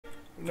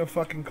No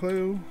fucking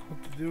clue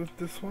what to do with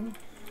this one.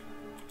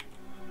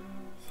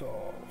 So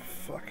I'll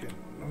fucking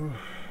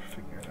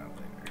figure it out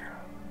later.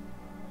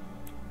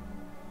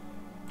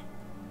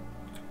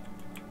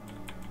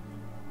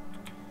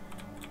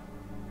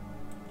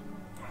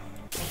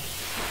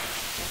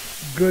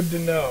 Good to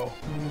know.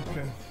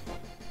 Okay.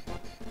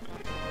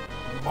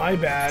 My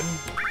bad.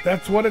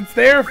 That's what it's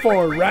there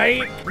for,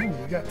 right? Ooh,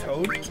 we got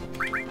Toad.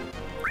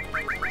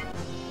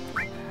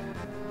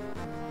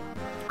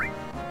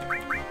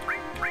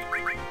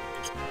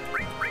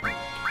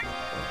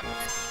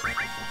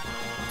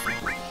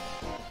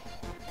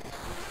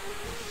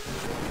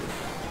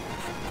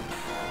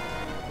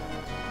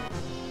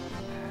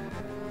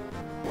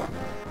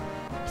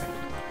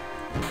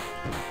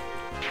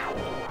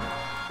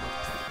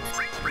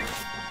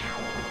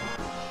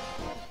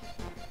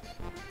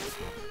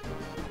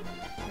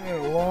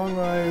 Long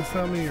eyes,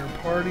 tell me your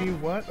party.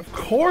 What? Of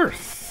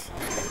course!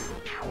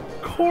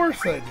 Of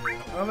course I do.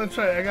 Oh, that's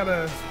right. I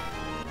gotta.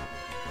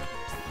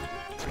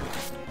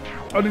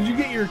 Oh, did you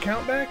get your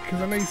account back?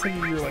 Because I know you said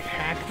you were like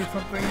hacked or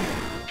something.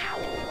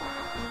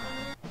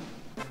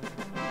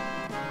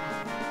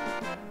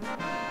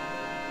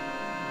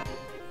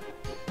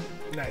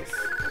 Nice.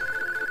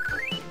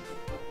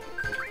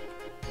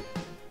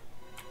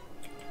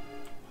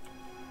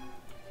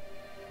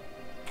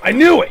 I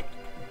knew it!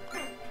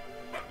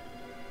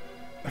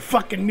 I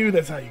fucking knew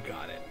that's how you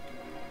got it.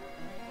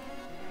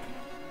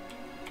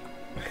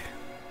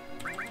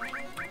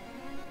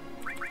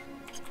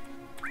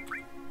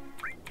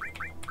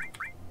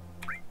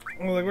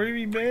 I was like, where have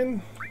you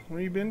been?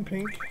 Where you been,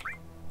 Pink?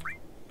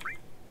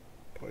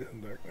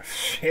 Poison darkness.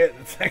 Shit,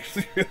 it's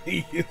actually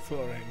really useful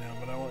right now,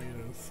 but I want you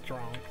to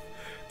strong.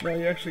 No,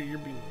 you're using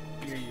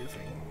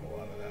a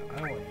lot of that.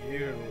 I want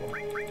you.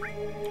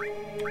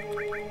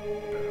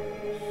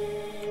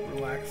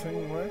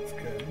 Relaxing, well, that's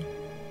good.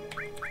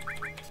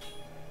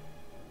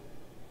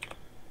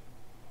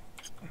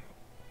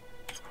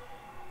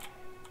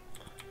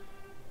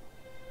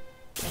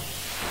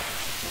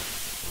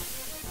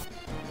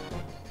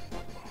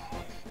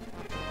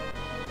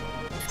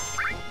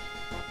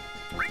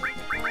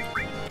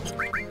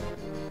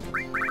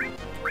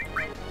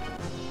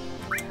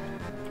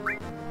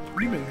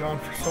 You've been gone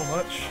for so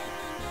much.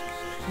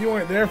 You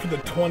weren't there for the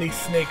 20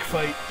 snake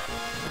fight.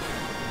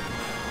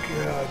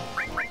 God.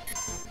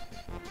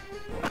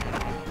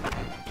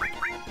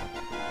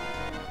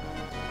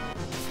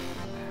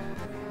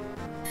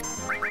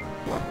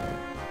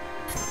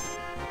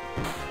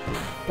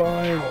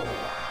 Final.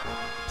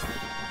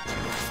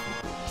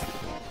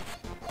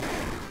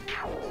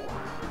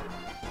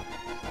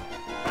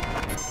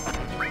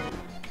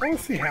 I want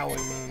to see Howling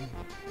Moon.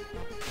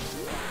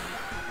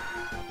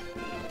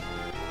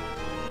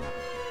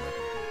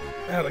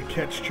 How to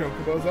catch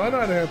chocobos. I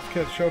know how to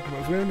catch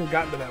chocobos. We haven't even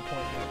gotten to that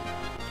point yet.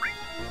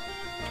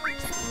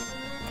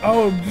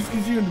 Oh, just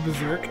gets you into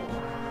Berserk.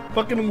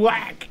 Fucking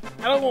whack!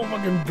 I don't want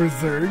fucking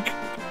Berserk.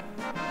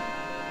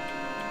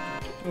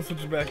 I'll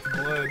switch it back to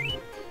Blood.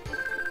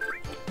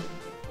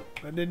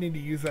 I did need to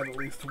use that at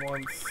least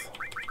once.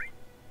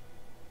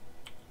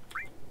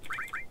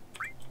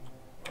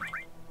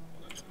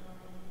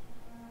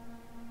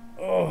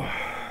 Oh.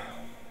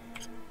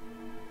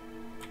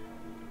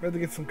 Ready to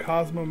get some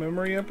Cosmo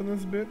memory up in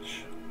this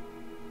bitch.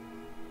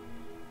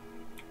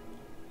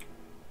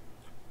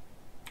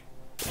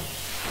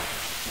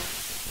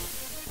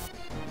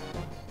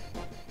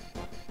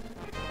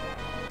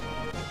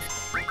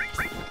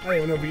 I don't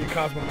even know if we get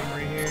Cosmo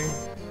memory here.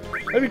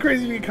 That'd be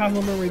crazy to get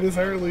Cosmo memory this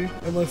early,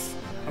 unless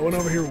I went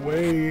over here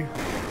way.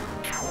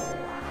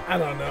 I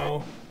don't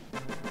know.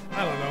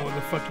 I don't know when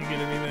the fuck you get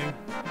anything.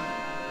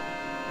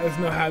 I just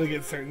know how to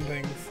get certain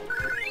things.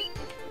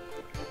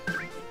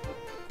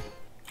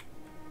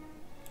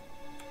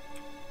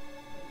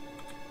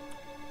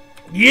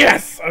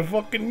 Yes! I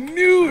fucking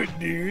knew it,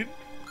 dude!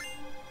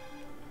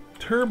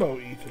 Turbo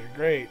Ether,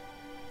 great.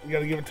 You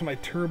gotta give it to my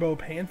Turbo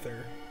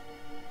Panther.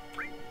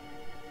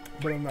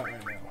 But I'm not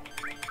right now.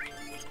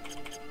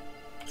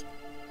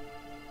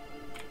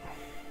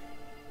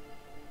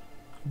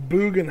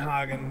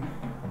 Bugenhagen.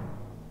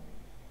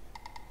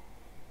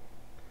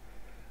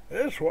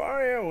 This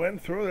warrior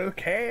went through the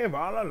cave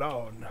all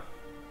alone.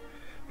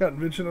 Got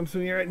Vincent, I'm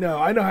assuming right? No,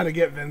 I know how to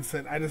get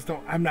Vincent. I just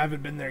don't. I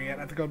haven't been there yet.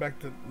 I have to go back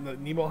to the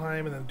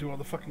Nibelheim and then do all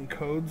the fucking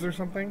codes or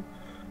something.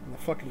 And the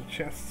fucking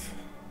chests.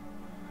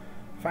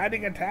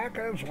 Fighting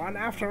attackers one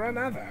after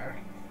another.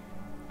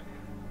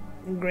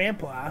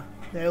 Grandpa,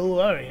 the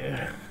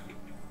warrior.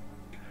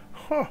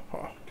 Ho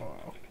ho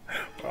ho.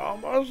 We're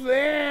almost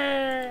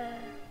there.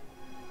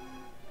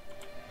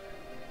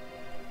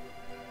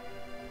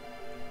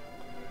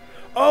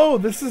 Oh,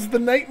 this is the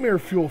nightmare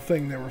fuel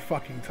thing they were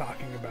fucking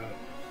talking about.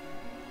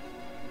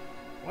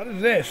 What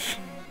is this?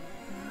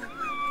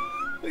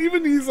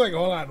 Even he's like,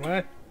 hold on,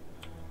 what?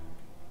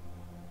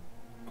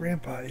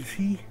 Grandpa, is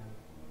he?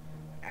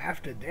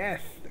 After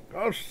death, the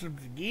ghosts of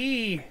the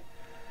Gi,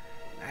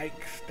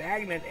 like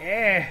stagnant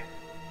air.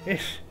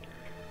 This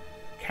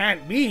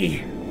can't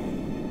be.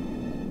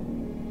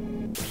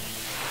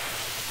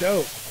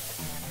 Dope.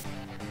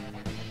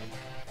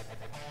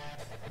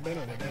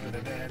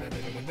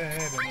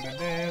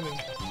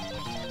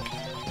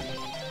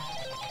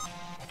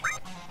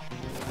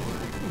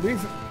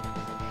 Decent.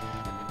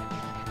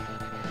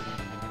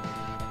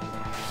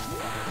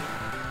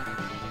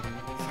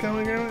 What's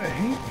going on? I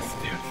hate this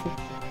dude.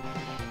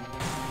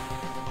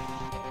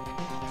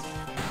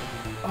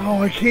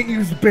 Oh, I can't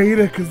use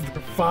beta because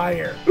they're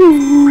fire.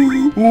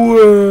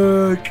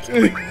 Work.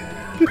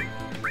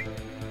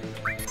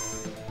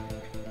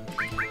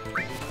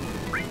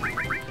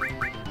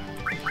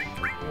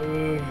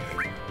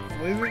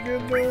 Laser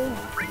good though?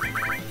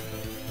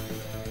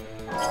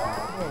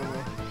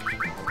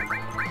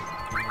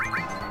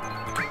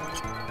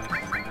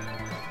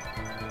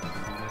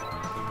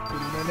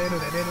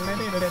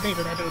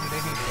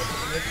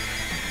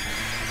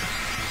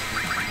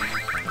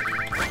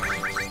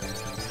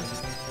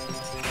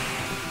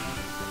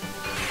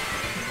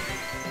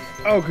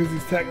 Oh, because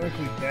he's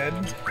technically dead?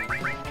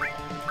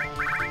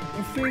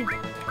 Let's see.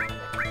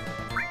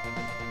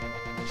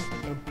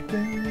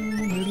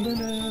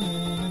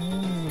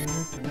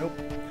 Nope.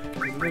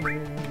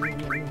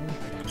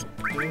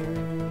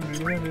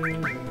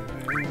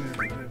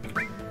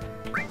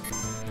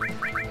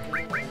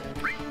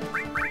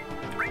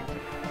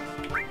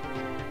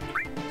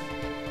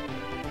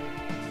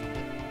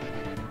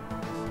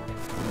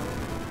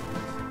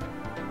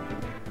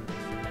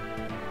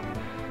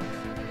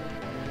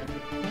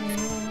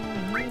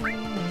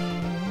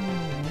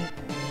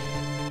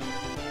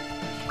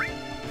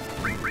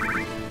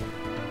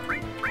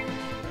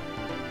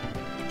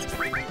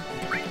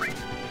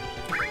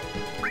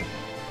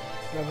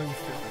 Nothing's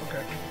still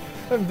okay.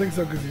 I don't think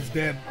so because he's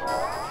dead.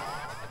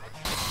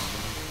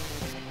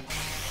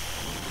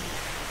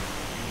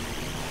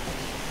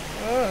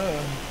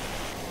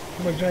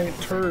 I'm a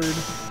giant turd.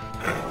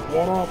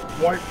 What up,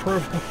 white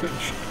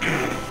privilege?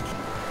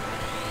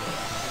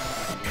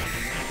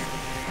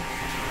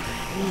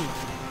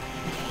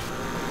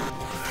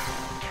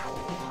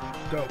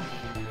 Dope.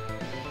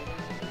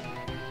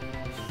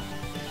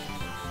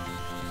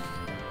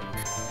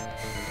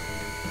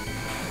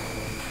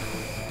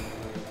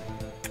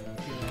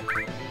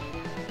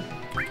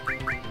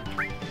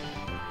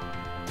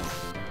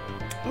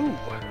 Ooh.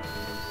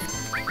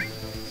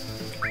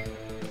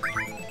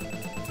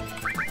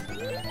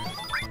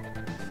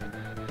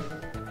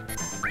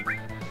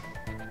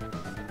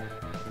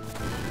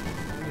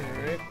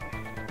 Alright.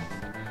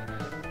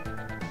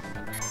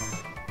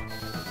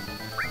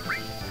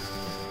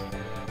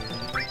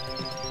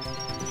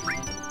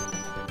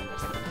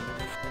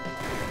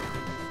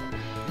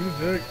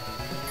 Music.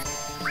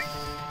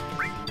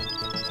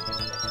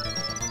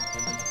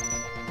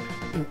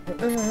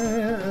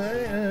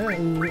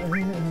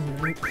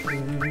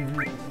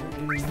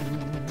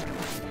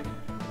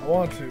 I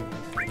want to.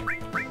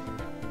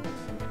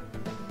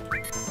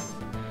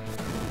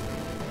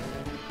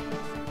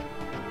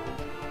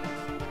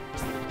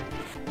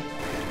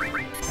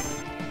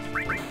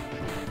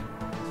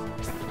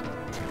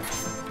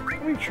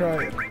 Let me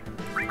try it.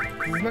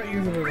 He's not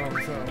using it on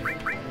himself.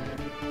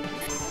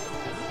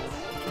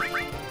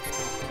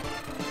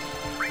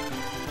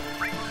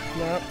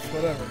 Snaps,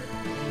 whatever.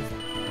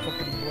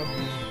 Fucking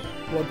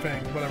blood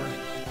fang, whatever.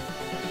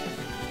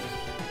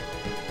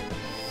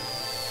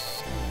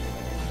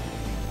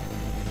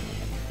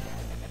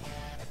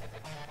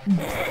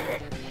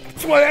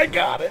 That's why I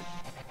got it.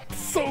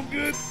 It's so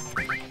good.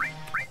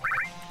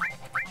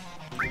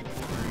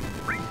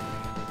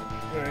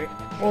 Alright.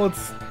 Well,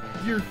 it's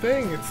your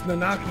thing. It's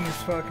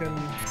Nanaki's fucking...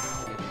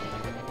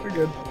 We're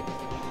good.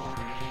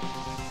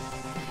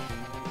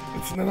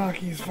 It's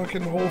Nanaki's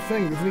fucking whole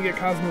thing. Doesn't he get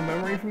Cosmo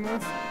Memory from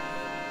this?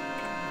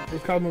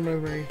 There's Cosmo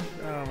Memory.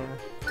 I don't remember.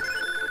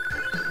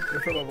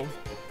 Different levels.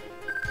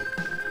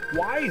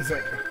 Why is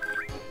it?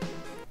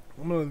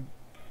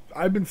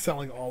 I've been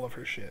selling all of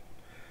her shit.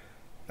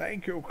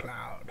 Thank you,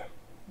 Cloud.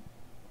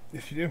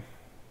 Yes, you do.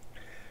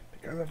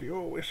 Because of you,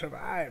 we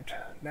survived.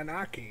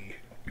 Nanaki,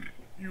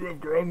 you have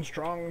grown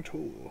strong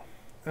too.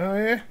 Oh,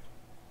 yeah?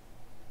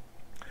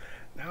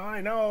 Now I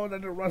know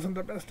that it wasn't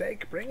a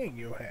mistake bringing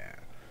you here.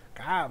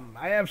 Come,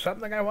 I have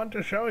something I want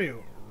to show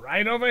you.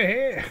 Right over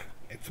here.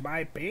 It's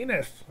my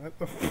penis. What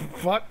the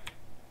fuck?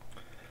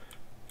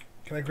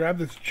 Can I grab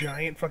this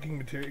giant fucking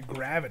material?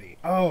 Gravity.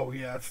 Oh,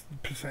 yeah, it's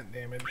percent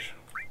damage.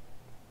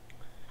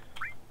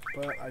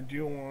 But I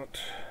do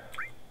want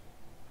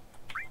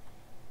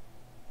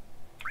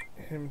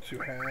him to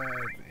have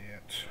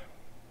it.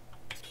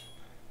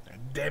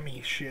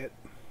 Demi shit.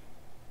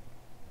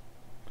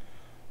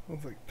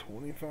 It's like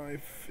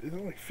 25, is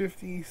it like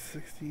 50,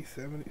 60,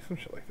 70, some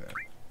shit like that.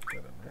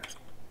 Whatever.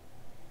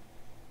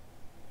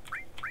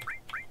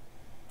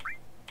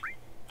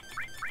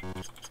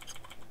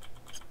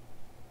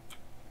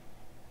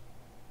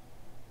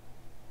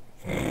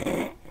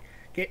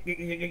 Get in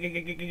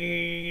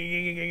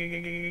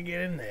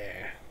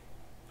there.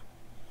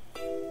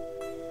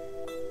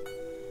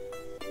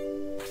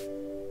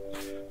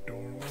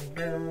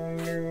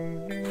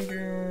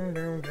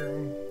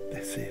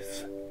 This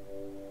is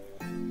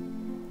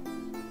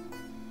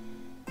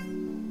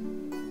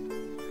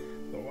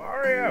the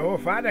warrior who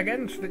fought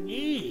against the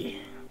Yi.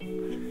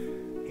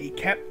 He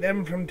kept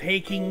them from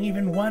taking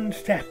even one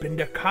step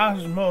into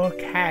Cosmo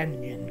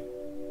Canyon.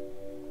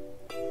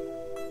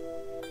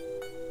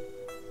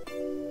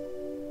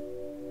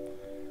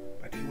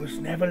 But he was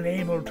never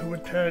able to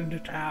return to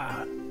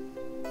town.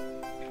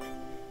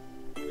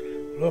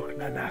 Look,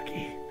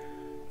 Nanaki.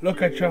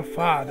 Look at your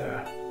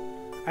father.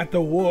 At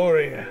the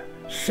warrior,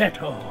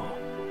 Seto.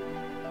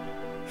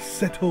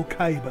 Seto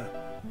Kaiba.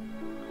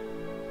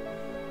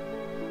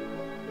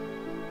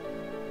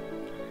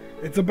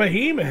 It's a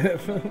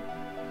behemoth.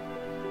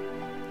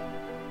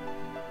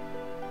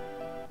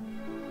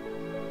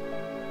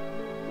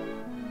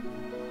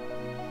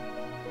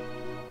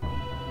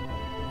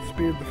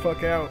 Speared the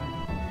fuck out.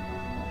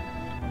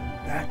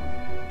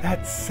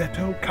 That's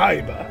Seto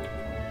Kaiba.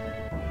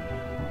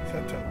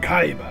 Seto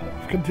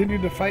Kaiba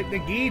continued to fight the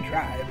Gi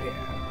tribe here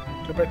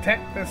to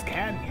protect this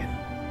canyon.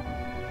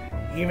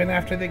 Even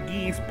after the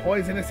Gi's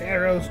poisonous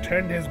arrows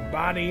turned his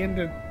body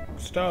into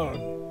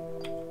stone.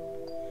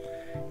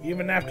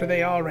 Even after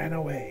they all ran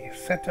away,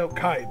 Seto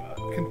Kaiba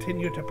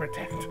continued to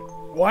protect.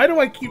 Why do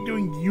I keep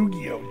doing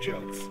Yu-Gi-Oh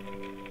jokes?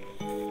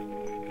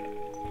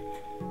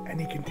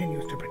 And he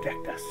continues to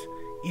protect us,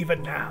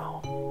 even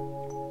now.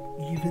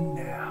 Even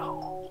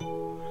now.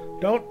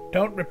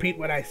 Don't repeat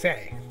what I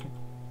say.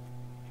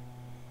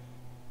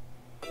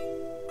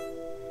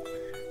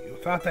 You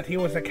thought that he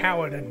was a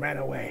coward and ran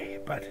away,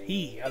 but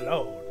he,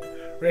 alone,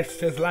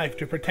 risked his life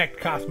to protect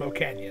Cosmo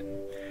Canyon.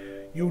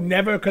 You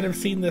never could have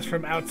seen this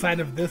from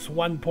outside of this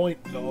one point,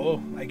 though,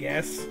 I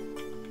guess.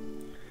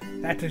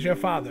 That is your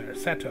father,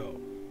 Seto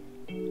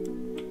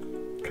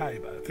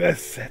Kaiba.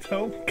 This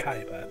Seto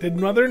Kaiba. Did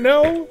Mother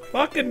know?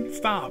 Fucking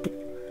stop.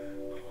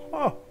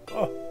 Oh.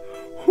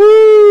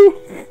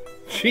 Whoo!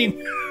 She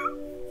knew.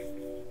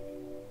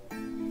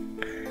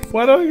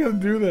 Why do I gotta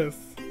do this?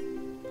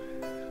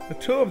 The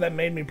two of them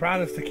made me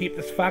promise to keep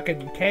this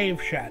fucking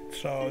cave shut,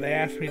 so they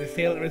asked me to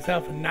seal it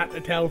myself and not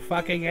to tell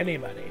fucking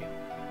anybody.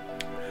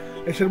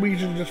 They said we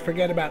should just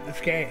forget about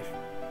this cave.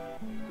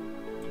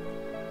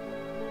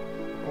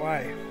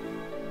 Why?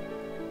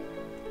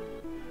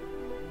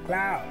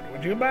 Cloud,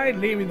 would you mind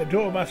leaving the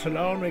two of us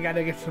alone? We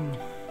gotta get some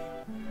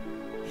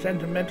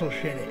sentimental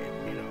shit in,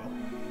 you know.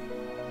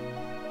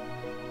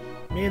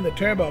 Me and the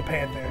Turbo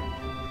Panther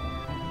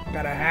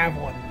gotta have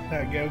one.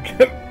 I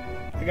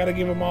gotta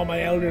give him all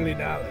my elderly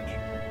knowledge.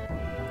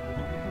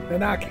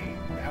 Nanaki,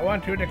 I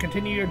want you to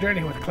continue your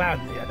journey with Cloud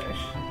and the others.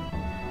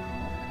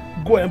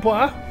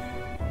 Grandpa?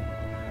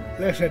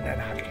 Listen,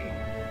 Nanaki.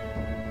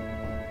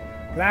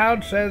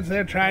 Cloud says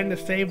they're trying to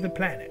save the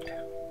planet.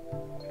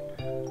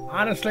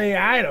 Honestly,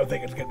 I don't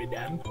think it's gonna be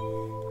done.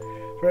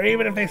 For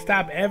even if they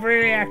stop every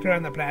reactor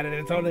on the planet,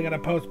 it's only gonna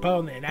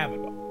postpone the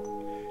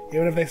inevitable.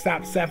 Even if they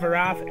stop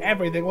Sephiroth,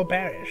 everything will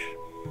perish.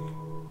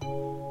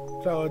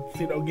 So it's,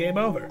 game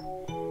over.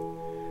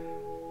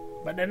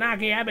 But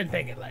Nanaki, I've been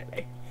thinking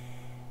lately.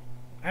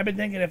 I've been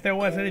thinking if there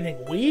was anything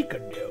we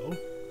could do,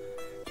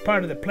 as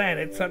part of the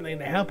planet, something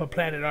to help a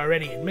planet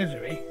already in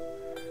misery.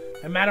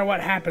 No matter what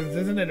happens,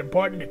 isn't it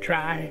important to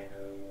try?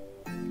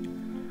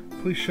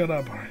 Please shut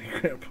up,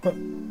 Arnie, Grandpa.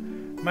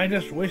 Am I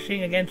just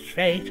wishing against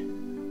fate?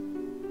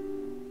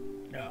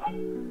 No.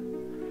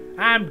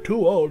 I'm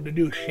too old to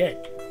do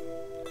shit.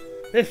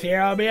 This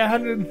year I'll be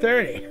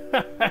 130.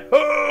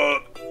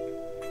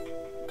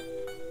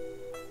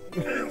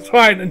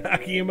 Sorry,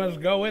 Nanaki, you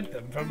must go with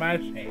them for my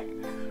sake.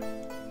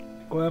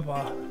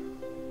 Grandpa.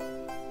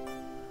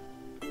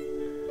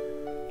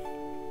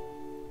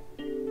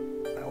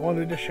 I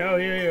wanted to show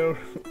you your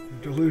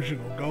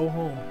delusional. Go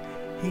home.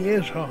 He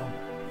is home.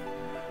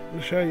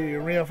 I'll show you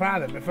your real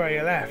father before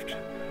you left.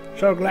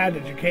 So glad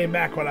that you came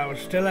back while I was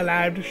still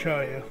alive to show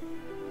you.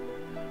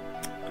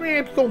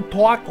 Gramps, don't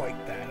talk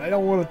like that. I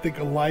don't want to think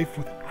of life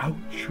without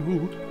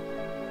you.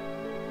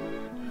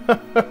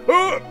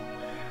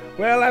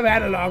 Well, I've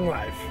had a long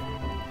life.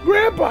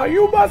 Grandpa,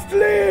 you must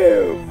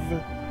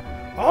live!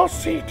 I'll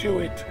see to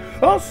it.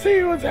 I'll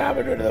see what's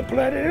happening to the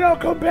planet, and I'll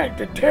come back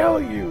to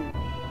tell you.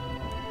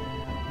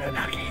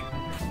 Nanaki.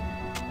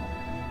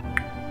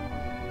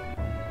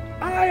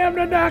 I am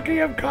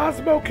Nanaki of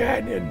Cosmo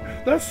Canyon,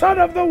 the son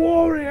of the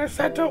warrior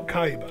Seto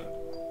Kaiba.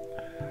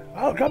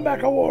 I'll come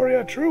back a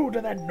warrior true to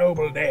that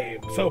noble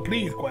name, so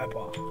please,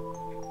 Grandpa.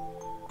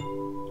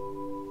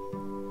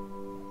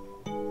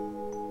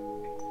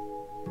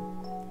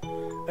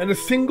 And a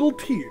single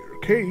tear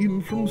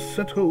came from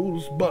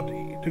Seto's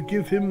body to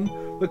give him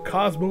the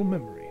Cosmo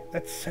memory.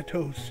 That's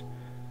Seto's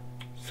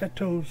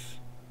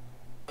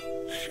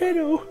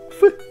Shadow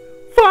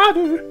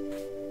Father.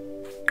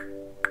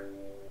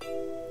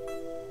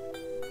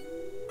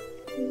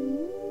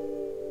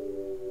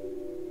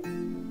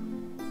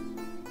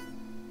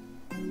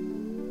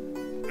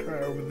 Cry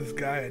over this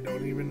guy I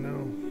don't even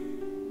know.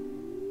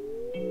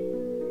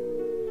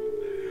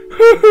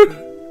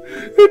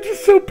 It's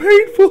just so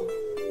painful.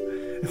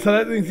 So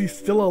that means he's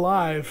still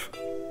alive.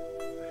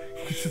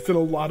 He's just in a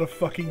lot of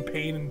fucking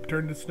pain and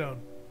turned to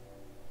stone.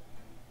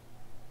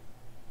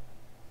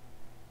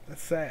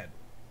 That's sad.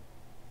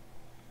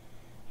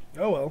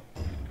 Oh well.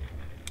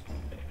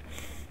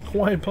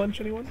 Hawaiian Punch,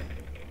 anyone?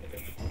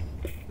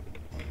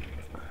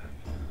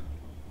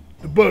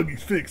 The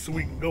buggy's fixed, so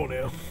we can go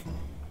now.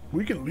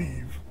 We can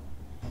leave.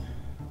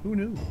 Who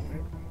knew?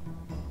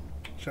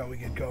 Shall we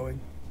get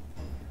going?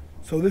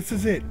 So this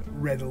is it,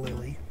 Red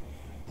Lily.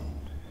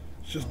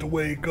 It's just the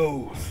way it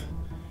goes.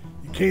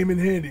 You came in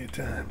handy at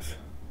times.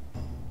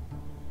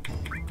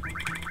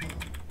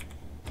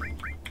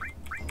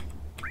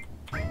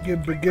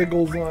 Get the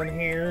giggles on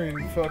here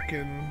and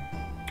fucking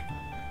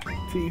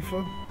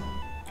Tifa.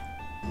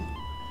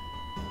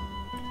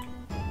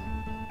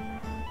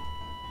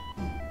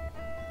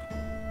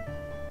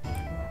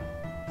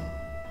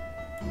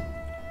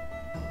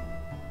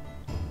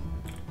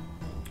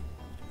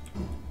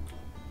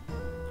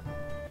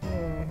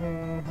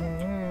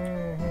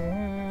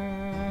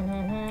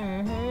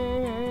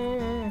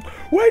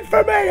 Wait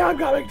for me, I'm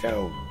coming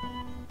too.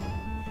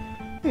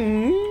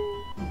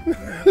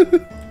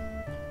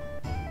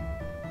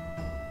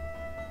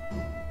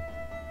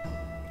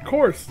 Of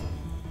course,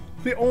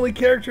 the only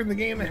character in the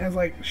game that has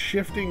like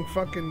shifting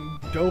fucking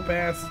dope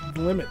ass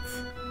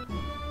limits.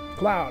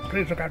 Cloud,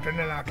 please look after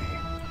Nanaki.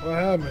 What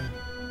happened?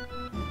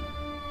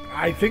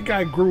 I think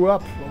I grew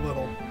up a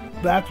little.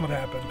 That's what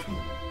happened.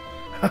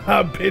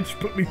 Haha, bitch,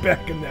 put me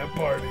back in that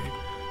party.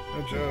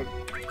 No joke.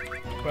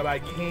 But I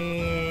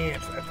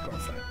can't. I have to go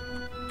outside.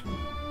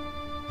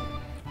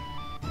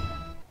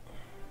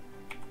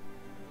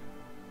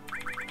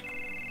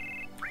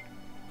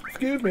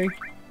 Excuse me.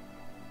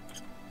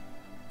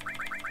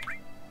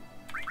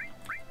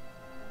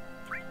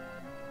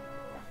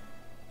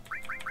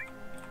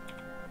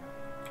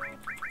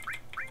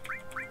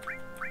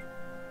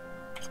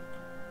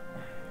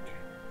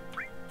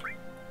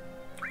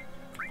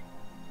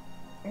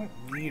 I don't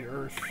need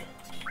Earth.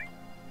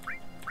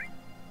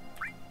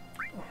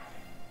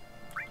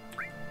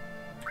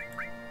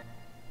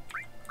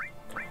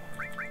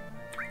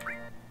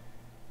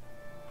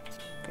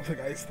 Looks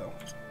like ice though.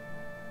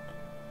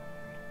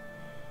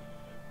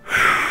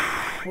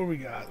 What do we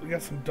got? We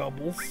got some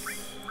doubles.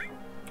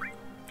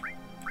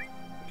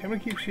 Can we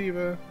keep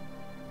Shiva?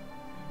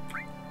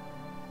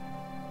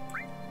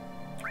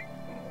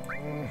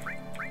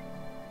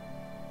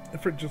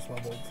 If it just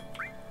leveled.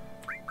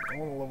 I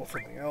want to level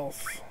something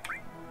else.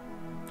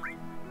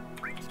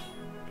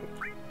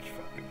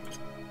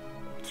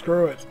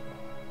 Screw it.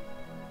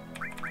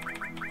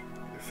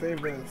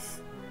 Save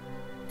this.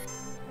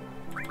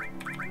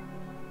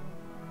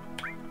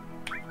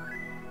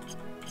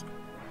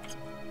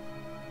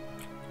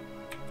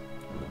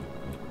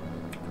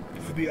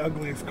 This is the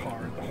ugliest car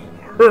in the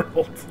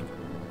world.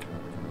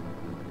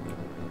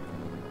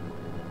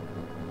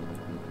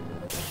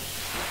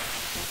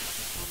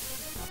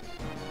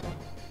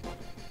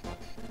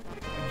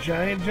 A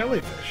giant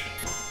jellyfish.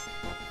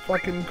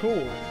 Fucking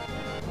cool.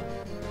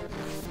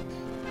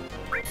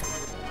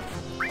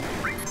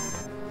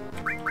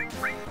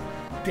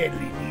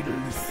 Deadly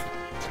needles.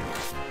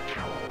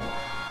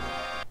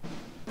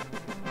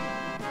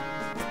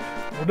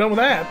 We're done with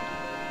that.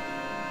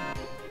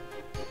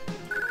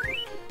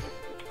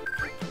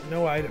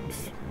 No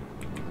items.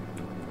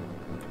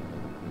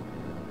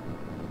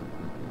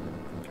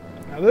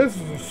 Now this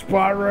is a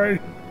spot right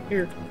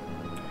here.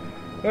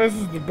 This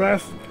is the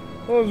best.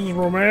 Oh, this is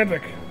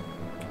romantic.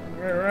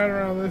 Right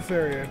around this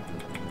area.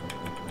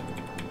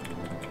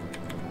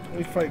 Let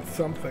me fight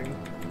something.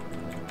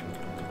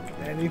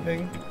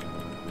 Anything?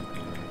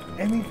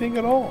 Anything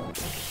at all.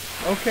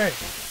 Okay.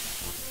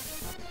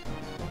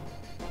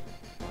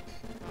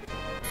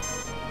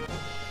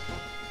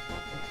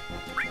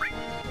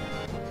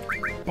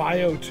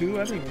 Bio 2?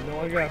 I didn't even know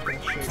I got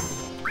that shit.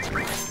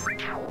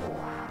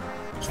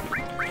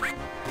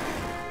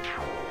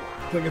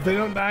 Look, if they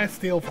don't die,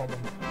 steal from them.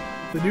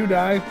 If they do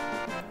die,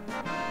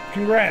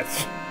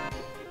 congrats.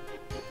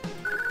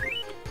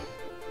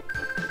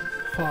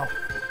 Oh.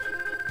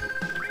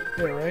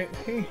 Yeah, right?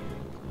 Hey.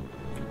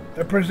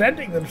 They're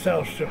presenting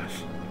themselves to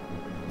us.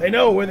 They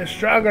know we're the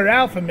stronger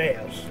alpha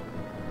males.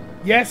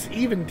 Yes,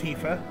 even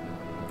Tifa.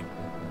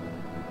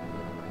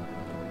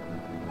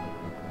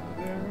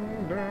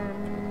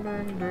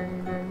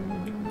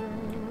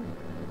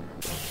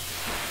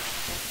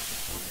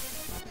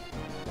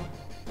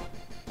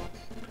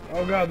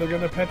 Oh god, they're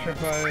gonna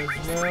petrify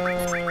us. No. I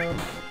don't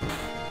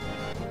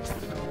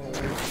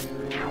waste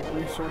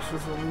any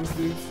resources on these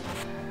dudes.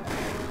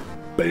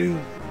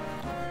 Boom.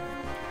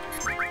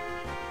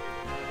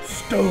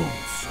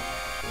 Stones.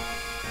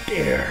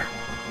 Dare.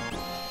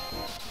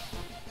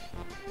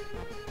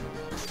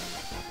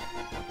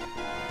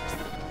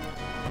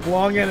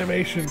 Long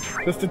animation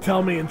just to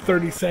tell me in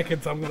 30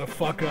 seconds I'm gonna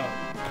fuck up.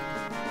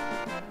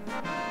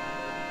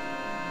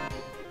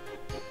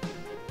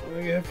 I'm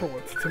gonna get hit for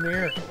once. It's a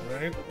miracle,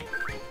 right?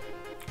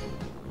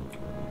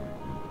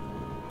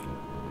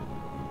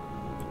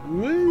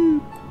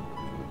 Woo!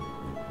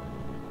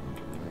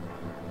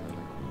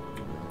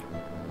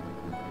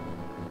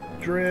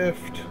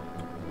 Drift.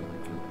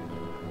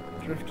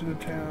 Drift to the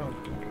town.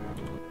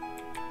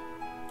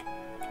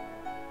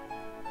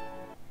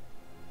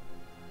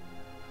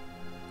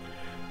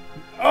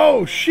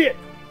 Oh shit!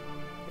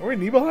 Are we in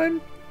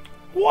Nibelheim?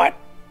 What?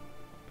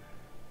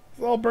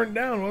 It's all burnt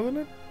down, wasn't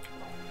it?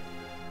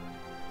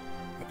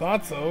 I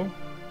thought so.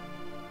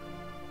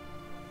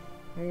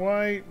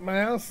 Why,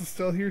 my house is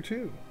still here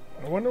too.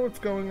 I wonder what's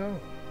going on.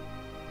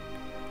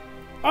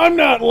 I'm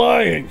not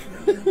lying!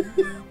 What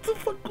the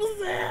fuck was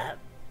that?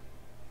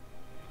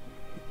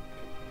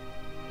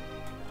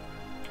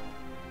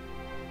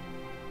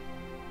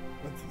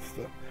 That's the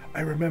stuff.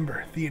 I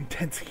remember the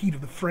intense heat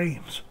of the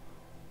frames.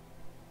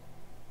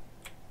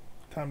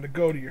 Time to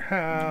go to your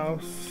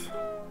house.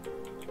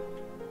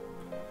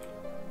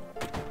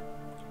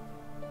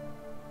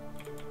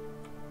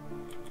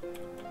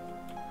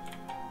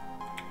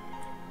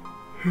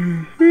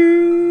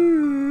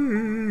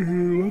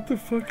 What the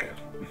fuck?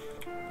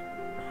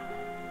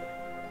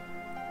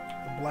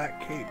 The black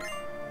cape.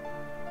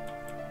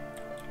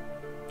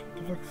 What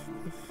the fuck's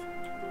this?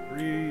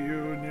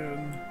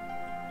 Reunion.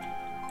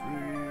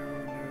 Reunion.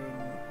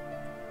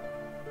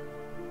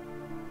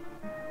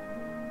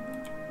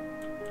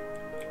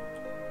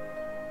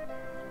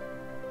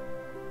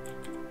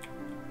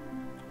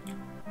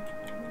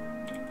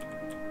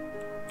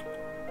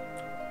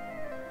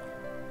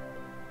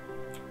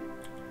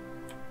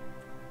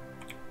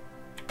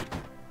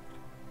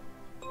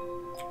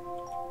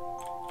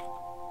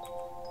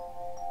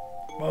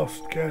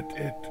 Must get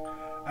it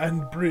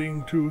and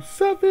bring to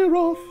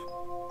Sephiroth.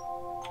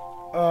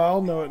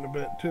 I'll know it in a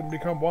bit. To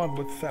become one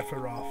with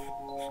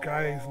Sephiroth.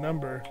 Sky's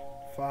number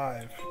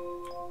 5.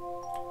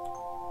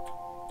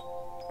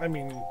 I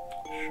mean,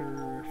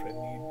 sure, if I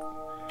need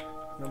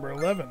number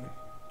 11.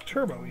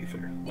 Turbo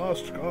Ether.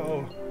 Must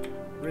go.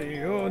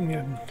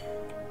 Reunion.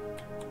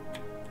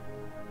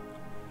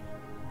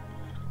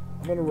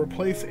 I'm gonna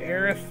replace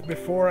Aerith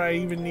before I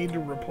even need to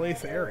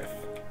replace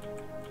Aerith.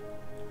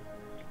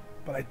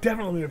 But I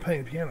definitely been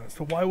playing the piano,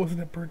 so why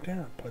wasn't it burnt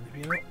down? Play the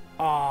piano?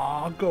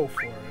 Ah, go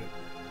for it.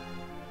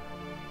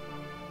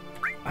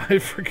 I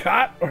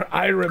forgot or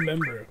I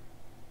remember.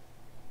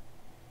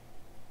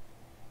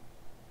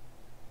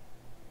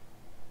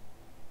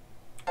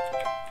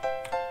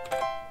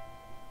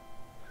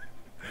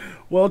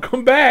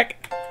 Welcome back!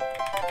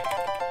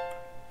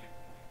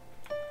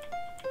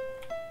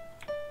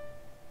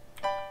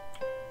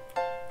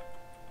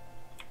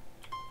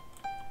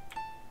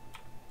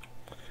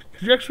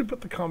 Could you actually put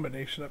the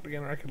combination up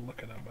again, or I can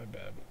look it up, my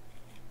bad.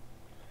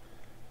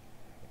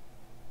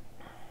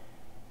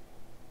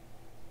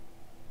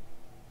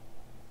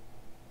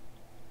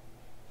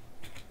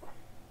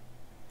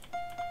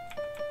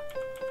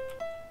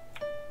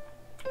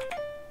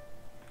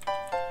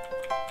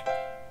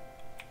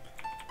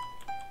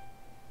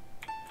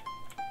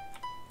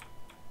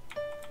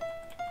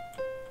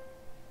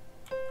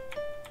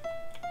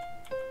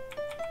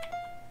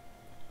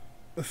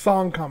 The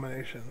song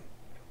combination.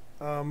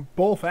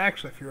 Both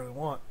actually, if you really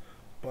want,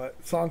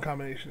 but song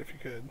combination if you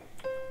could.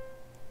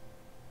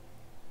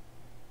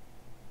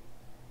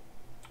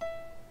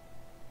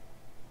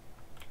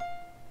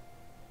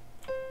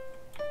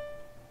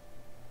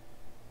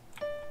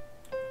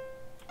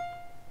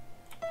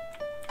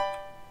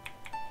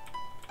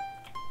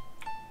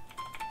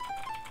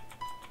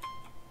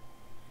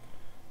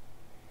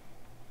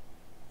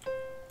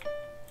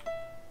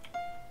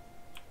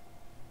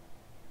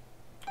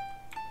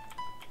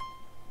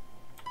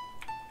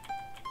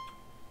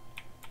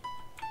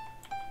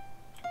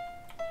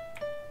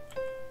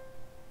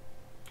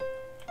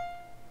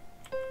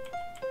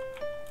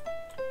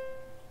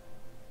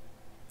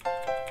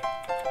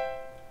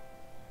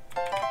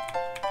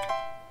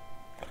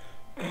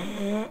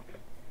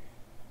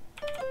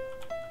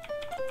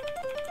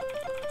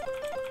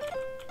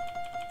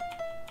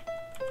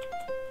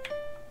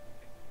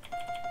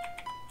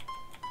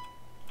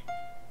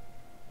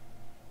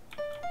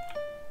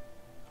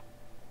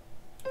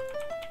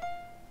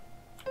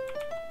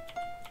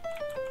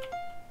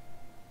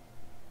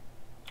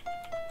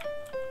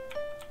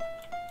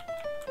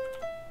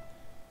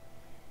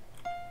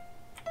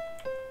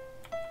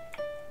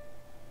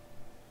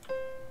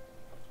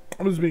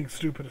 I'm just being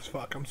stupid as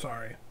fuck, I'm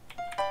sorry.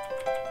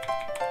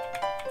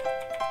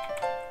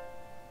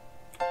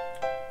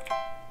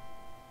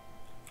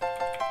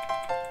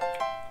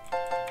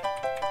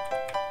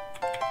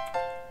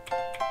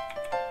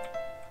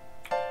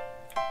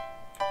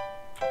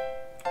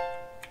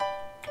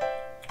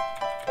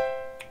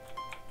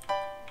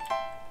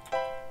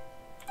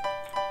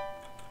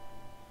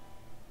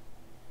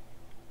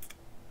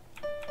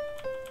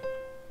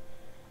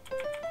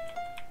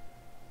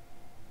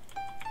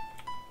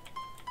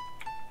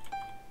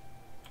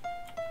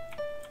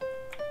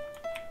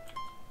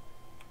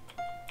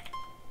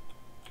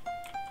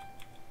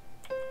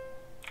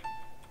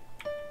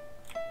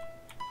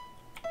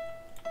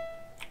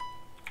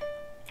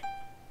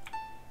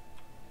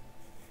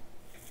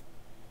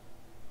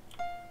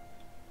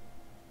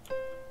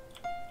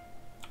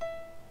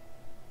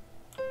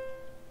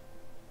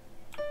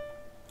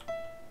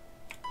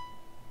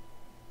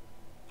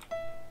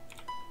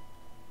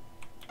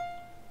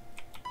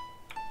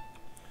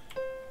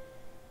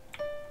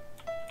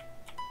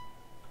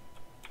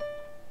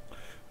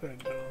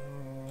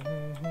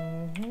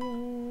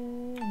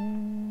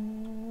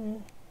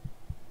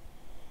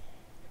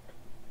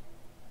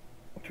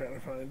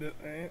 find it,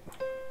 right?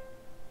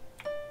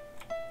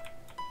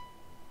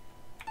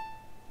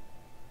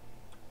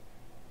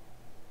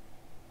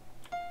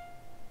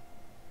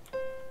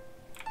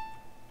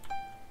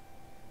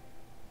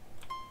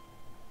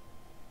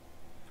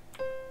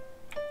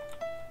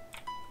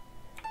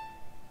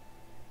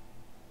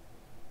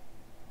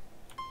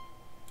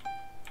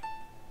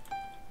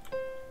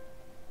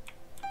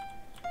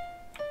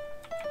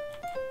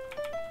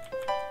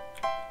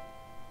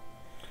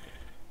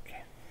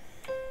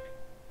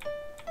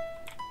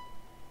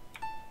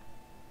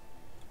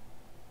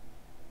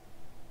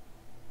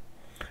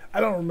 I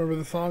don't remember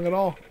the song at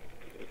all.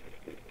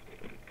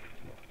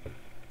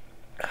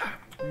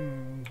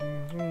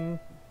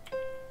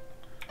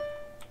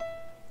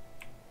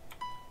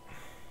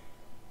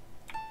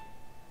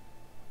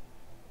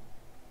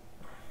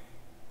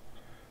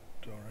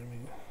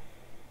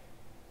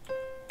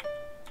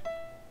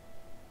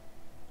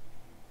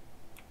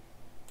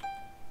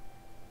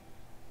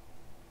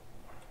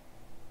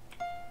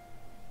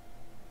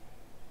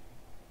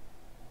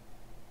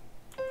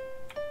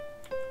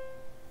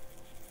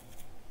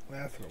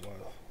 That's what it was.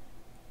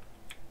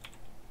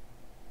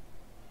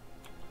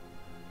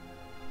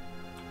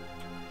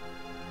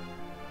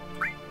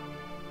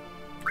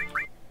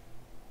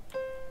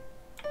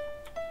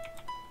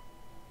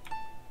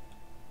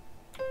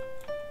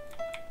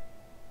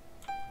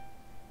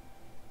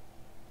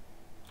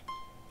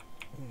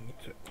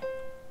 That's it.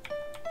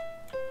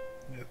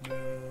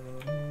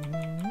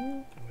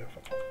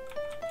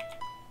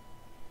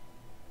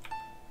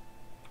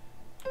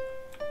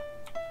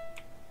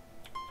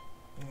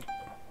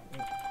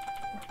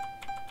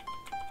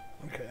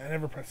 Okay, I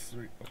never pressed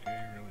 3. Okay,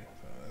 really?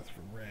 So that's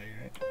for Ray,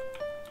 right?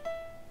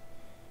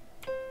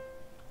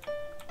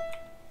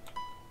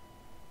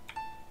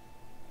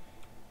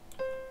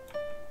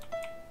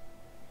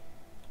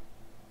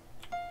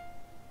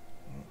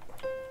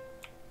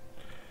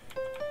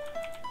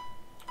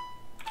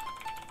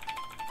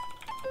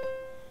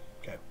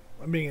 Okay,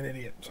 I'm being an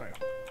idiot. Sorry.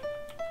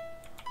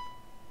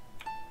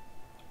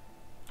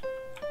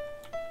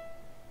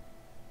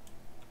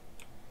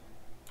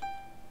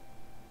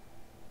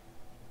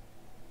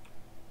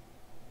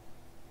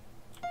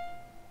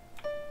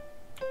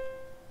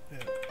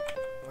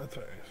 That's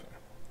right.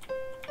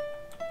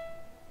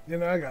 You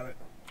know, I got it.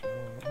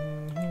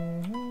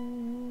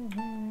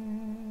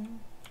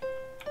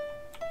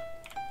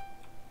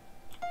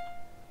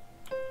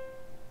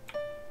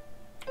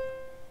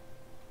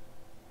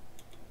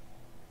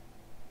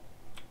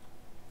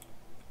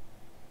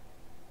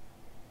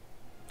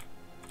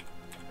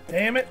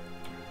 Damn it.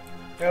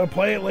 Gotta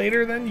play it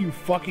later then, you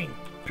fucking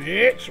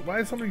bitch. Why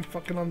is somebody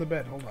fucking on the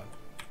bed? Hold on.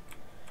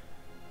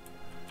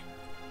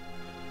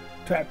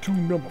 Tattoo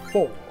number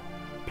 4.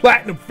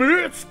 Platinum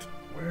Fist!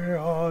 Where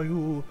are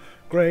you,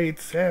 great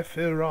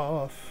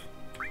Sephiroth?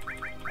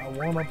 I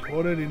wanna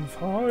put it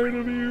inside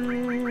of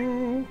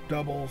you.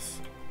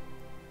 Doubles.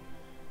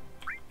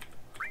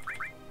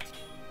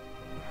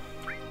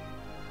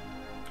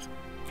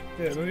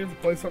 Yeah, don't you have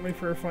to play something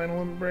for a final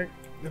limit break?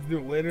 You have to do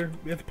it later.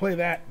 You have to play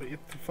that, but you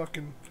have to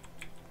fucking...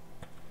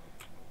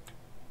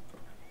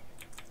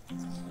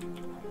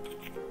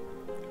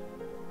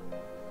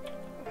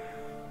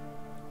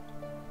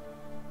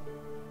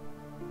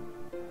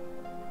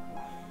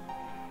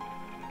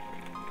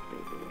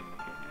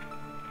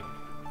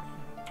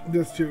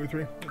 Just 2 or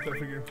 3, that's I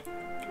figured.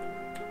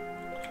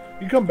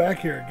 You come back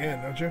here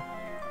again, don't you?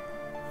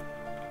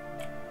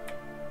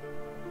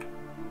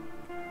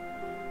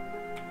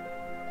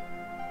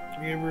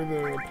 You gave her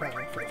the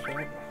platinum first,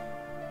 right?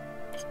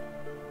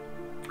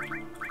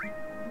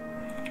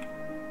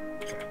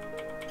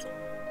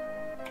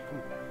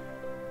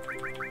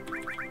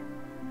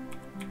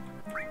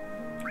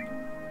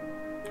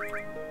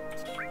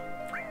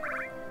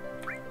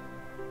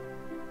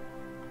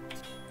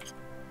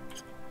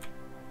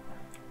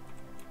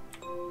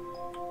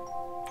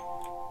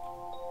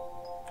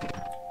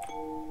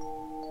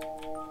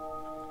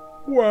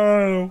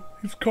 Wow,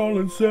 he's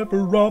calling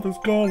Sephiroth is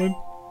calling.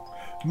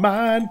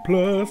 Mine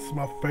plus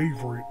my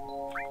favorite.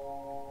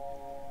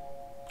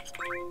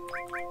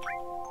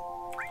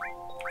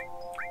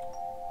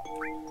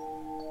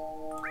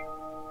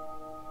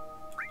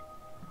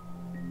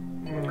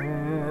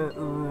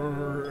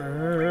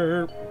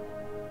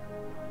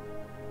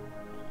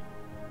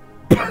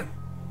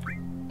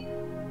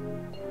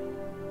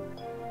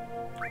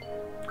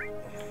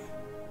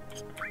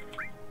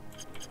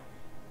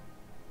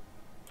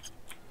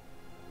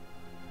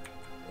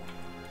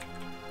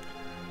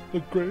 The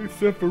great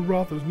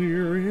Sephiroth is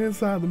near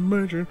inside the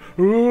mansion.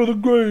 Oh, the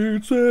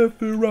great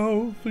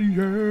Sephiroth,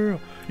 yeah.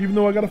 Even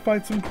though I gotta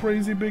fight some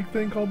crazy big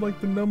thing called like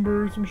the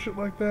number, some shit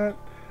like that.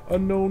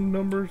 Unknown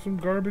number, some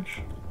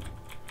garbage.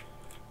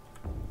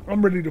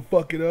 I'm ready to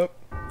fuck it up.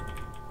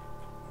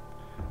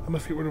 I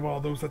must get rid of all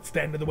those that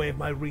stand in the way of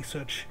my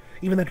research.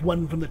 Even that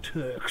one from the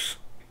Turks.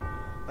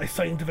 I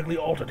scientifically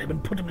altered him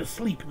and put him to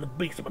sleep in the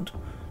basement.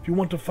 If you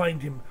want to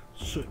find him,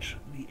 search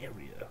the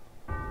area.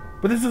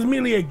 But this is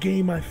merely a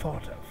game I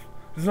thought of.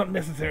 It's not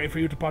necessary for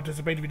you to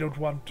participate if you don't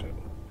want to.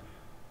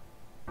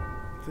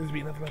 Seems to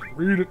be nothing left.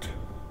 Read it.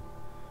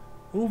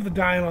 Move the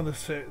dial on the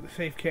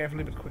safe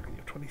carefully but quickly. You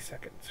have 20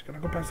 seconds. Gonna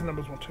go past the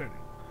numbers while turning.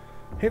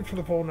 Hint for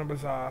the phone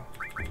numbers are...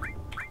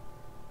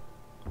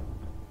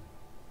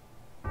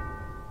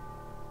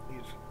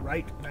 He's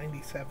right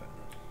 97.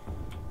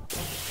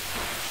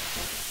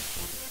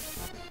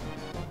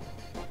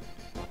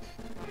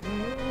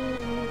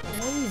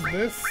 What is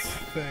this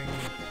thing?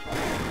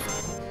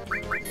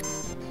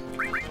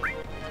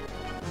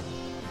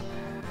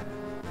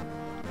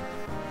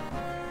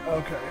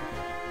 Okay.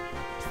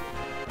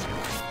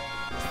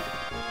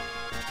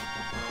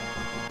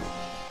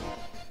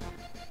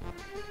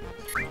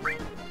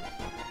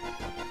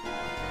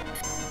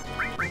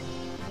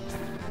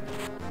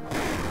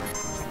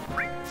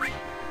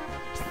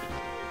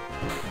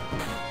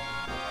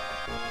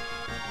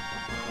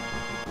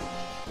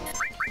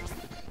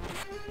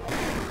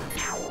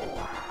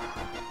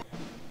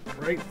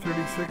 Right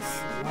 36,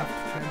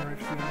 left 10, right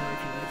 15, right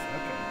 15.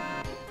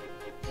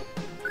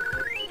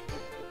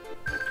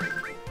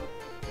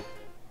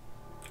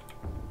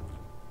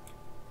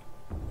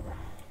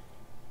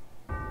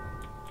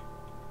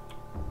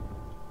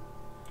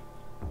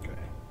 Okay.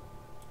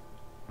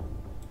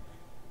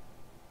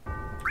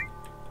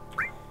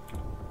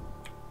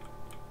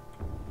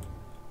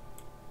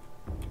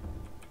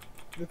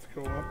 Let's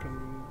go up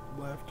and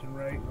left and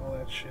right and all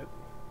that shit.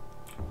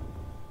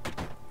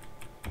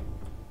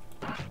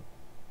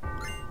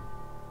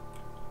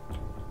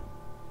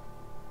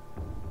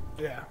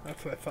 Yeah,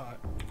 that's what I thought.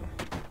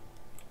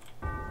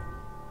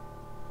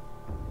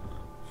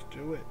 Let's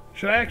do it.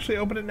 Should I actually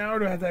open it now, or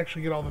do I have to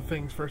actually get all the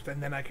things first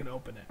and then I can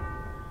open it?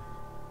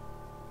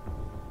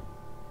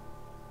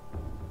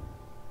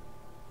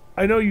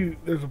 I know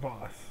there's a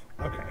boss.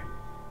 Okay.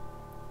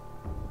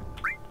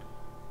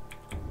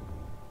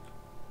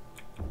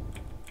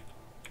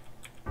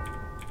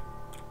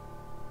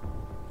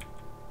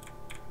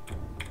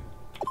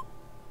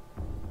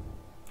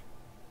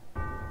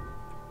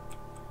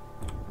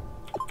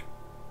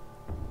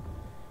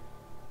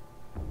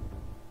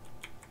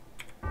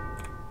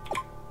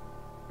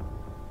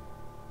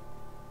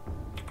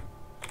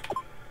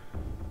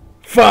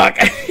 Fuck!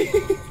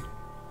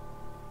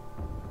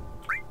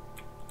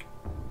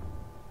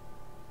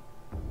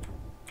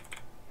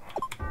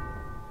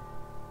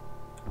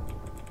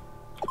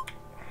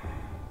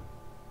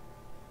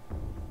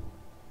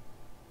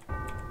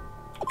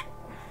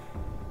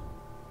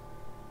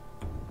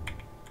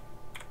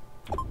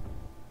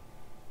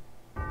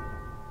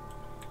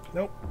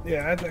 Nope.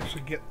 Yeah, I have to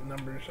actually get the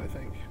numbers, I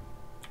think.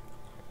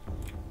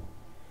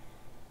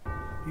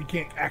 You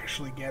can't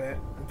actually get it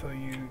until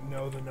you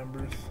know the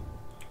numbers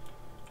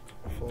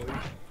fully.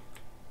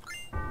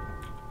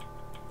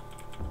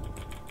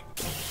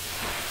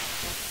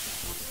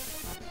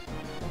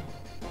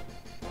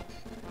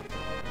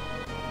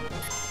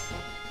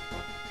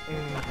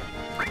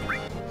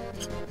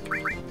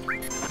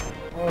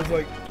 I was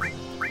like,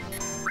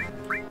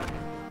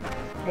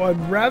 well,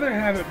 I'd rather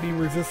have it be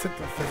resistant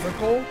to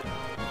physical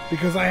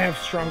because I have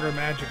stronger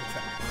magic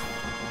attacks.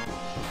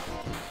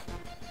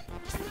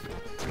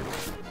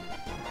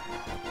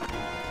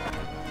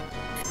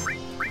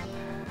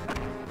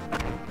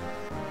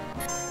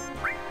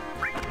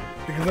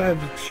 Because I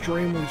have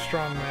extremely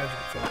strong magic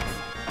attacks.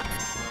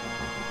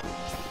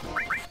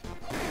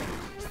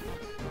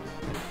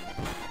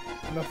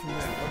 Nothing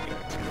there. Okay.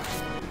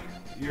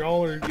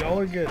 Y'all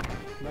are good.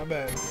 Not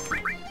bad.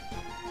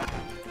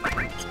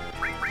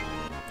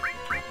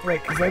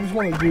 Right, because I just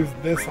want to use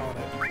this on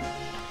it.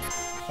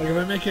 Like if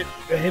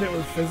I hit it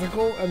with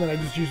physical, and then I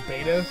just use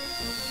beta.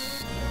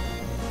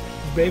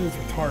 Beta's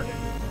retarded.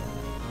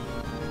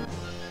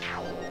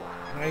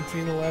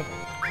 1911.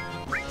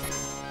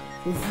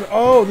 This is,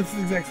 oh, this is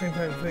the exact same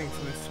type of thing,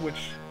 so they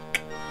switch.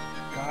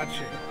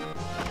 Gotcha.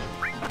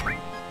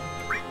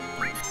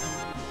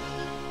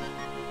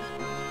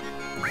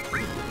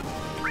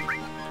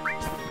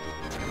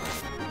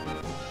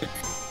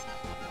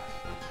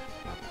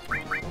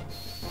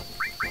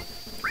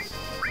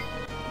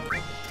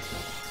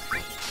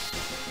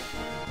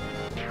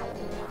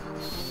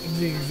 It's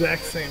the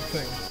exact same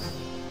thing.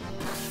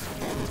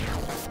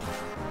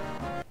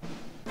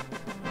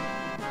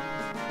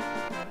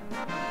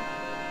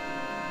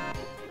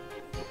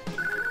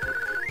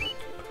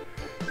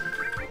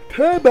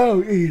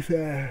 Turbo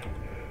Ether.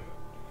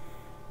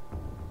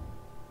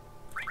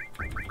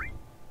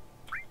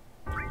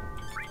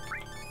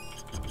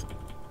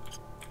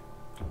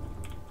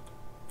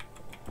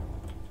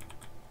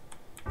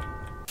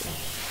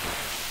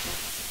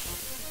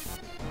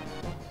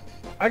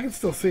 I can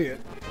still see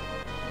it.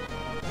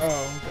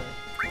 Oh, okay.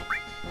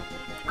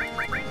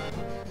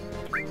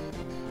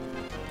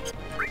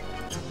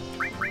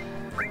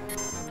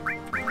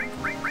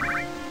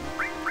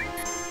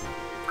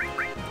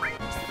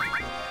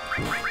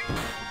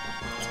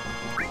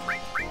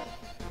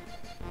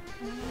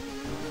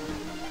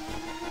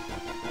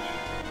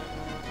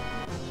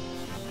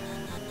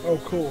 Oh,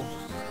 cool.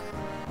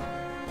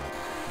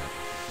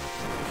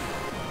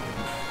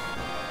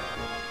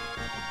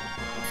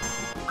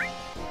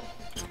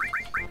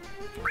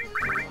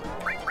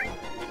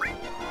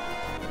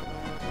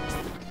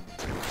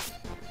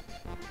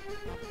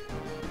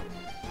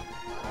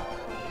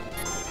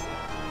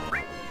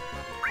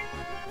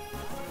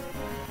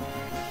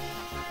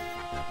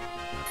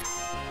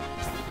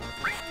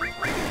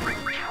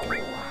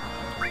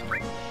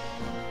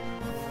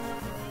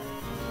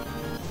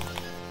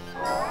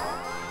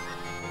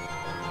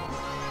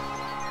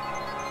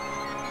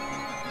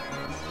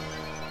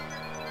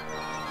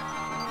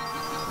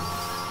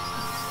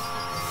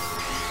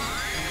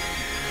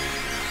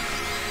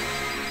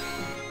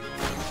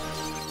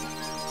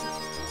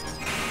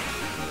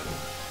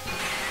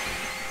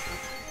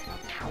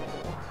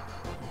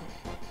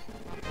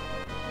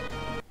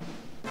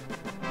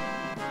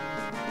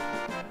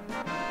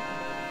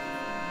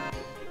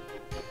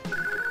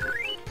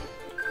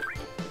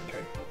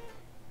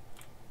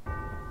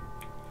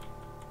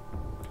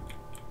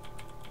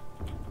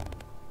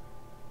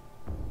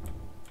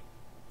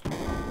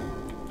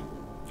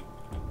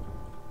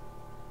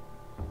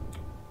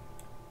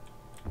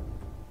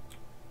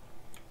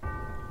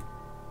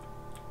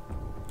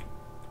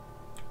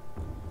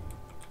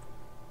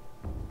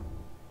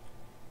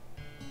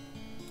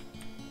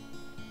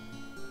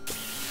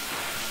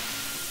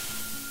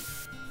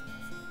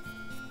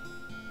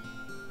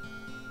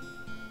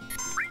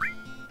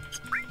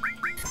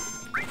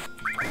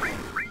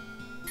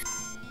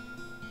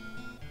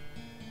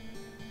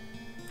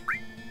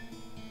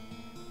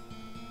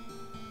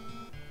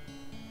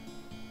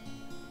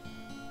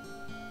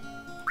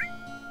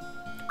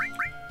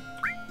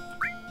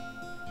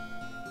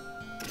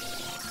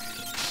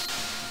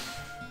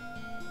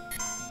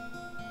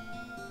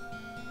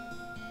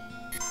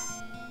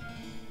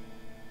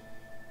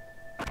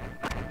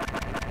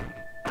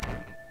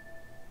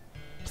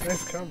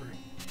 Nice cover.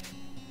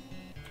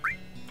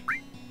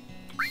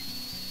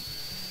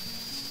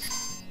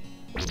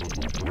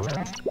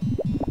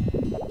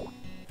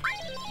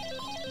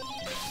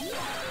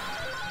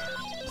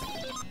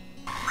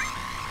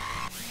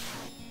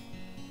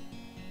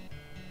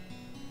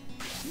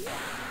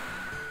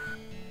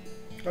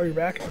 Oh, you're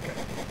back? Okay.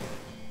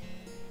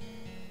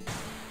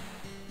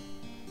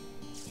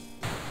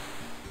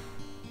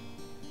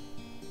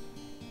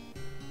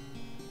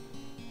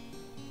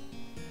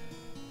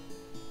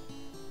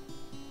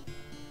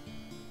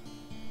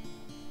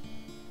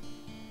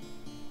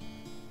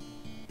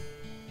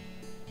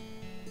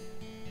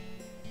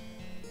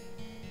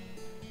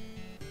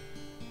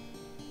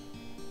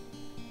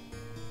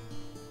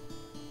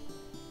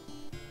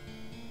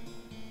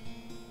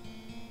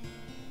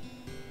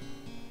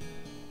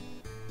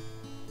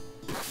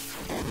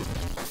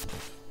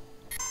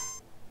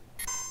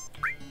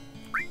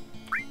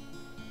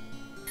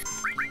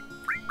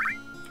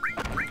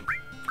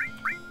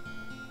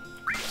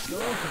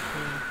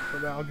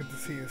 But I'll get to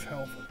see his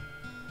health.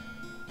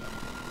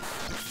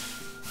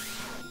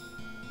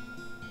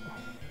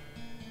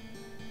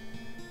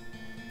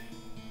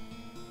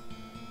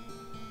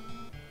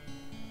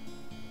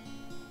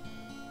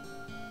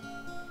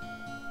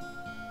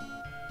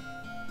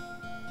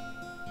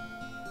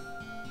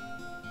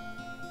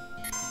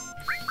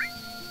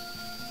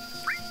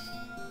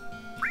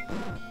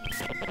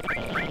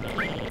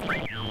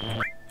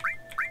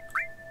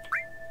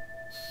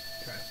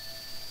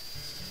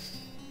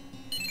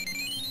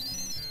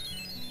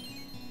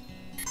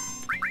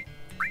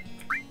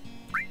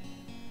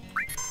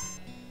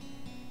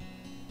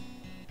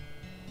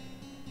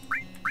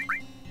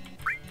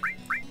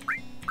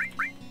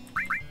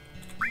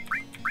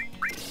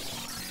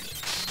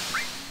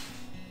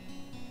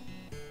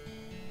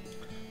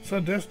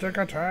 Sadistic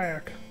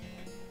attack.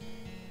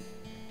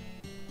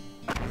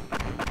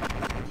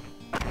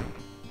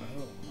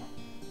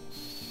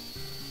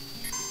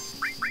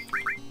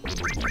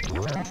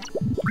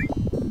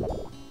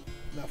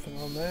 Nothing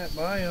on that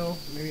bio.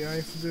 Maybe I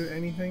used to do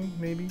anything?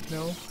 Maybe?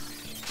 No?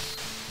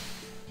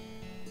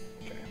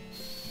 Okay.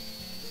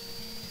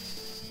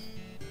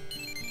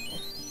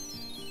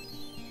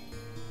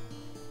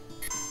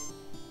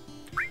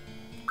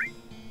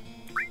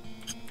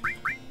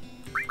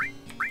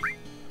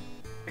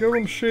 Give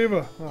him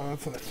Shiva. Oh,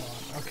 that's what I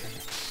thought. Okay.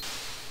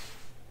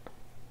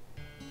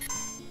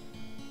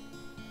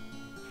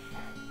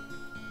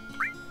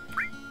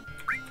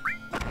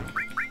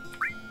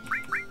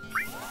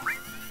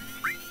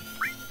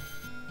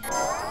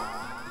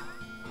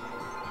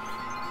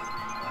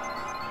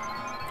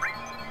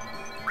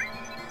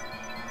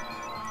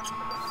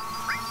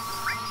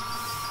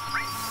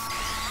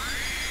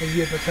 And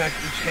you have to attack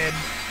each head.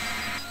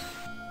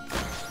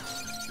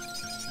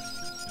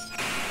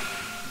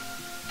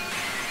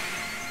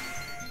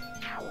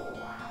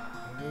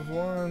 There's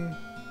one.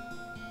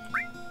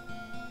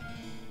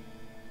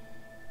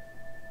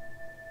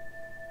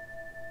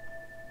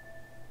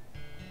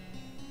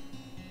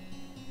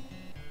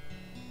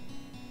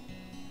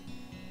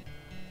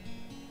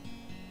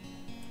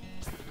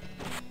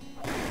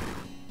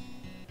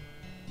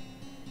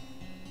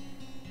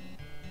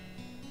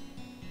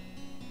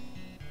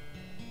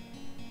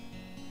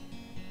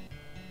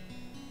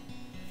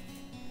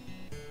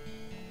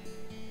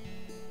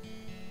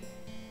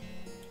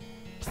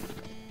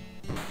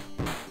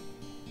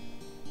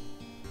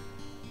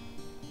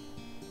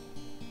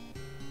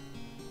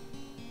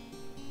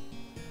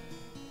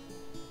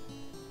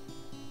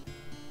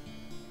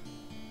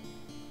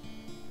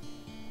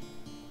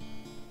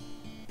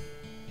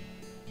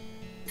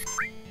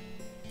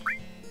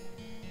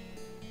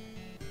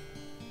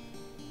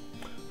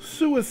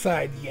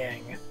 Suicide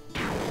Yang.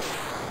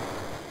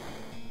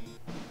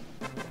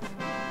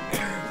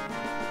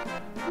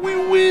 We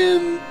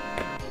win!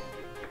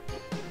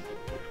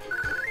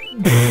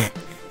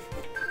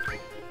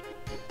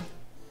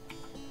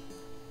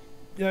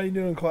 Yeah, you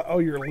doing, oh,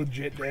 you're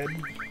legit dead?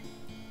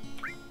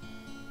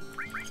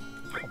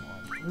 Come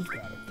on, who's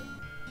got it then?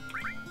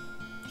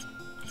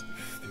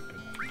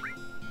 Stupid.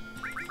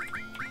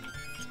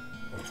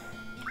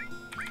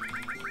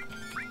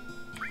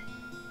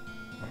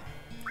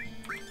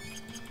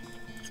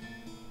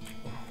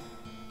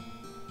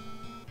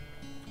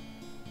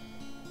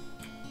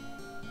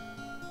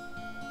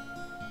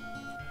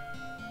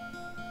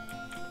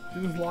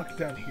 You just locked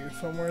down here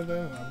somewhere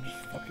then, and I'm just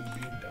fucking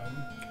being dumb.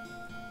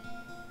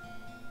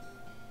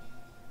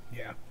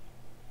 Yeah.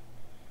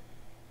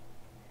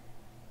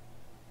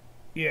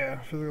 Yeah,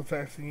 physical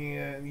attacks,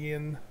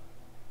 yin.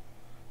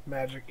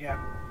 Magic,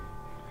 yeah.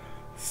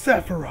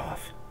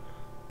 Sephiroth!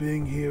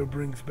 Being here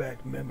brings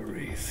back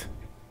memories.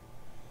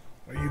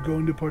 Are you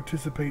going to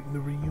participate in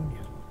the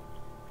reunion?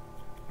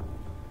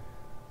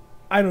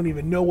 I don't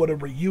even know what a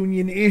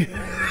reunion is.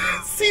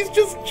 He's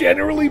just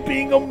generally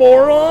being a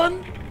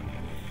moron.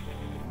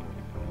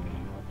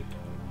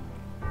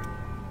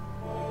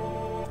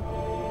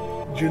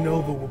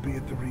 Genova will be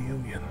at the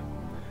reunion.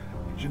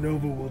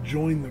 Genova will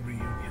join the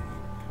reunion,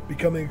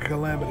 becoming a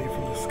calamity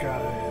from the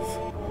skies.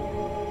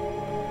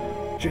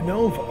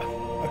 Genova,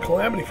 a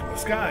calamity from the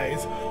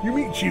skies. You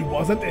mean she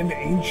wasn't an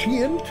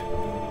ancient?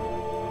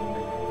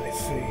 I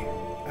see.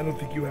 I don't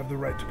think you have the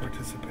right to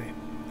participate.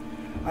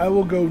 I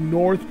will go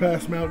north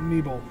past Mount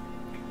Nebel.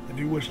 If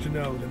you wish to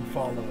know, then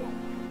follow.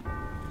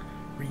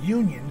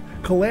 Reunion?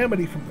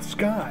 Calamity from the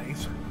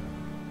skies?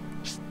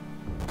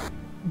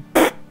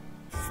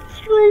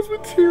 Throws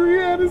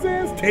materia at his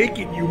ass. Take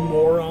it, you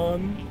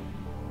moron.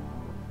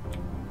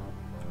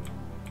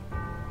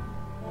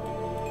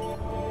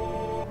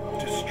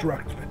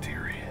 Destruct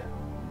materia.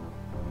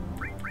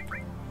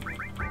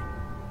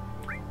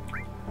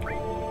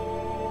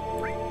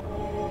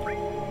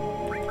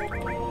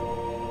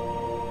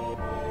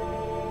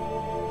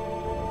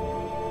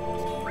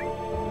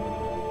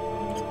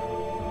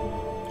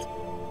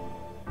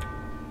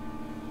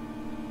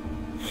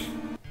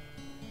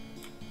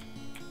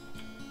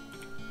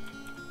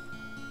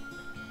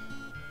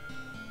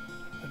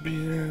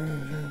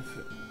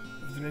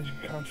 Dimension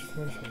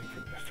consciousness, waiting for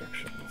the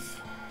instructions.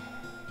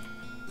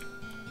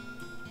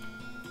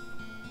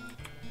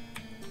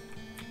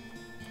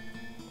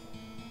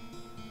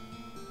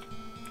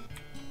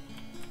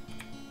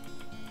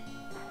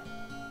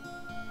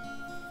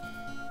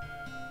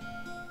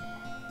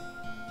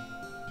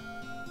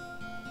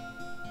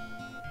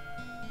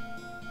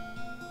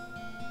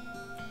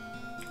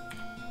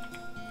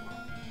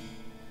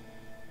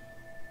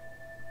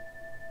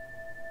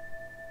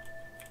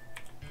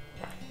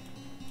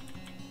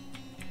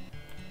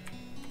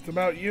 It's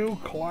about you,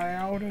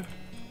 Cloud.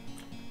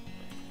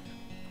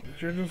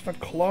 You're just a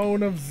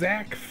clone of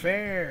Zack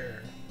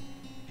Fair.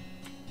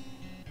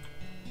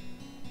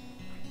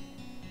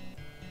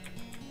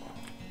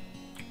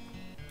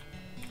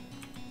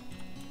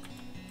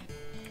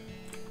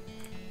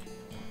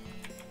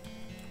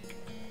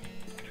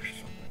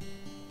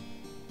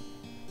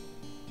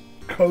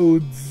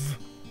 Codes.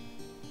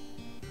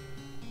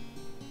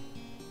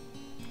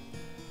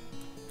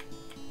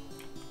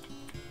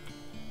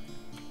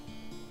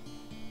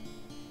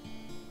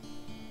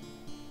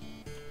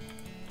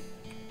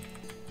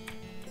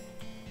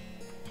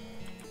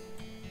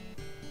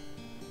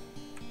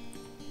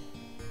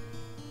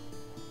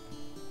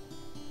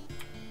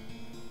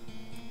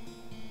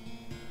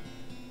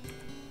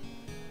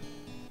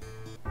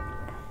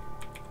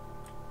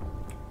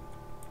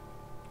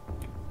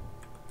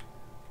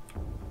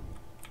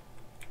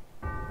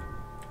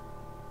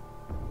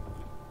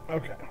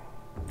 Okay.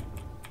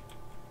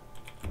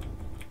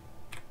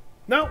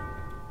 No!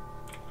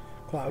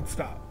 Cloud,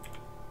 stop.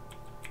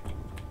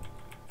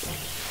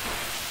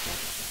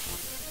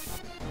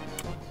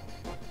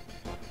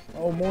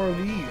 Oh, more of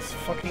these.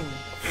 Fucking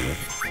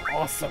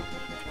awesome.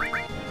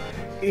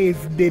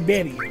 It's the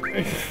Betty.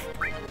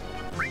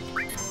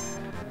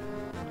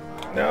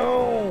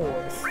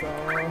 No! Stop.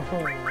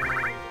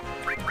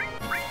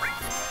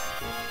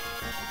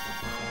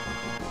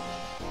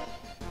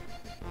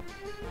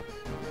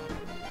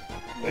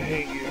 I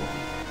hate you.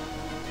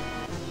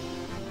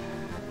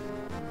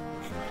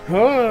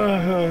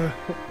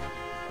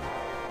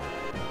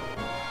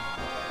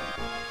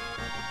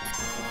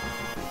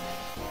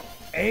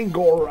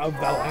 Angor of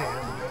the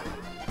land.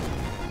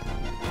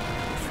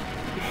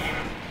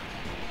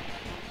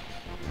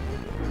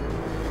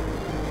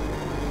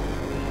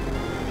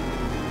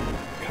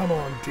 Come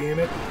on, damn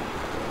it.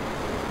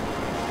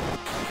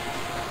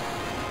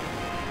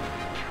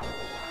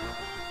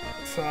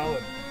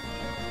 Solid.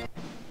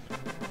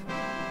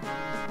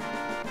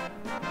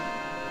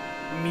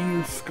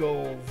 Mew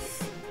skulls.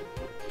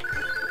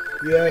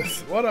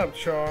 Yes, what up,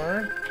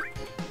 Char?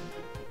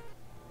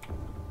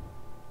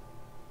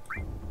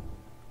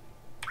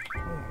 Oh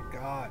my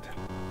god.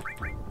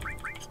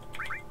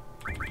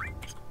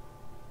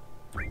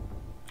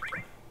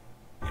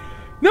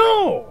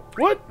 No!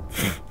 What?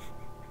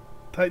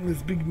 Tighten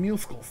his big mew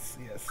skulls,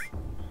 yes.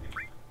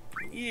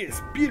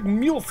 Yes, big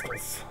mew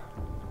skulls.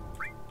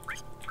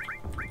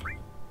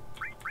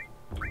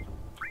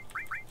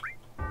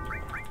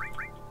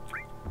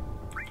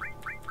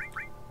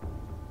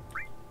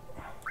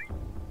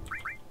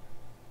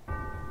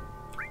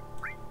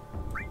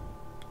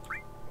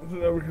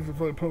 Because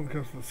the opponent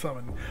comes to the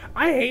summon.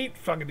 I hate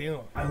fucking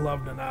dealing. I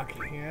love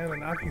Nanaki. Yeah,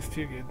 Nanaki's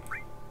too good.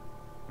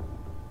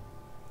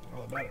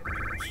 All about it.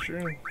 It's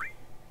true.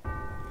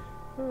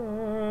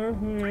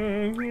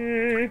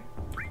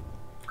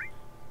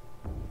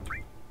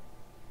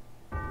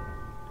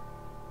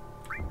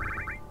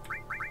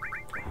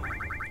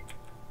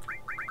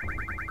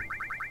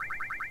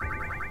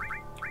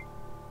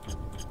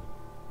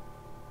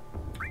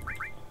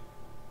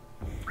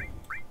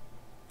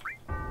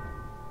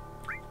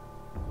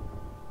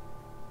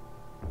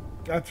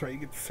 That's right, you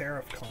get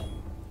Seraph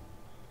Calm.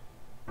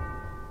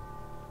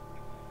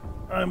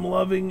 I'm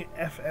loving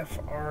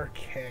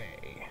FFRK.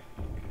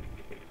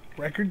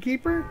 Record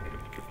Keeper?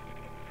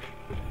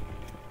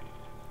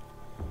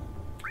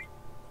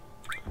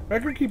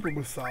 Record Keeper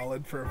was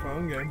solid for a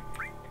phone game.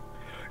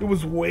 It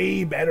was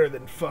way better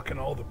than fucking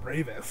All the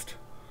Bravest.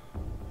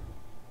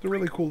 It's a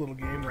really cool little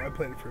game though. I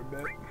played it for a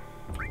bit.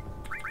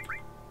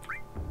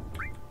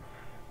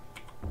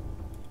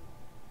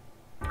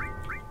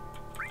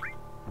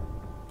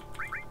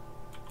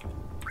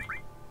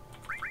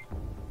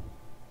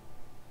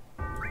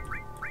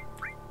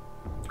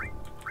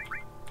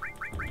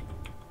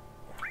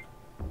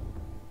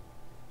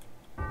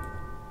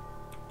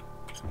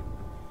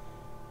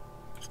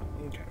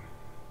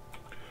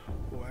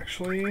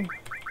 actually...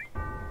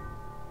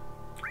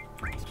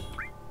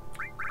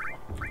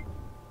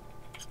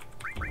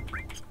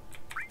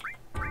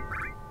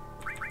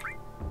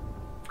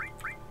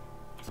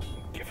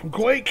 Get from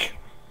Quake!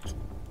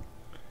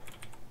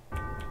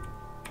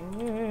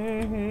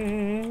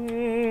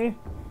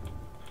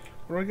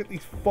 Where do I get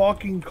these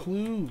fucking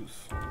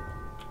clues?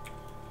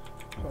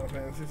 Final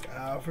Fantasy's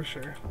out for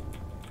sure.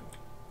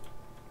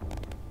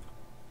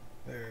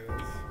 There it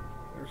is.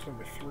 There's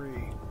number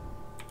 3.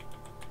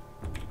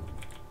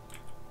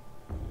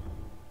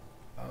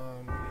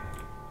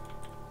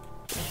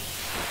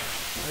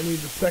 I need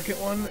the second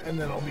one, and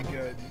then I'll be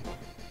good.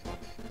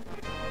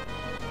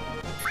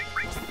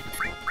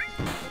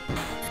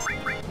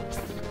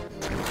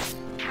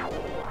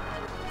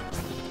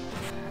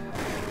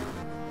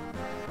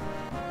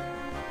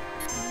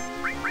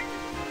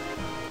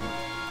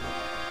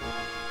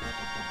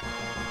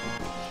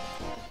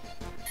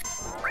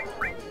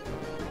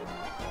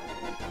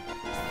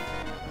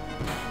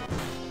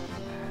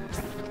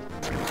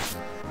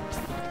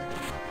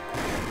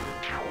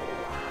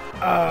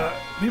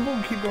 People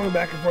keep going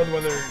back and forth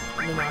whether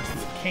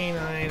Nanaki's a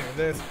canine or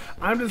this.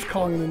 I'm just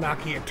calling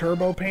Nanaki a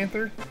Turbo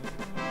Panther.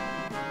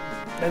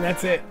 And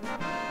that's it.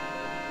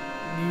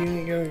 You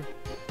ain't gonna...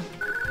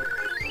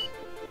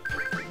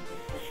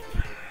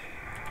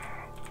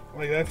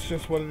 Like, that's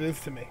just what it is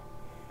to me.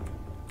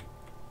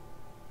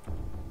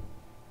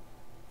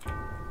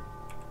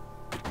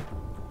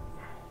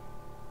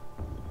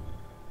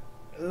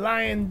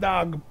 Lion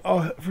dog.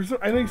 Oh, for some,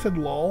 I know you said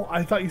lol.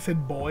 I thought you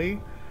said boy.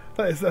 I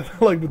thought it said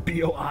like with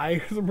B-O-I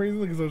for some reason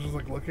because I was just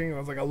like looking and I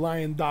was like a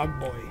lion dog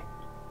boy. I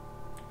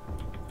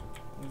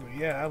was like,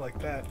 yeah, I like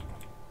that.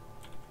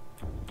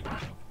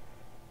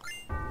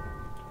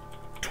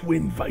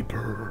 Twin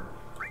Viper.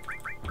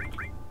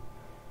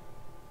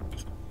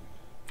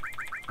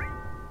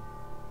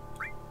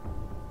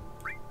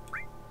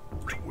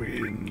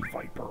 Twin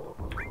Viper.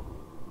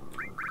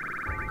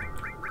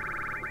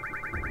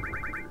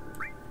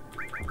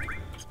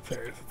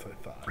 Serious, that's what I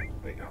thought.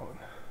 Wait, hold on.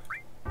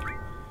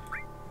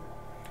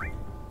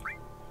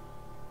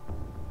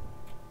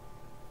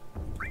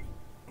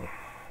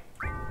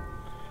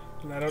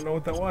 And I don't know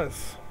what that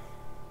was.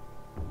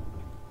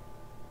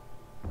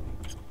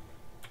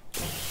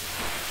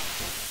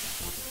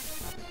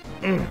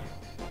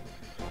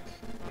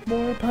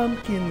 More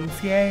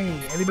pumpkins, yay!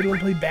 Anybody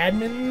want to play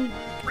badminton?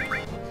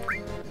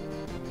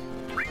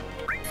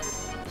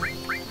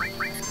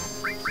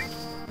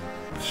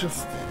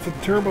 It's a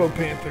Turbo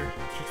Panther.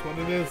 It's just what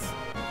it is.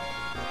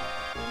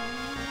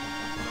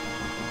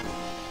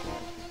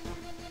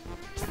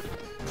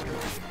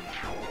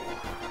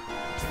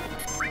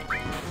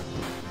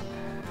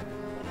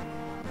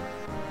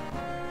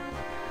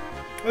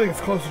 I think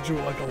it's closer to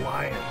like a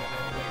lion than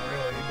anything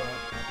really,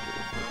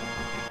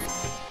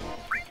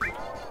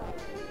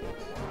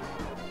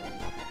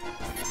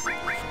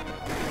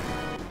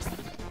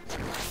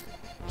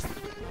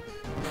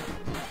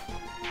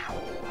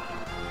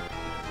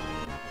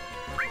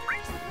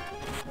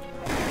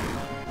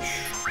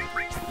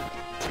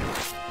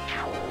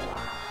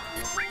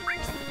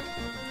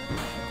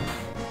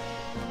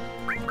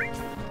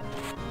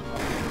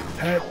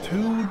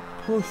 Tattooed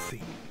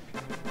pussy.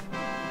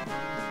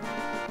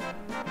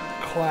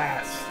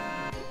 Class.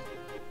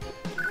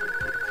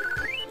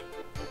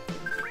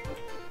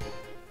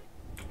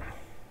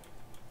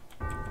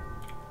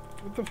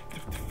 What the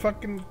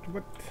fucking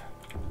what?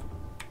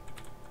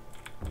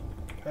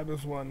 That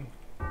was one.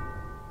 Oh.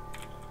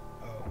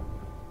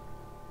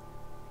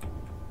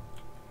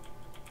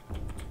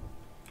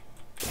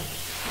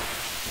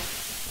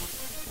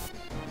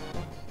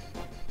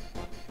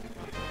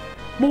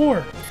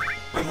 More.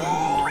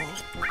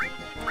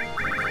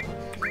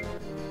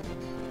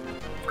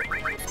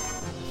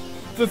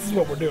 This is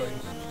what we're doing.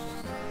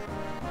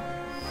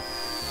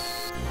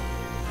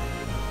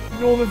 You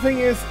know, the thing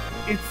is,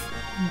 it's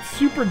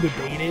super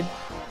debated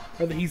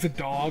whether he's a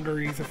dog or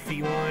he's a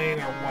feline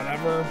or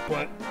whatever,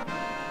 but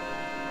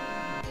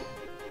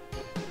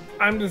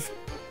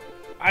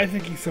I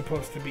think he's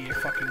supposed to be a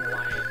fucking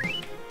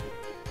lion.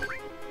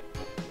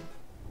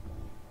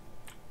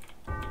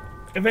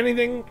 If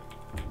anything,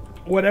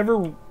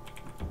 whatever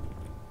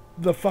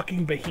the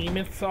fucking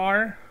behemoths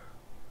are,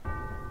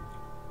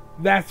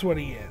 that's what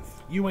he is.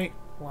 You ain't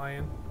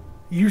lion.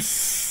 You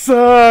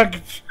suck.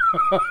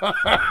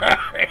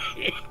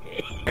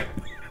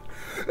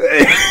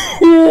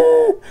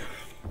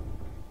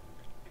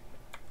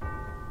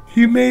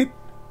 He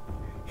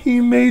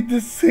made the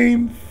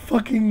same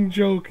fucking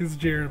joke as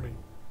Jeremy.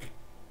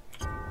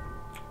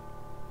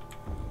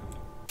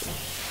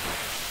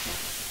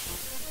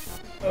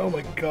 Oh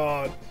my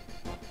god.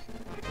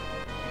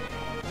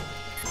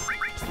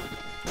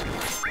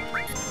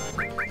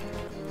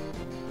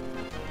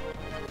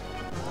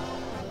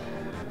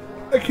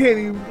 I can't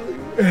even believe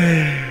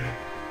it.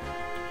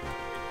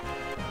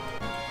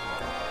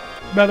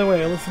 By the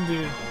way, I listened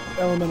to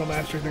Elemental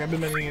Master thing. I've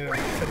been meaning to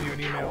send you an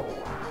email.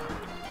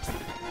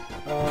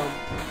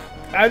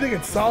 I think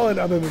it's solid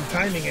other than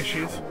timing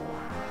issues.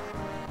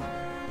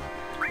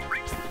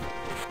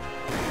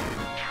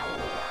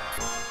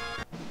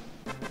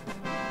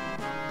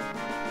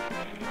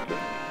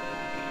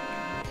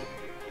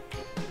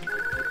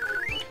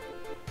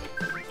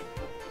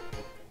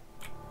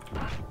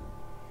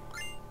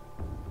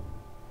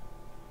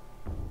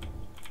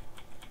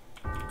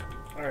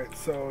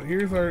 So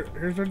here's our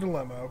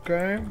dilemma,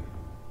 okay?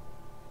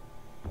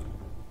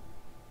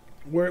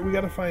 Where we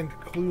gotta find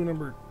clue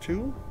number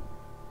 2,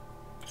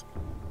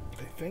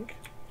 I think.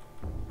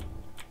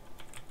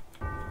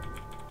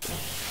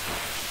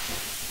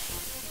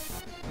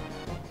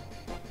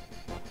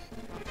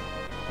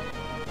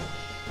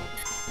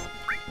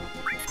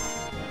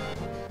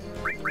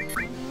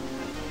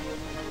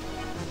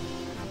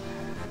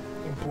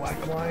 The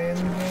Black Lion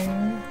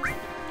game.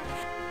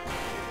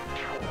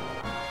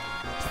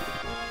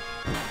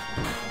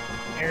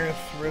 Aerith,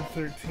 Red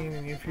 13,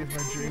 and Yuffie is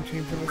my dream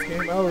team for this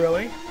game. Oh,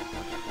 really?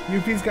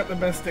 Yuffie's got the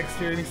best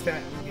dexterity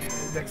stat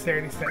in the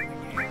game.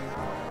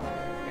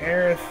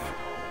 Aerith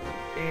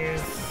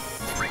is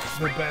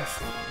the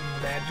best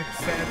magic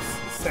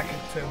stats, second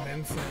to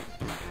Vincent.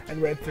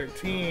 And Red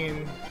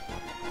 13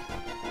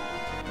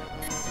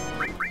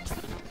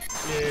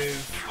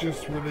 is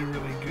just really,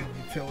 really good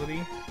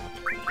utility.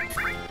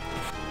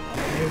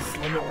 And his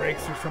limit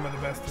breaks are some of the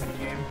best in the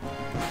game.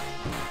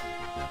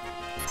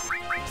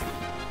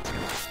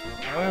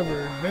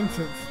 However,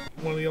 Vincent's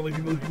one of the only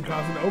people who can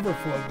cause an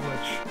overflow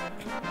glitch.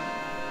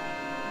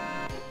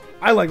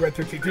 I like Red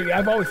 13 too.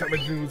 I've always thought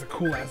Red 13 was a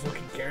cool-ass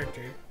looking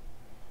character.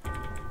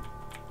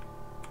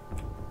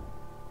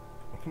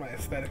 My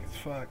aesthetic as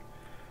fuck.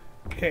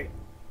 Okay.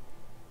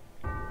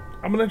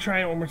 I'm gonna try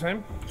it one more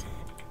time.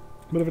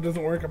 But if it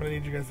doesn't work, I'm gonna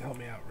need you guys to help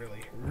me out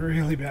really,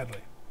 really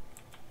badly.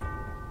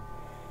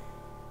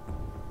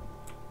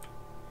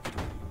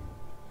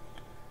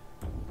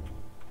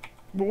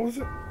 What was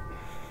it?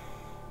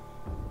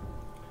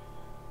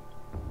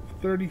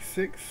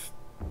 36.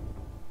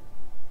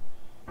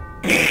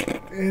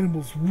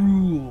 Animals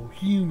rule,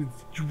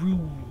 humans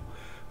drool.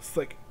 It's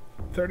like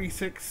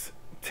 36,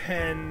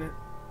 10,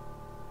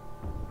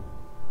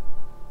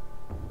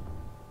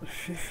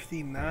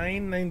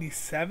 59,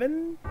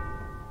 97?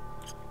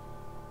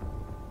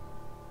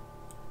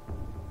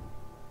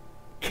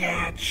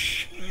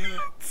 Catch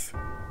it.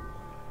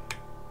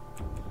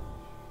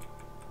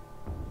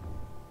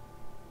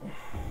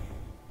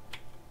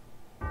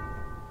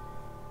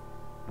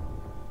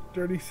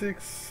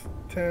 $36,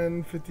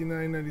 10,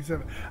 59,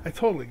 97. I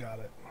totally got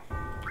it.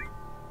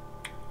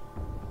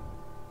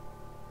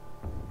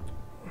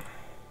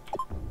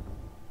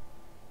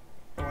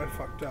 Oh, I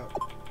fucked up.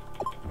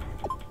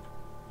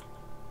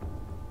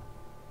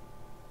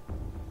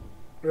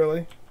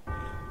 Really?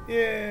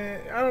 Yeah,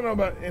 I don't know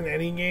about in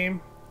any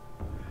game.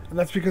 And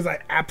that's because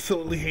I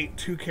absolutely hate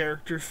 2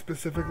 characters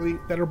specifically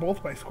that are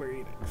both by Square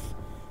Enix.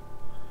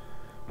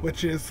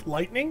 Which is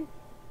Lightning,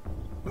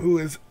 who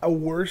is a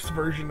worse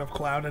version of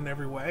Cloud in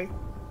every way,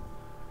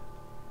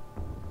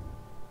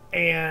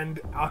 and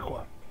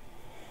Aqua.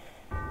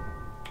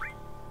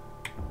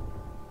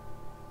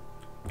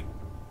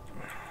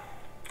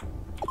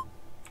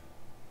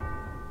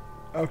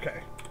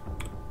 Okay.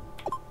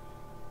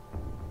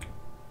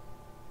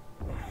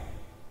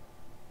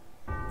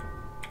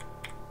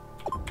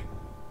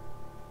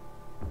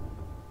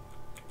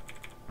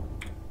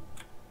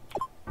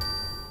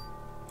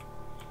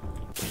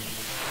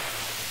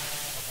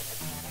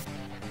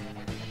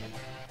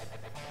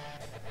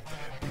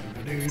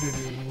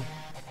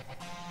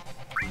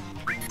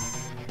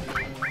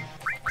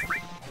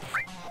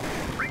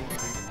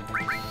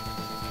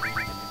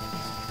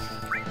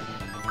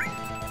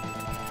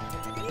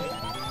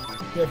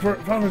 Yeah,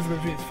 Final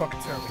Fantasy is fucking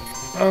terrible.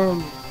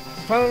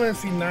 Final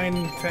Fantasy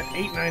 9, 10,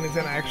 8, 9, and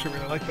 10 I actually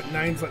really like, but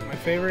 9's like my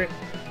favorite.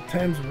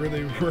 10's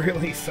really,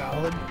 really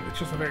solid. It's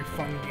just a very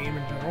fun game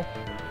in general.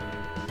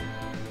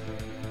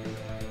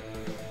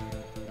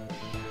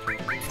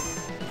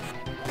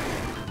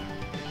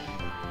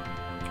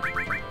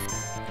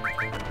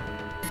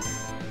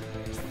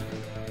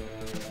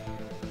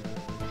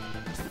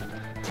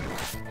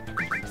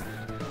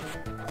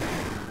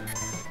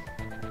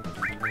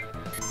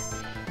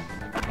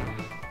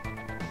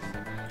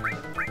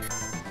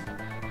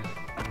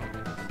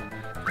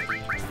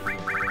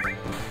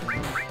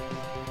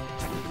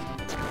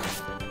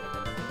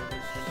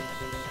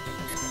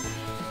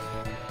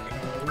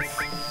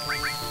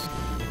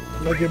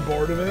 I get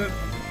bored of it.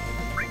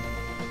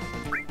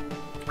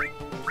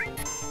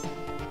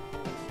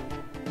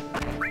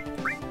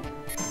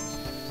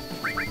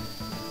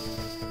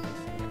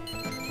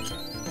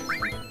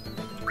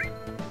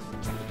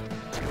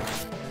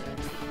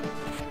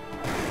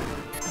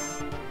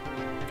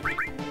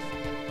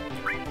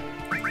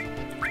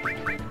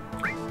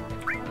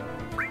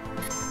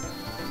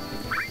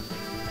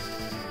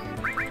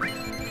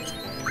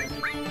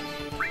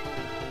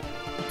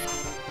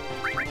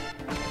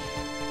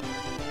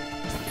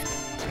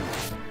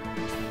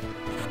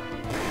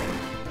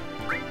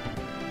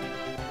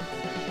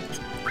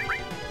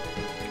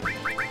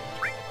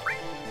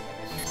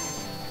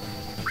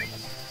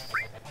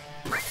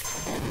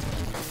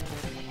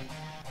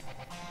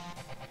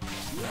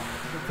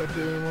 That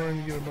day anymore and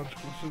you get a bunch of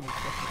cool scissors.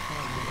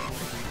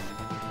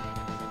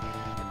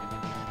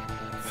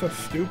 So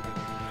stupid.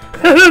 I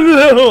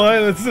don't know why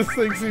that just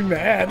makes me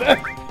mad.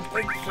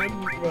 Like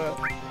shouldn't, but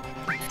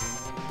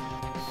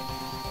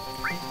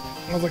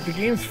I was like, the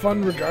game's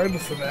fun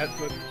regardless of that,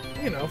 but,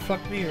 you know, fuck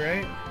me,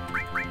 right?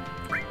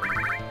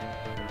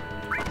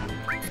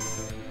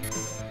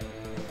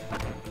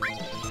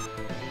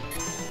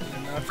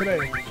 And not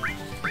today.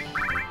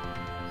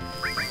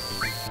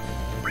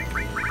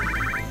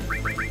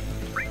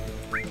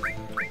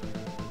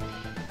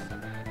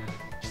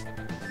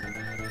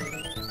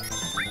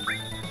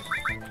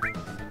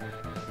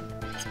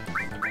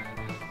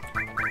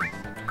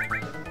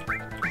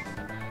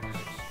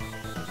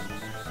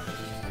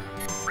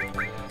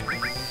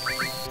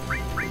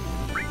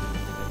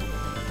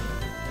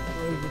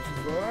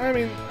 I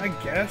mean, I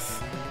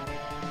guess.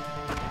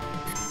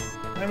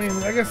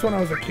 I guess when I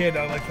was a kid,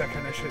 I liked that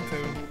kind of shit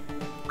too.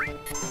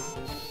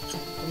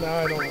 But now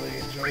I don't really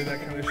enjoy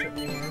that kind of shit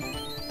anymore.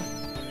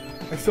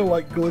 I still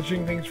like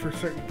glitching things for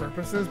certain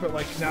purposes, but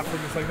like not for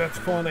just like, that's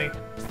funny.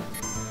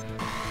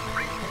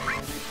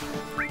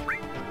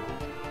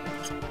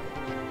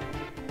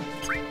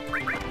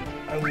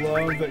 I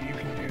love that you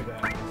can do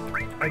that.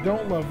 I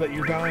don't love that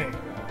you're dying.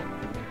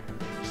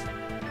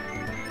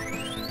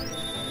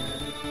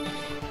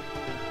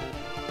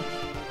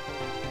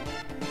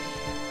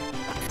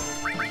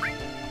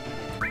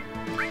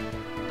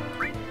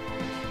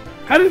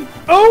 How did...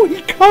 Oh,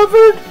 he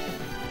covered!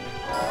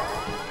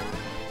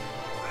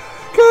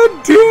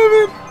 God damn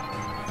it!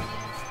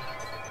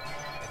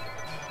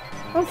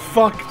 I'm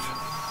fucked.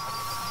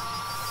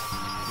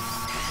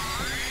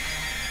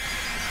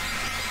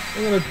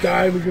 I'm gonna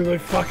die because I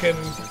fucking...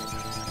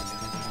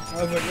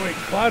 I was like, wait,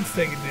 Cloud's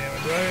taking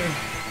damage, right?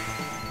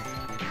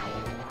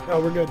 Oh,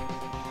 we're good.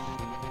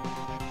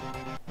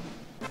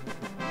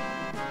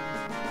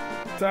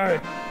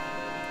 Sorry.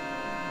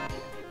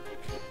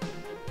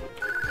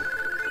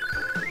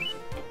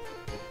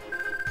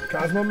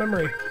 Cosmo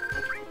Memory.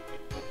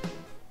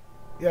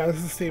 Yeah, this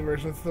is the Steam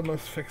version. It's the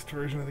most fixed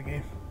version of the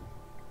game.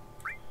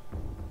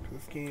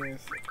 This game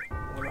is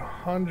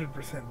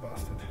 100%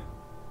 busted.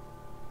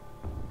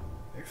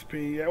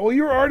 XP. Yeah, well,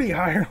 you were already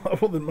higher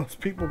level than most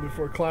people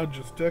before Cloud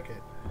just took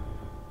it.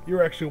 You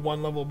were actually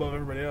one level above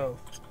everybody else.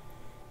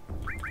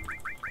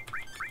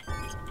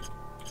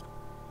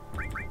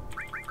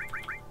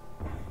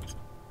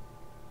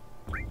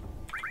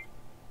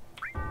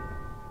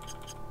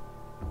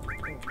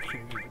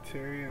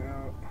 Materia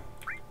out.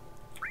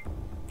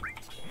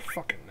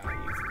 Fucking not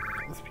using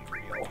that. Let's be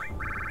real.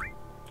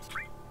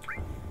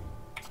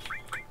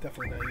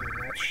 Definitely not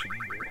using that shit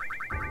either.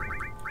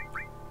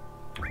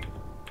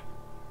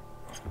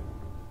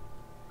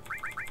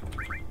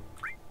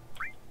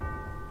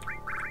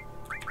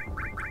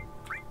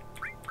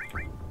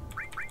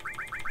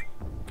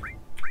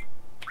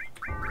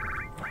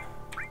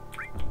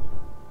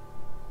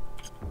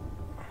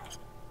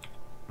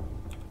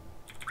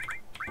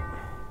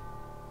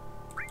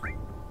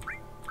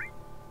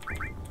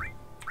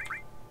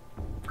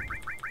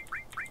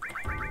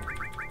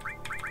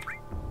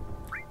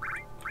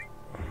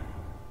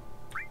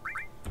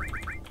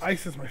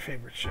 Ice is my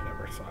favorite shit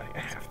ever, so I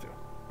have to.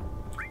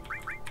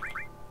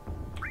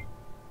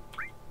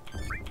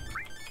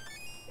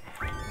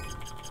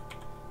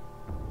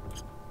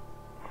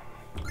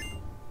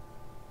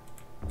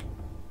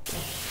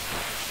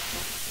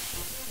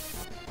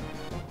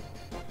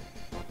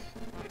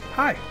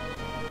 Hi.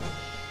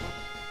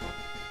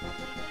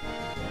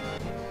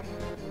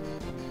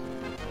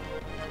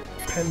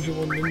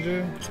 Pendulum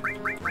Ninja.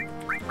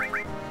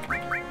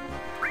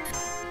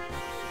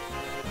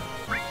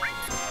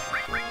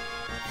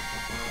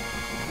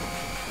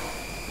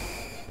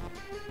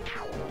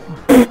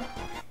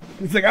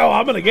 He's like, oh,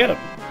 I'm gonna get him.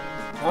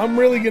 I'm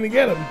really gonna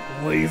get him.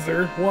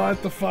 Laser.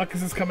 What the fuck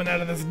is this coming out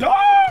of this door?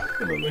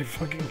 And then they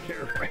fucking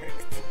get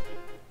wrecked.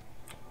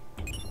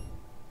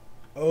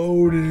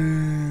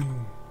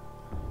 Odin.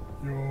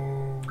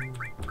 Yo.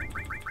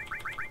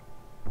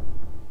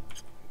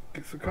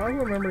 Okay, so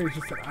Cosmo Memory is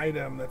just an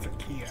item that's a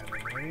key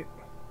item, right?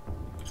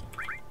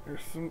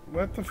 There's some...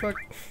 What the fuck?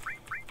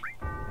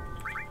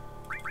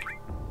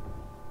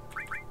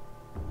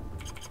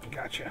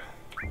 Gotcha.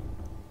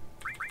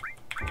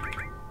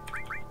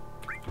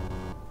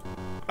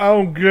 I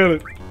don't get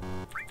it.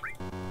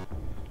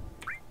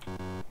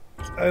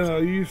 I don't know,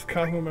 you use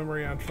Cosmo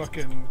Memory on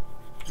fucking...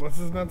 What's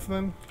his nuts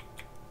then?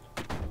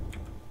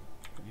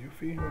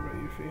 Yuffie? What about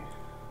Yuffie?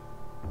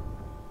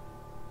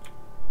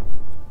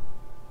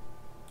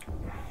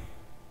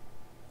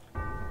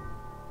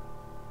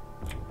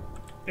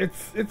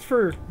 It's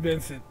for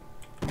Vincent.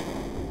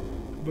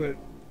 But...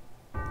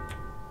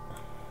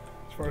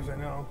 as far as I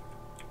know...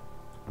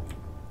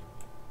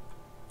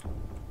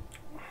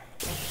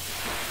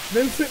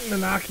 Vincent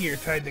and Nanaki are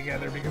tied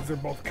together because they're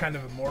both kind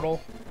of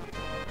immortal.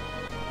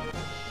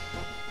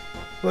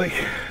 Like,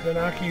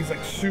 Nanaki's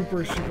like super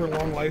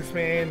long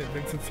lifespan and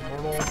Vincent's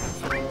immortal.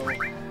 So,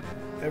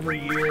 every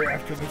year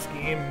after this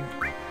game...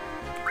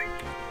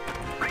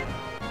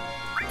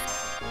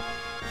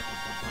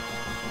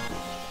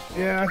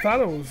 Yeah, I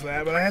thought it was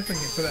that, but I have to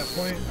get to that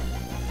point.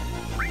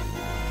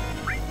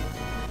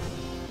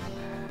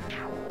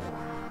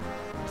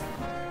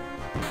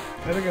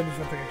 I think I just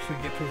have to actually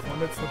get to his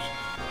limits, which...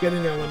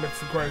 Getting their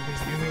limits requires me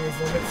using those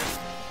limits.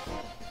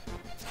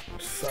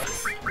 Which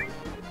sucks.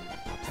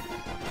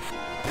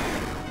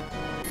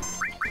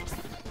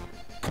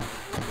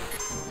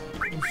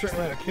 There's a certain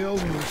amount of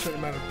kills and a certain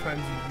amount of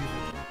times you use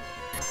it.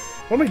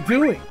 What am I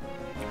doing?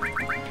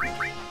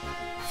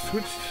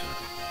 Switched.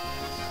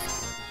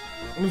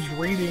 I was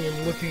reading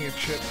and looking at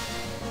shit.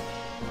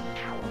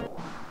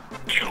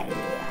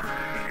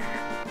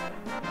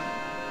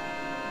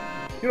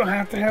 You don't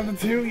have to have the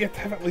two. You have to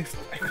have at least.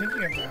 I think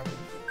you have to have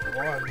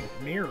one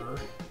mirror.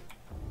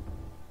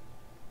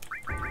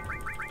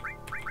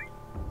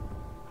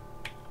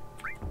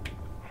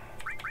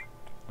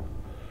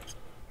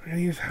 I'm gonna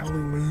use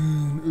Howling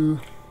Moon.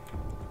 Ugh.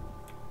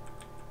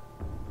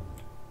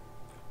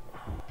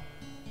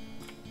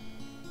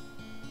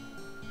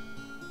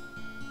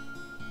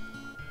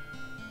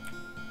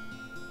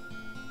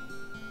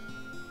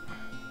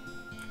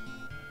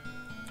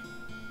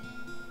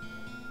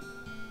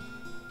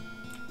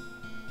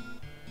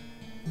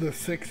 The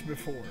 6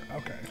 before.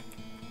 Okay.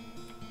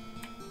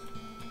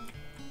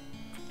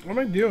 What am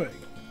I doing?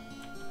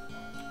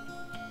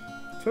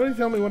 Somebody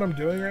tell me what I'm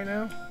doing right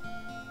now?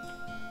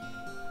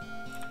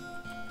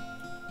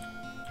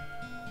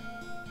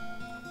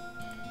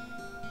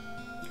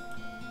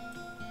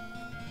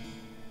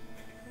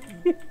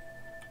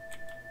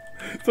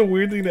 It's a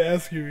weird thing to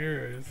ask your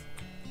viewers.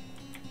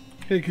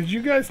 Hey, could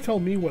you guys tell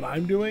me what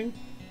I'm doing?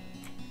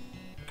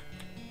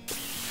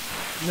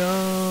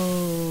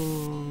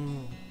 No.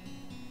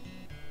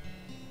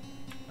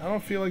 I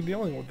don't feel like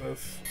dealing with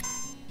this.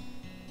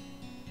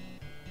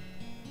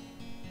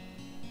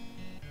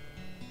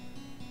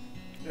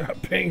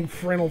 Paying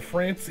Frenel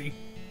Francie.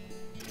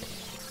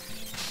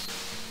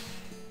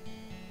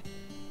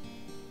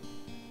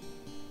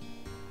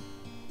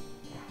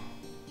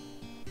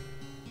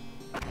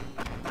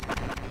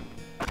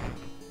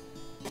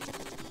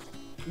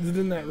 Is it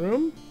in that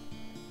room?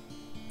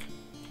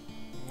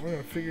 We're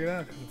gonna figure it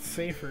out because it's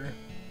safer.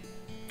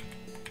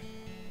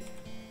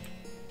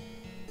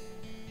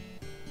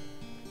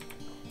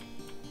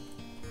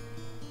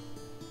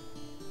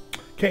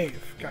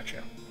 Cave,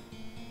 gotcha.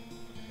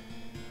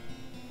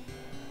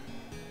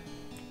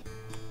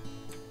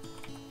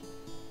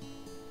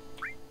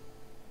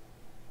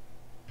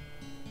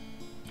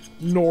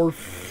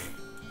 North.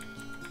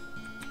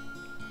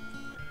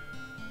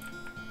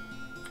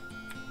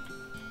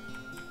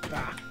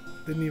 Ah,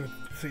 didn't even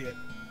see it.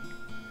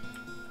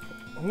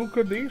 Who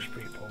could these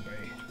people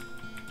be?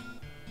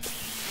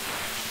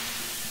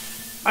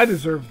 I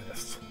deserve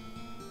this.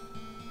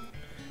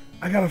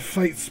 I gotta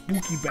fight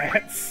spooky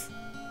bats.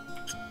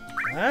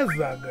 That's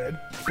not good.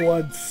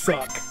 Blood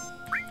suck.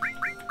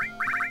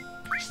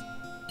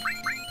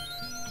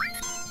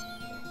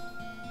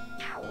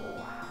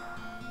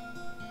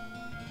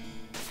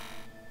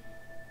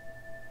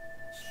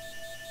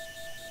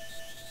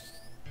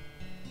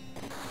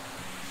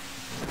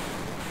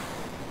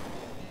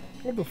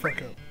 Hold the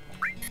fuck up.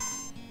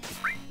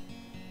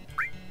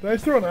 Did I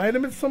throw an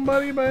item at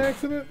somebody by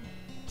accident?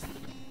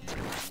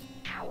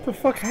 What the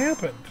fuck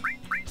happened?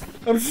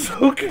 I'm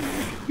so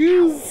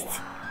confused.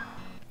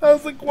 I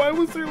was like, why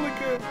was there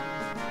like a...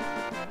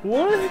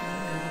 What?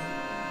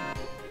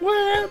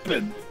 What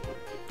happened?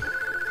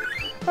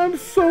 I'm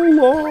so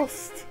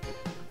lost.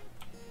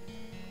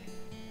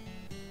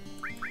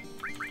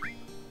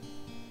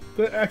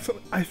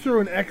 I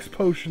threw an X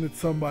potion at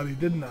somebody,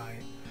 didn't I?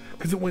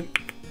 Because it went...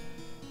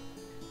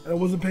 And I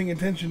wasn't paying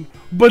attention,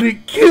 but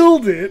it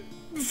killed it!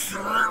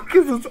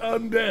 Because it's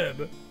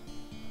undead.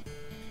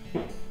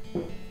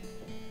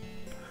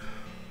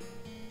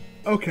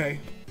 Okay.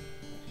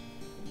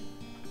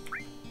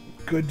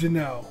 Good to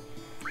know.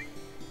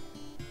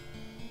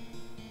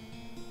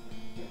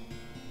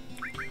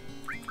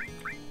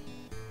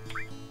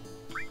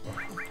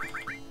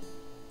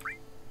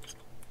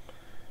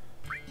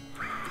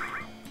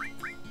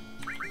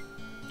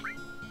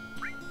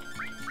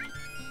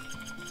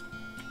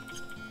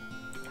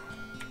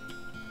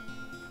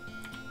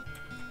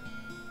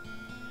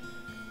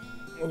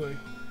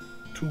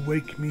 To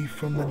wake me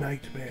from the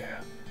nightmare.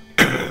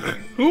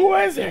 Who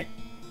is it?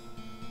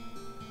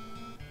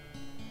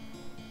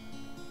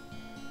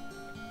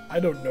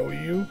 I don't know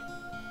you.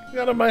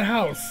 Get out of my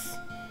house.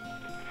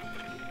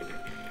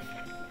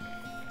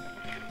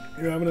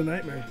 You're having a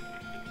nightmare.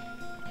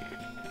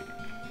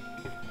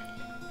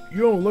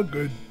 You don't look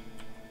good.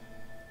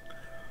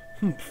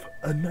 Humph,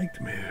 a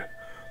nightmare.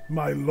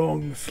 My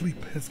long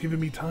sleep has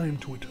given me time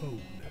to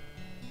atone.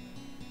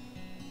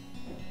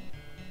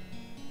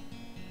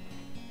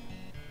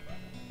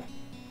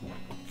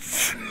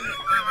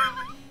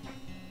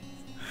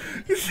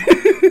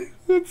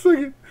 That's like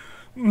it.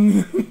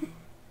 I'm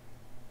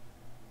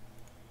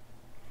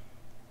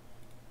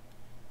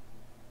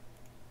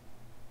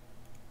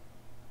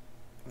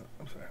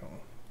sorry, hold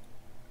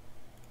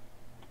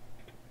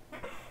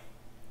on.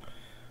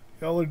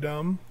 Y'all are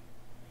dumb.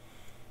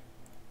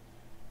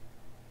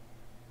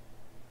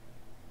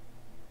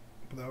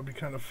 But that would be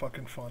kind of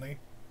fucking funny.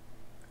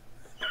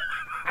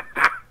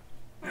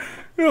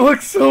 It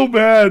looks so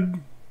bad.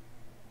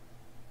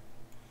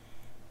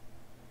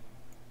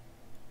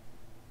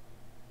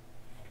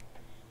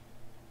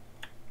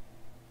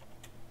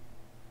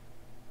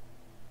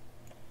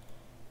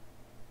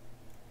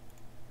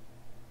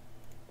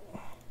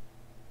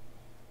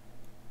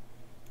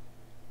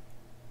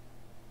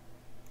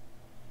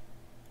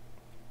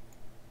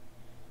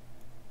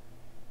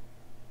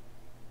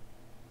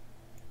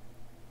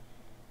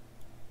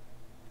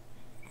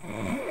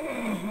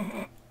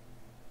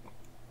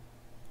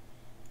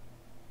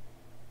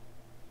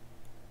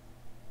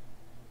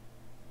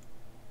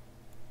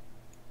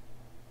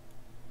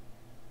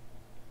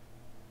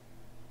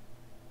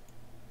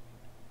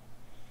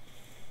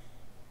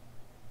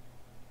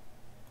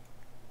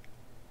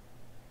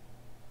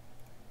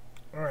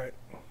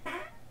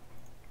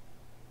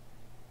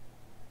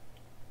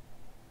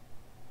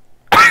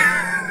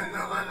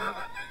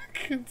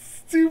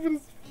 stupid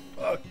as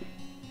fuck.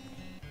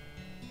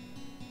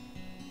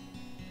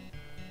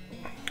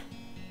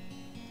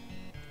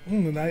 The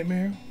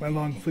nightmare? My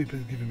long sleep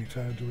has given me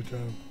time to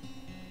atone.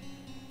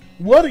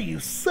 What are you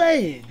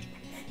saying?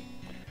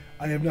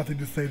 I have nothing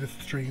to say to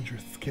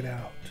strangers. Get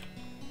out.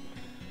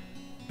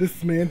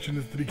 This mansion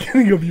is the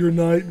beginning of your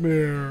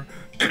nightmare.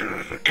 You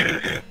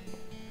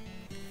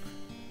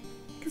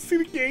can see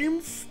the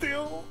game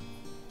still.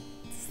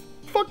 It's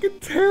fucking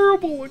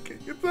terrible looking.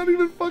 It's not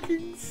even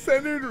fucking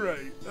centered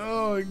right.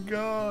 Oh my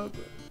god.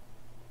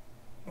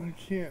 I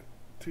can't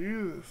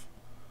do this.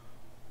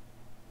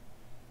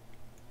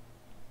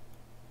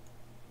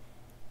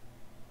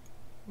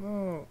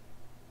 No.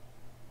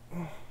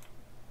 Oh.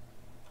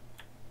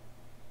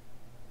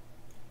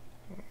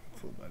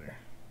 That's a little better.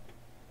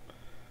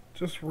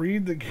 Just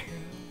read the game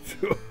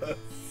to us.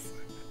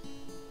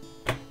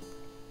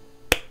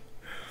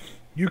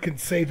 You can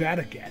say that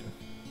again.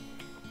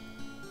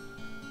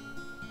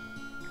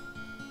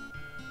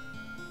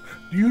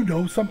 Do you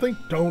know something?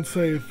 Don't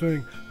say a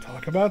thing.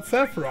 Talk about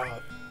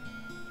Sephiroth.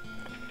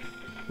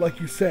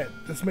 Like you said,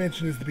 this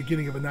mansion is the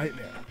beginning of a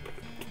nightmare.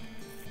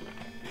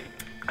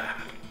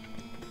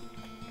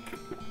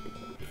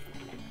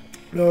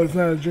 No, it's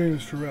not a dream,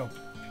 it's for real.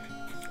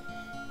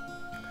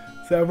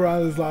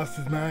 Sephiroth has lost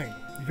his mind.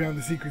 He found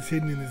the secrets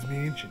hidden in his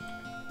mansion.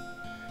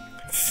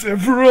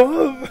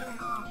 Sephiroth?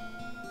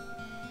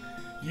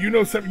 You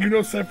know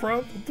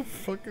Sephiroth? What the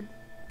fucking...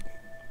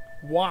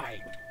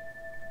 Why?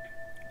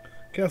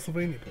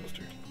 Castlevania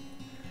poster.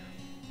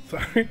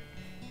 Sorry.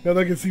 Now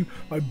that I can see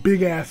my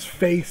big ass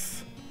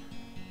face.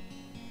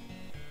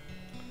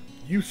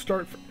 You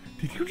start...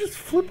 Did you just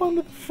flip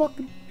onto the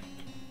fucking...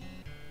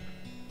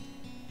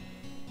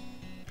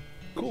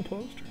 Cool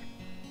poster.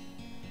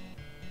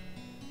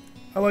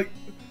 I like...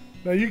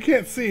 Now you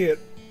can't see it.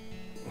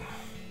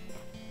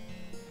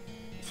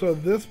 So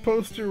this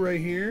poster right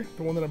here,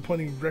 the one that I'm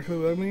pointing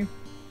directly at me,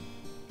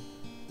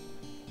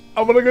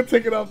 I'm gonna go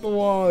take it off the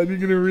wall and you're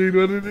gonna read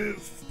what it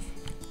is.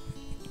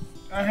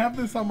 I have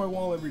this on my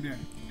wall every day.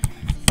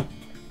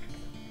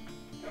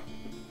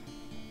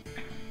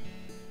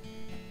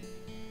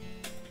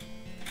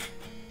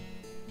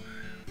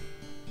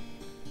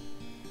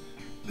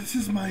 This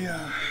is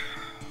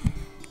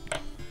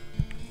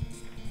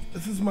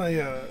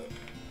my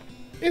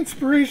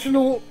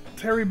inspirational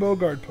Terry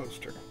Bogard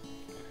poster.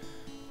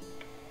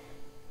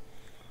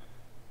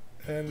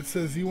 And it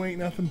says, "You ain't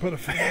nothing but a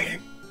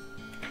fag."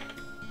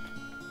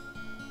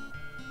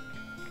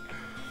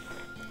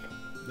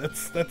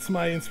 That's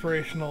my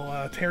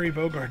inspirational Terry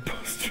Bogard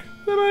poster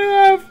that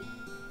I have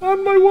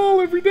on my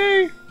wall every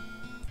day.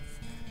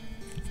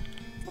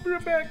 I'll be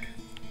right back.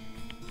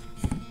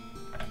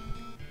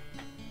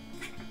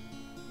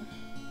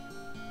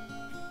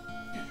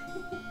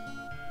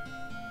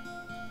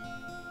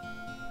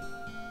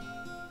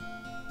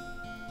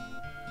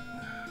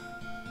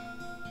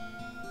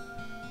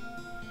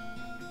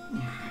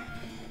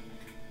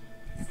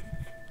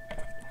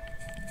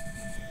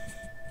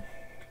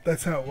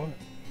 That's how it was.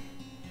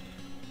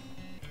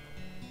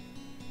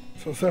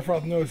 So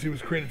Sephiroth knows he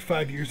was created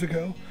 5 years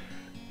ago.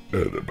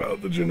 And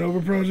about the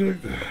Genova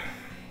project.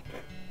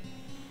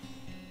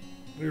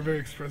 You're very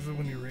expressive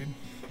when you read.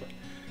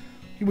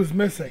 He was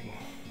missing,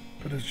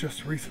 but has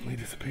just recently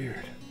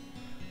disappeared.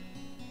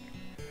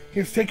 He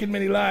has taken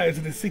many lives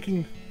and is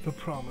seeking the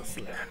promised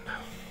land.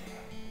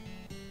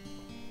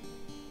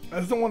 I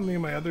just don't want any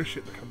of my other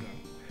shit to come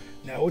down.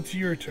 Now it's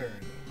your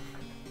turn.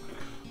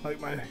 Like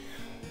my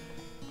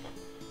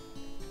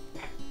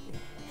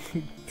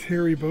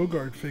Terry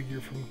Bogard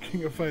figure from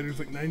King of Fighters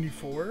like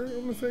 94,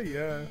 I'm gonna say,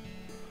 yeah.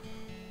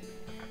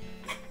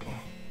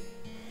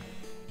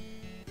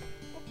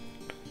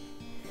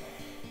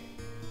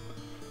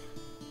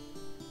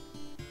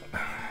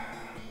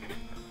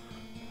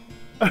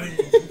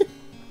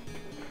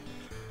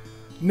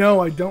 No,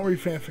 I don't read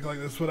fanfic like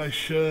this, but I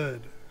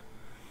should.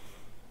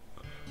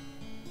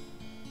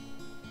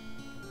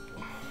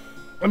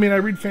 I mean, I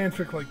read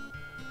fanfic like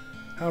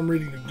how I'm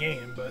reading the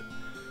game, but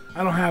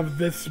I don't have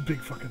this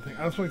big fucking thing.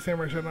 I was playing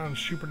Samurai Shodown on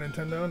Super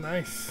Nintendo.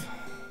 Nice.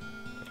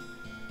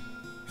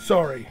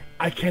 Sorry,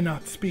 I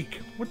cannot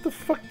speak. What the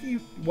fuck do you...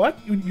 What?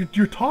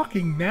 You're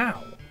talking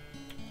now.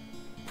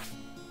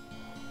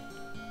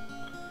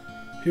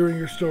 Hearing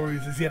your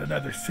stories is yet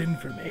another sin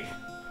for me.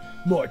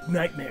 More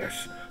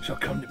nightmares shall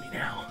come to me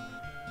now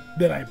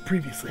than I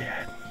previously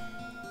had.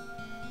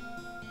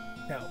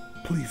 Now,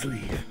 please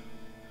leave.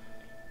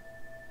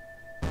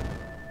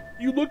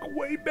 You look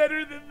way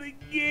better than the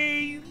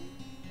game.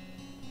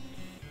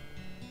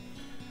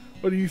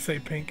 What do you say,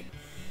 Pink?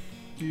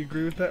 Do you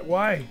agree with that?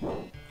 Why?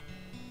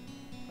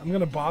 I'm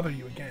gonna bother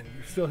you again.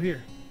 You're still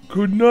here.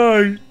 Good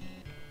night.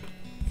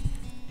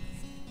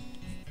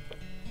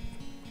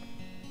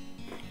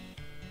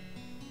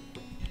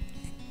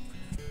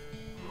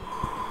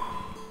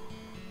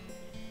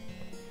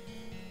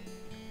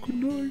 Good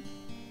night.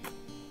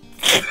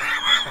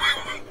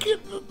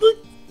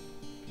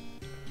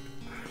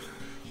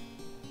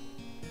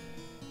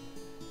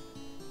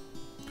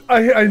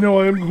 I know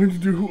I am going to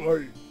do Who Are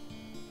You?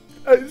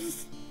 I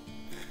just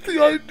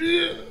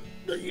idea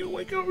that you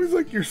wake up. He's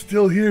like, you're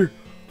still here.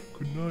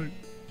 Good night.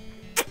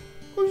 I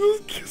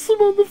just kiss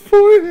him on the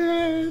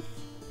forehead.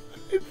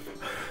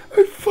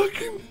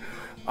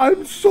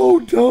 I'm so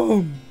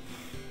dumb.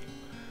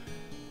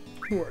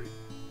 Don't worry.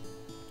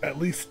 At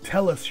least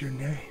tell us your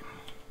name.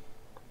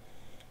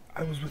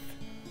 I was with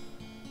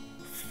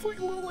sweet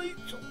little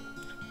angel.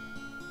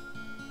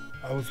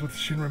 I was with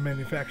Shinra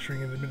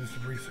Manufacturing and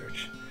Administrative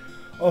Research,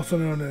 also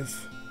known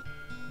as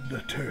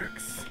the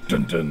Turks.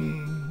 Dun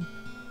dun.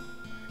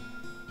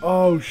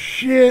 Oh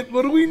shit!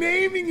 What are we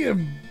naming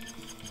him?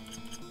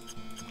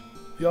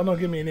 Y'all don't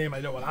give me a name. I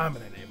know what I'm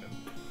gonna name him.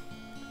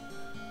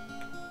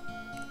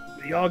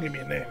 Y'all give me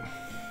a name.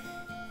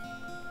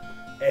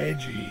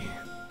 Edgy.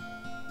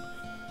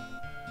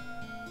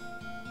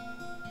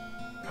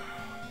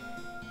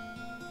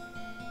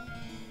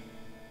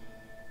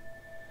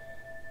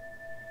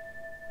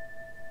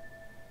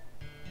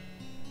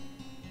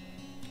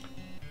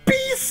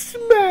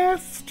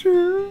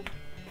 Beastmaster.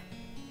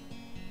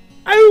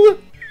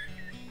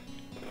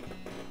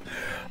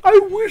 I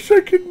wish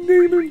I could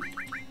name him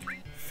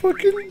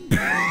fucking Beast.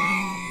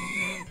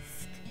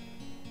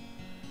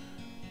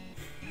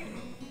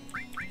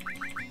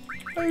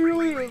 I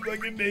really wish I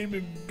could name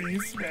him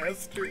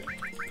Beastmaster.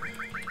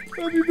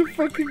 That'd be the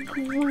fucking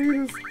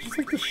greatest. Just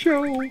like the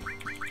show.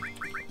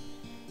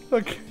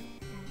 Okay.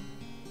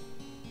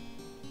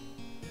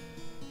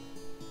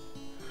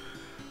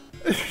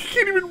 I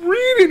can't even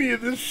read any of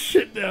this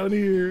shit down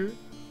here.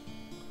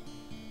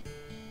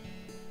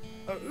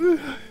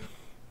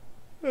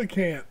 I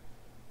can't.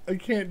 I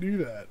can't do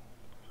that.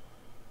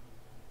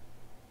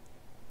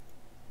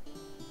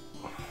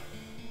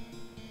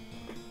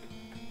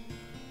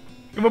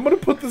 If I'm gonna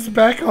put this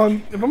back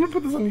on, if I'm gonna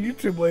put this on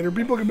YouTube later,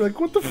 people are gonna be like,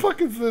 what the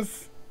fuck is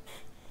this?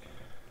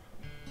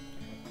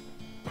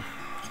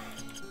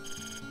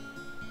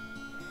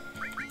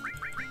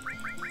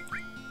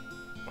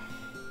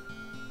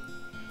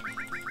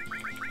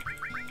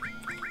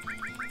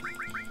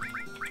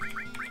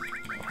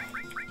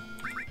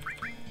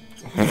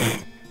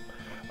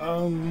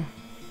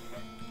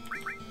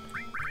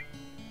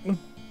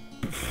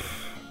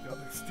 God,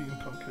 like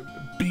steampunk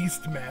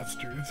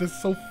Beastmaster. It's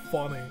just so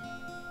funny.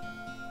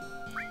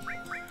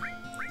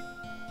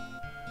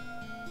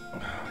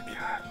 Oh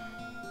god.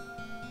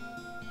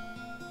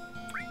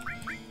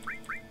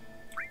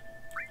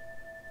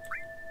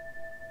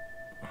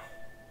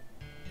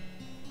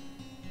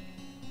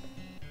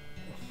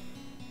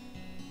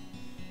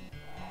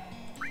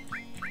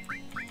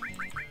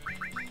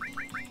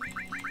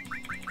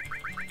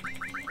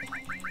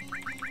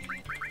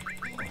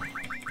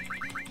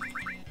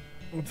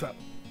 What's up?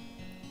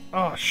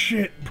 Oh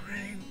shit,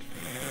 brain.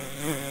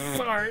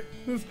 Sorry.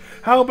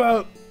 How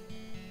about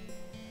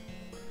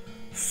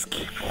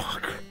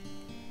Skinwalker?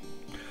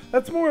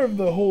 That's more of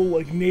the whole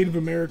like Native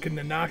American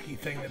Nanaki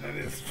thing than it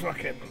is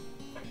fucking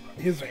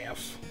his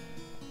ass.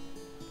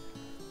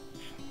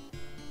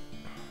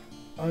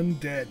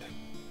 Undead.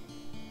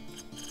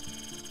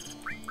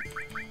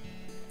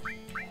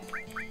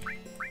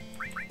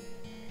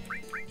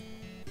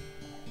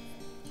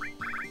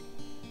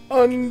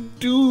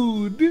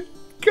 Undude.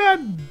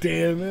 God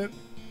damn it.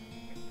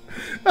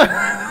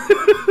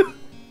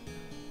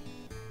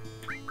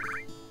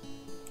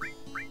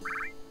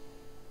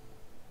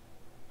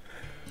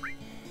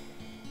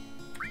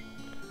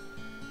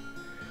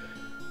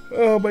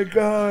 Oh my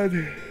god.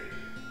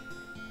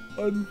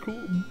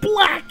 Uncool.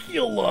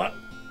 Blackula!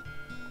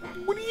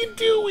 What are you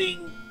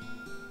doing?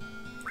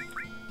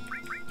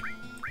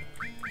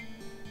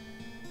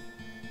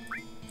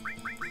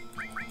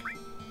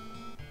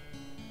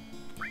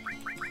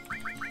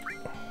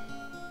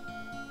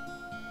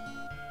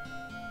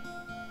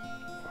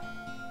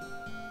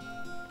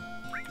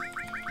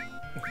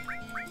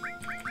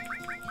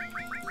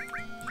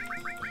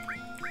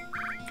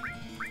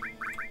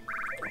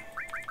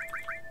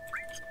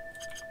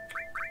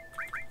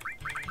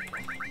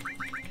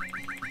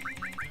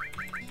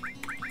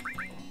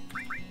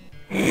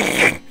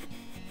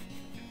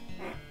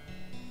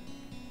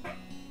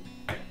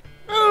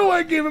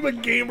 I gave him a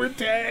gamer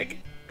tag.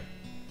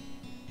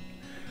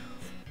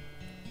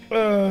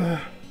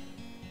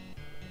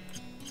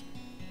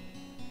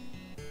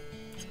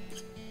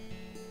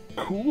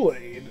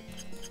 Kool-Aid.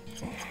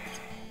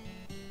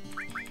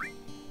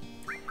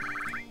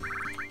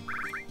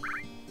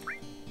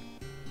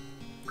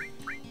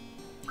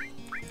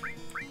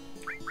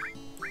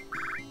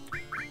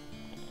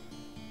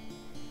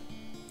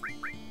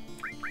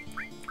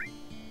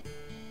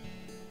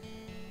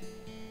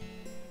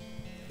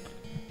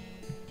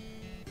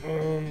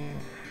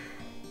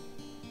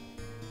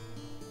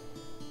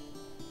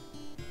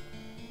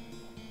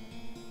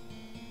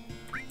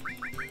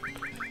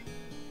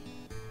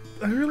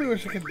 I really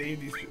wish I could name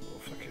these people.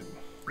 Fucking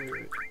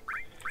wait.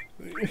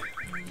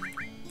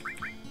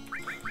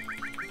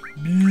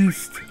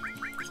 Beast.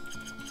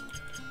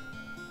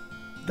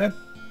 That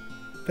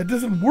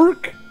doesn't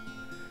work.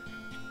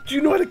 Do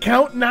you know how to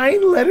count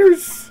 9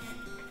 letters?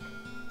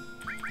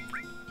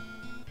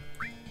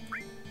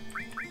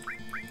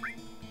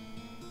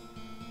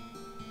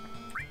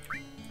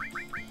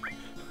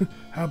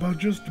 How about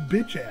just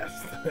bitch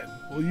ass then?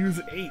 We'll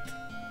use 8.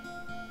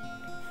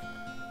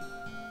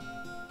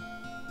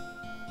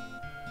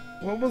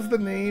 What was the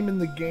name in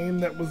the game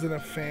that was in a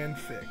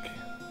fanfic?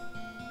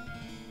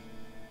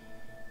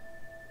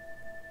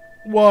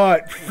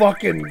 What?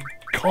 Fucking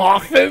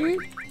coffin?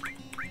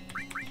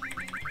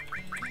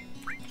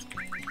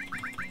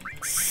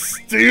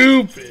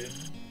 Stupid.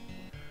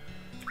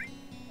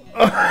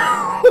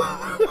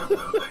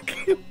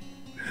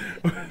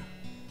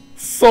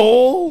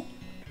 Soul?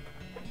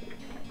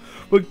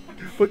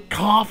 But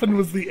coffin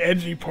was the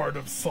edgy part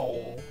of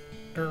soul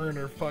during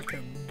her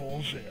fucking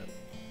bullshit.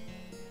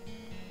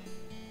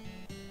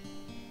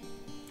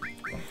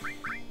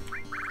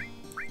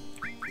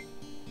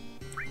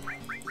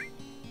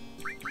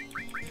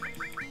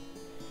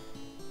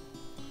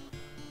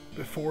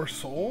 Before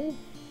soul?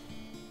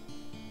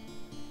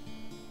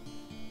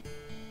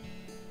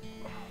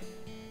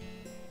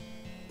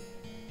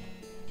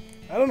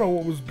 I don't know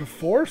what was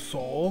before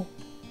soul.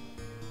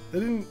 They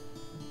didn't...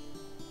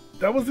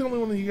 That was the only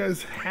one that you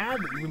guys had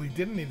that you really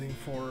did anything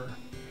for.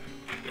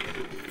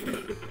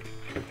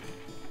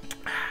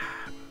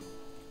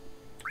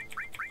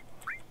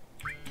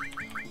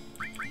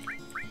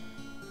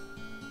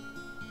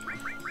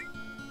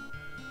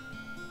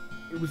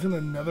 It was in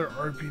another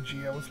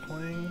RPG I was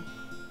playing.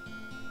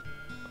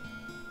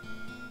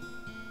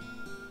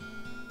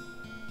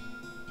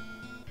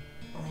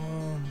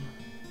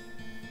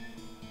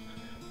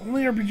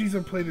 Only RPGs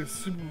I've played is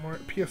Super Mario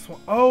PS1.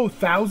 Oh,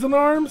 Thousand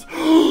Arms?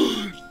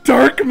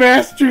 Dark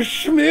Master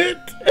Schmidt?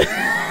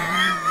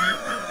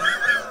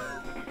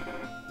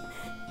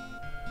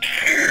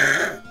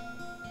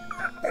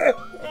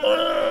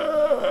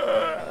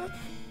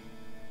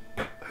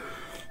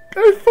 I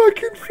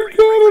fucking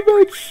forgot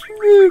about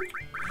Schmidt.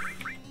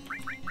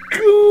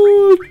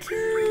 God,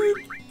 dude.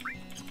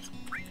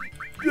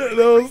 That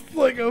was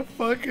like a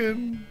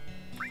fucking...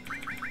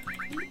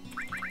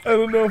 I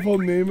don't know if I'll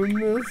name him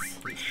this.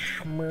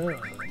 Schmidt.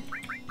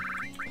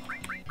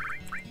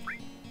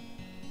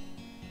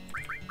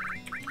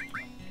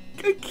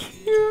 I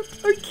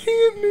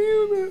can't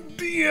name it.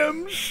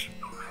 DM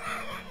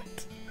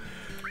Schmidt.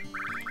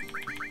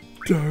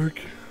 Dark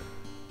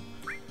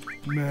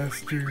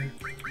Master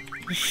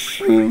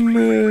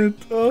Schmidt.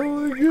 Oh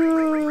my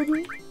god.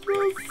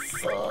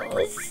 That's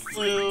so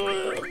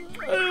stupid.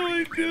 I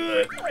might do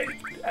it.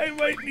 I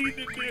might need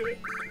to do it.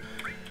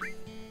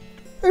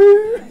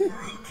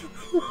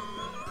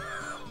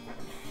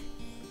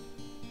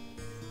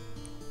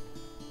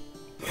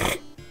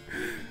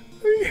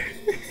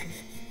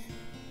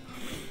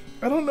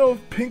 I don't know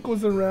if Pink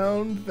was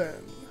around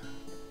then.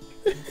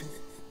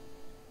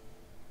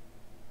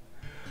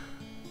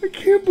 I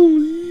can't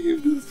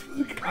believe this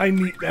fucking... I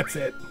need... That's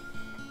it.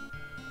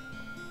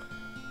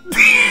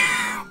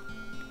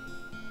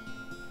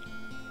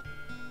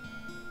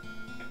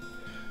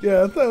 Yeah,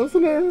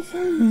 1,000 Arms.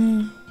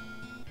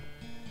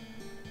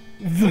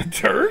 The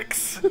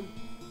Turks?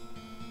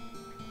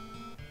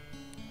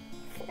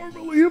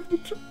 Formerly of the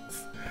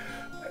Turks.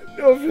 I have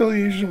no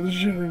affiliation with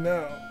Shinra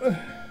now.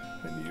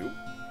 And you?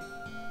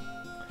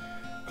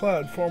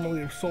 Cloud,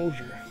 formerly of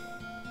Soldier.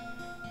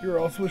 You're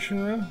also a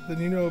Shinra? Then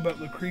you know about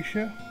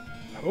Lucretia?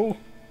 Oh.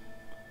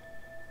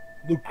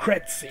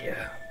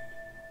 Lucrezia.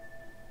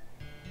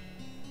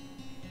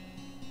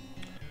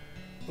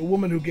 The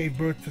woman who gave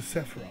birth to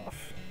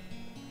Sephiroth.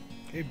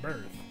 Gave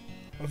birth?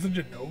 Was it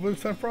Genova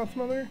Sephiroth's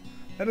mother?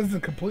 That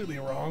isn't completely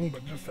wrong,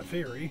 but just a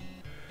theory.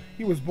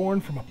 He was born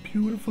from a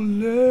beautiful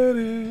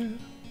lady.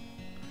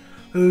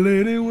 The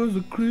lady was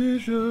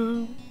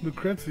Lucrezia.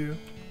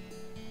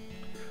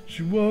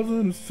 She was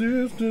an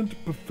assistant to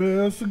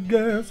Professor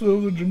Gas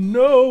of the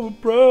Genova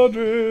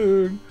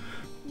Project.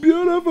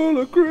 Beautiful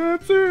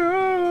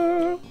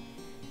Lucrezia.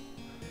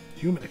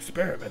 Human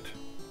experiment.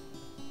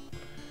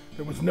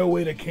 There was no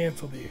way to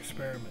cancel the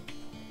experiment.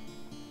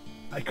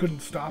 I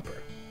couldn't stop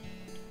her.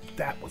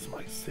 That was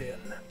my sin.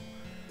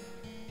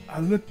 I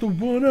let the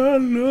one I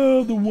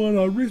love, the one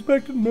I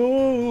respected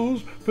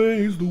most,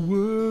 face the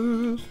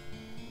worst.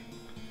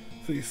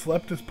 So you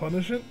slept as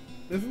punishment?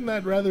 Isn't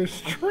that rather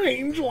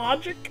strange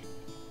logic?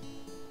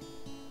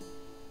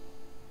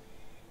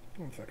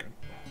 1 second.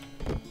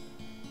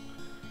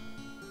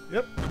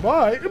 Yep,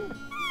 bye.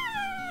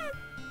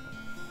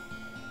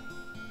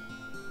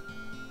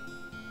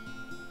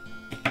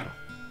 Let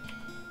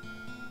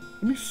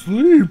me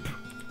sleep.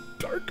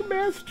 Dark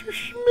Master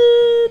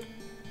Schmidt.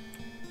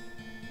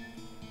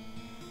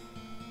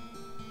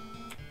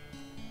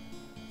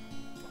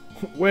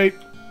 Wait.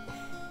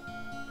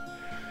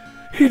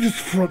 He just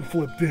front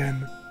flipped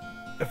in.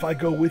 If I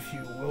go with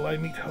you, will I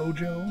meet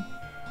Hojo?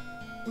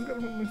 I've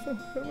got myself.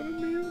 What it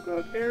means?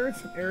 Got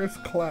Eris and Eris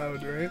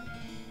Cloud, right?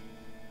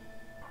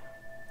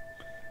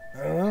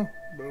 I don't know,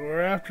 but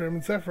we're after him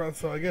in Sephiroth,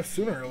 so I guess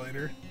sooner or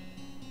later.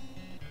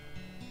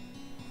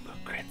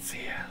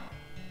 Lucrezia.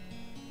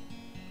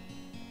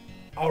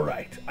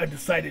 Alright, I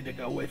decided to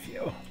go with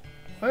you.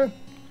 Well,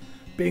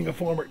 being a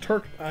former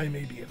Turk, I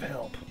may be of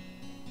help.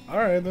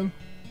 Alright then.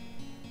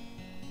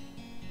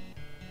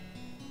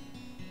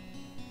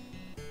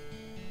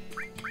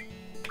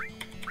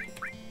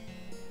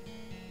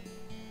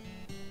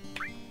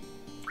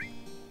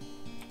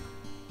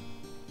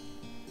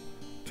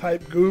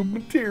 Type goob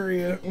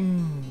materia. Did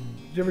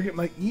you ever get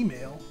my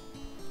email?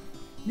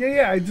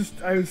 Yeah,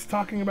 I was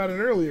talking about it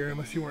earlier,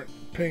 unless you weren't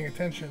paying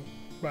attention,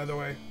 by the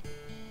way.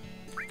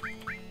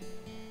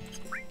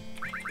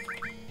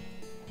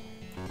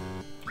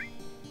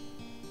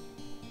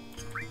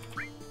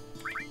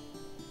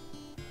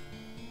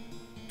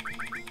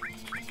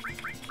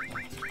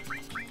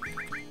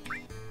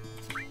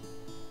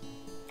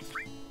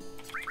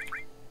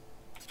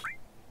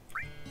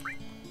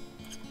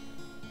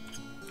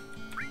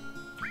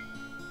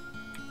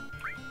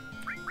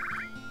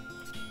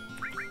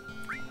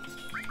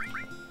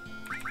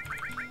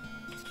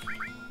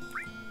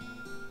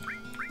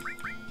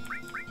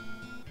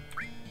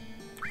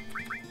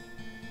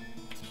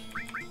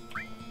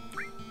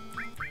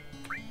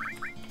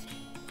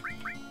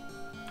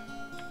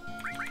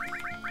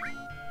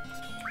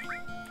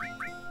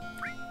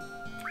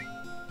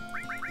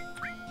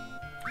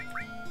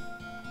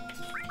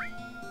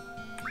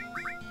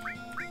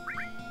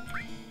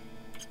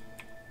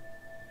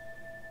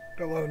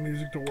 Got a lot of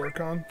music to work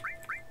on.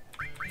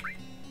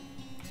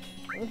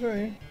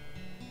 Okay.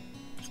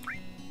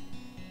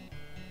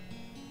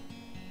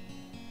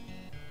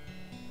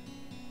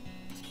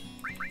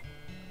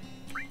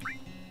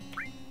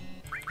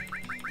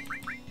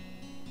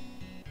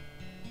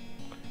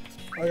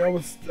 Like I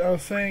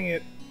was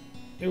saying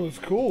it was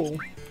cool.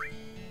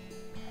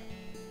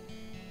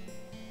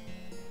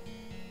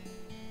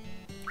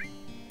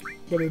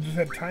 But it just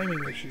had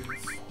timing issues.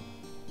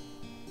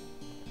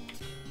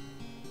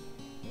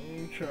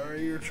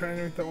 Sorry, you were trying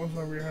to make that one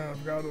over your head. I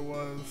forgot what it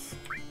was.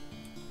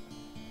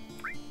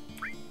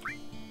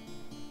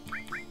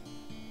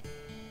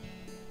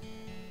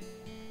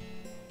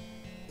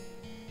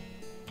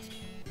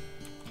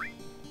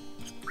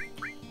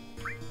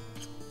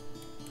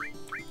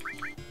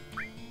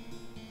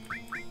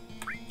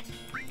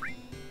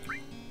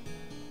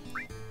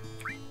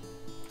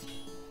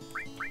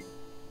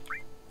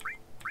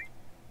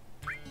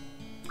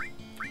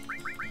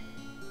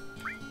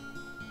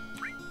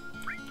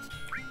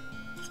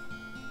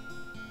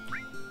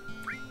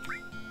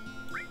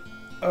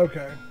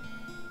 Okay.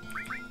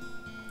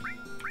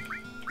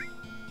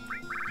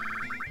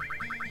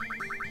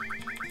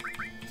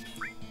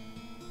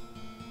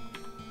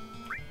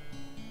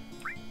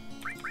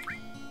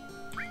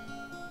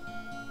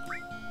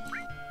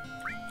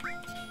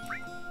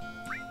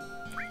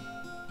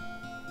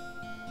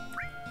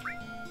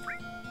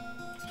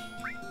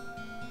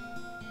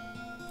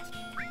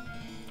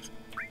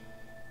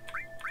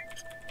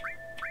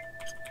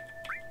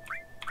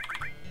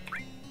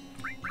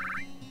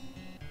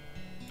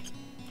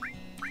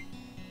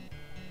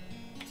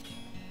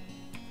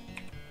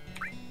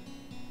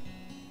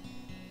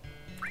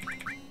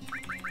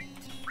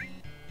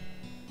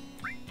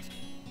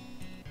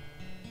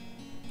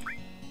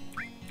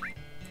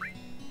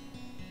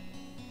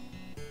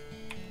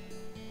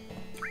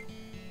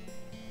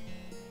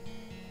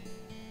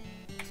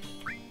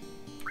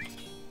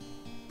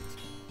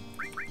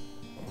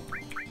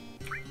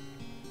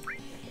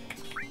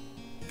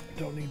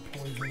 Don't need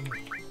poison.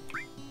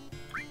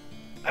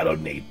 I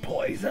don't need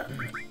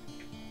poison.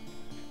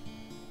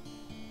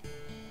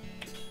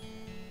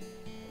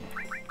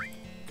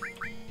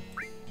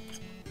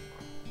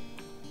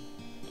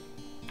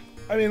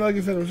 I mean, like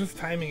I said, it was just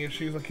timing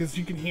issues. Like, cause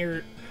you can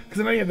hear,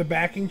 because I know you have the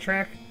backing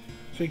track,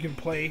 so you can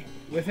play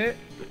with it.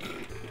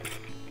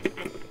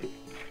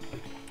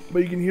 But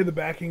you can hear the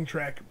backing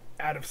track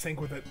out of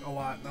sync with it a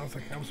lot. And I was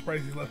like, I'm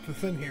surprised he left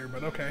this in here,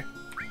 but okay.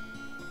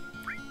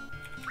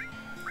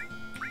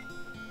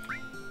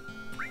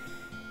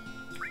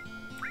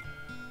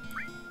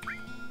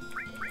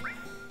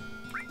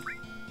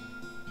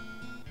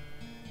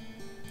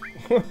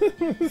 What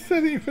does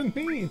that even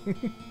mean?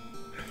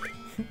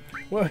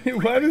 Why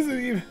does it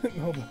even...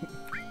 Hold on.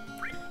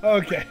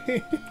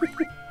 Okay.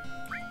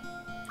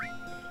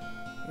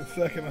 A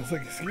second, I was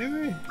like, excuse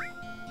me?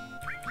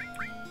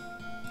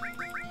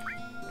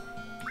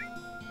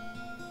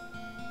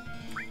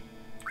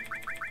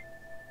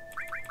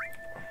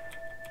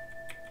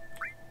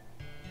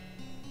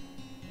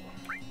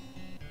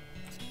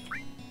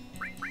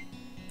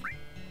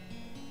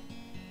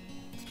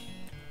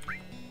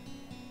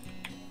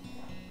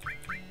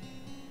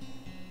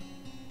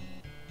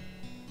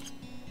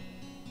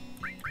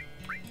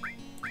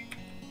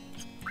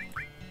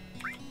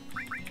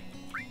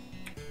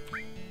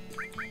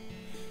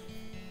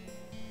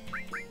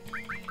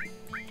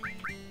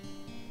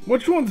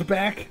 Which one's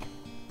back?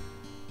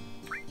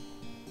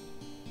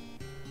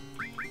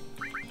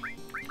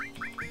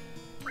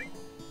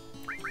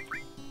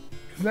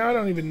 Because now I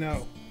don't even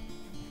know.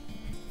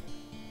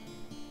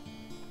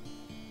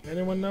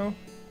 Anyone know?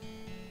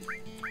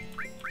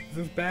 Is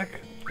this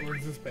back or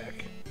is this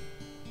back?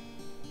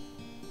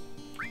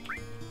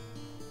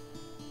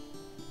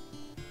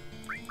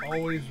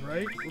 Always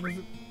right? What is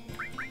it?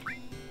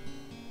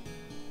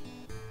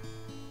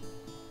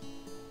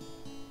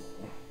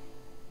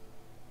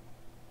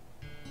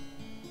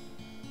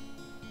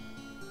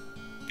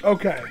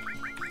 Okay.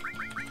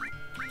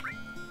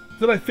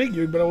 That I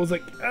figured, but I was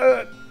like,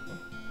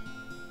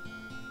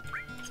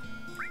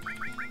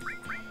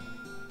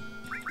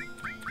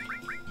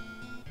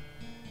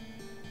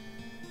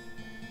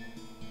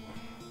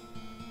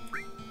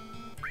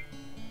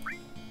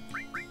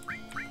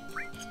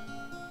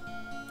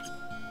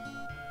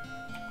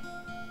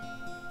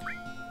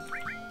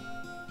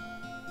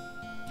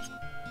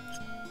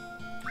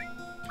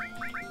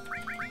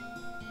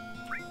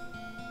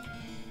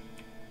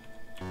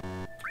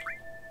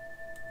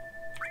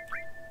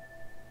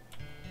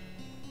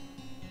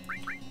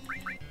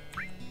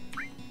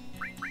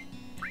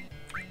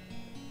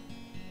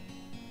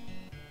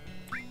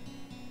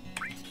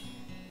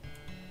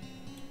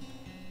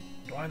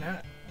 Why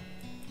not?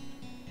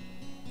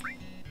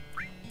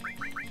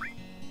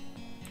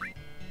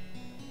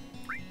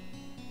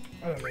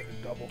 I don't need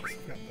a double because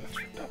I've got this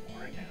for double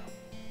right now.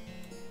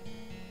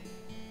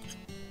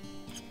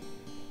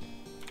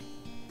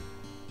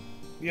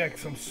 Yeah,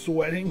 because I'm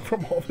sweating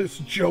from all this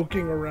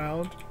joking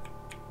around.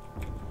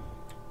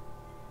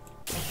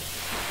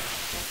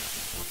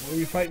 What are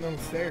you fighting on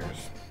the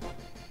stairs?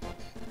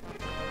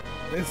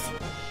 This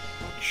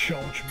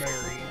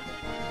chonchberry.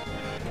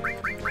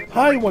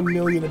 Hi, 1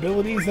 million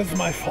abilities. That's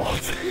my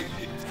fault.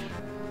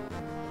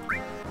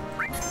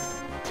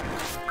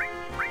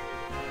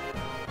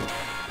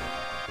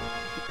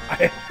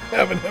 I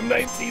have an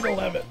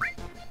M1911.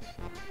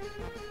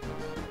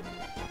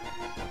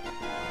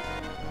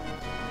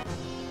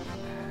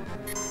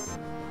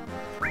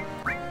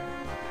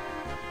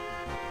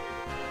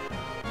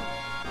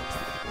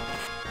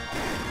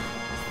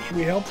 Should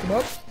we help them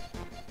up?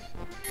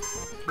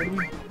 What do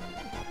we...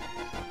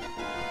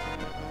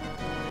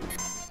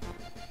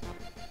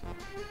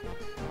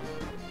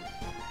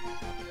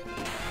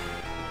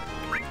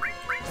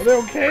 Are they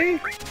okay?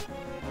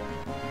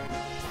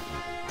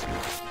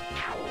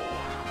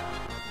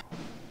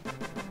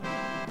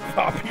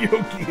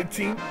 Fabio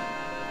guillotine.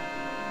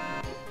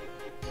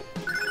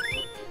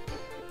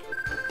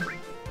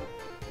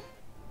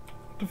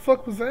 What the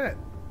fuck was that?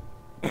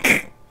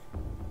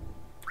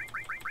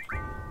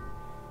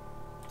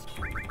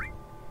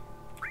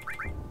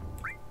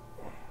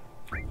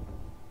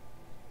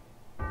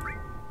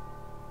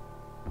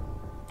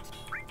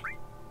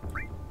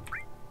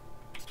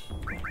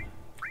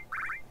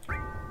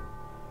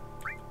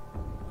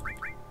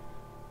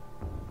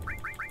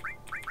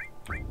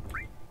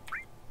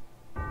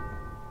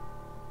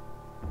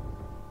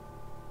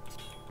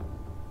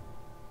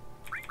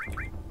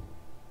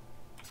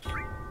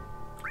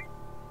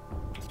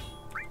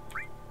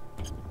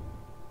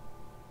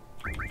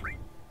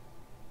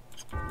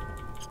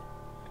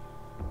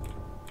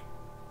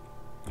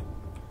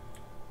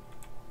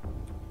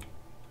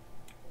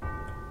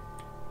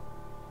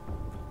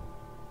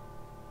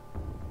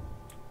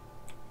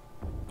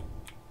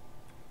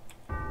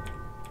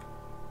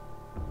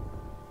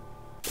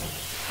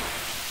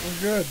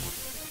 We're good.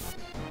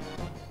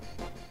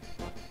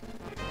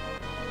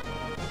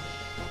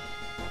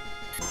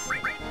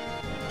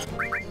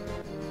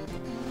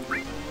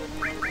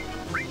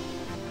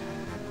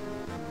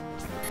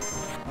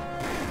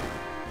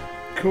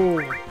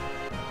 Cool.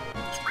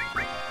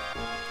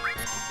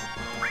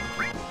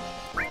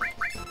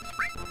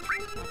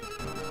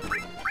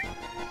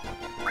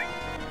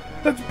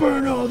 Let's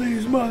burn all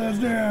these mothers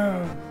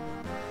down.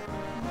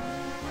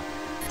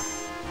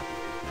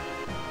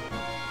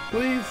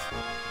 Please.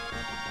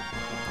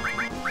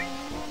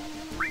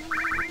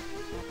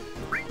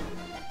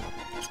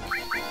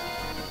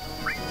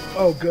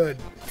 Oh, good.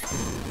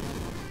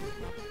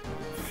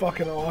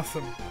 Fucking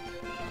awesome.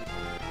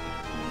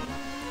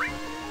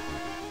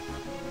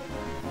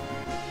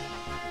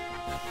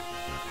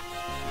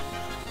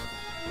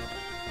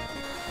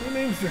 Who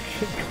names their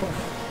kid Clown?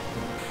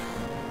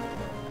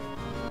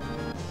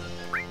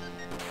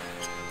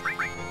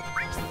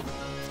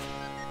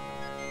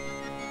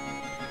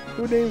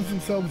 Who names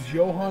themselves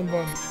Johann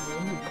von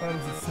Clown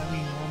is a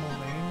semi-normal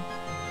name?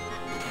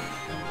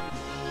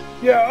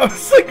 Yeah, I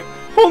was like,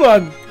 hold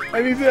on.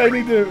 I need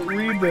to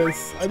read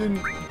this. I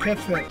didn't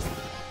catch that.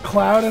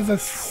 Cloud has a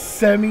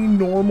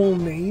semi-normal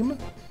name?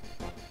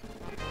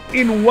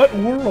 In what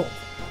world?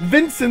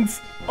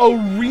 Vincent's a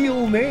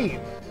real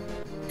name.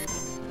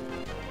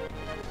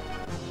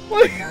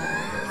 Like,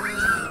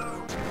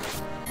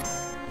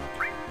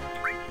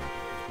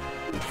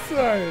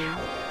 sorry.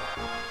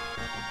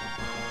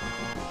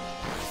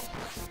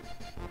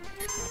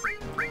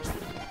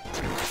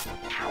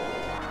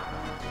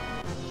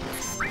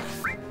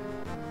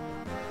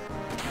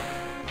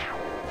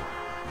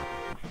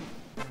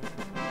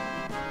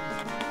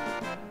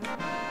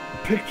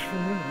 Picture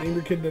from me. Name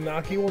your kid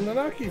Nanaki. Well,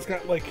 Nanaki's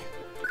got like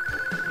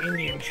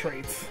Indian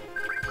traits,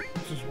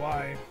 which is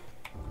why.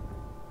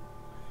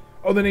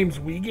 Oh, the names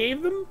we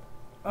gave them?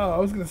 Oh, I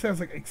was gonna say, I was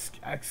like,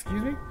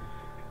 excuse me?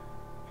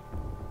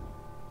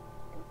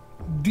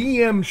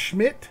 DM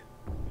Schmidt?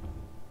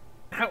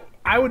 How?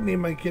 I would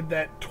name my kid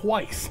that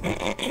twice.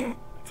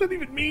 What's that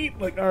even mean?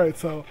 Like, alright,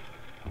 so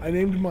I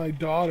named my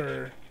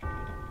daughter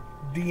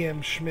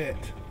DM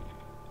Schmidt,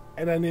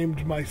 and I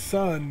named my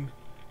son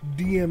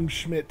DM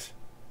Schmidt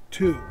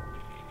 2.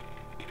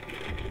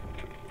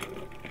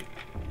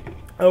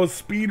 I was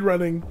speed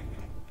running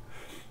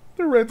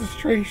the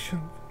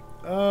registration.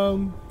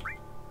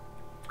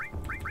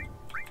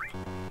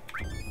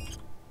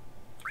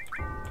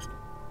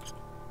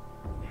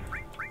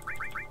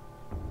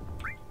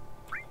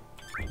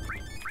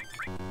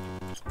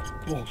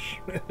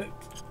 Bullshit.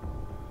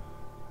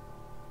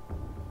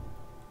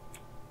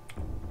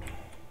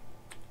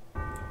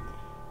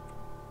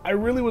 I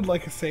really would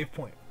like a save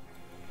point.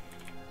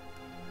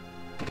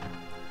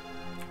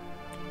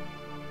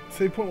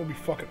 Save point would be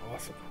fucking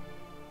awesome.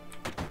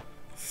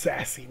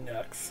 Sassy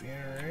Nux,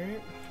 yeah,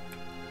 right?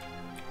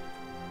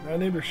 Now I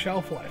named her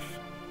Shelf Life.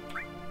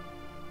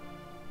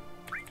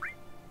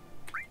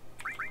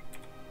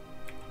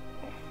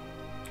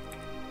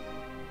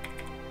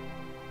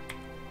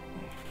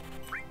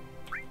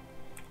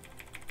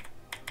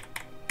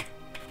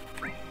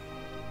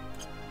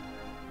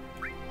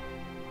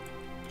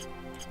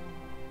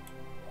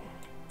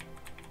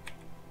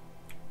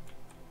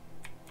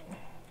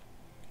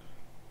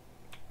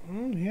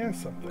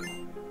 has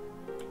something.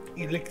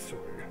 Elixir.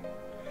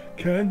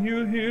 Can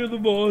you hear the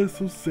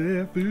voice of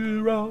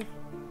Sephiroth?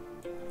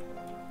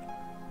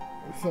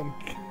 Son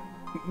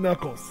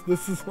Knuckles.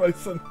 This is my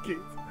son Keith.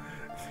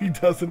 He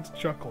doesn't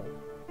chuckle.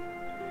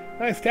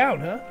 Nice town,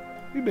 huh?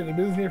 We've been in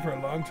business here for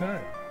a long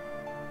time.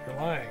 You're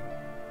lying.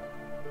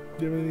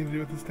 Do you have anything to do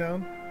with this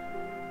town?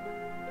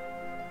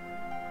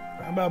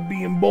 How about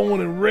being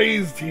born and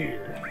raised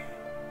here?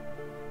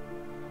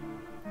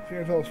 If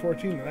you're until I was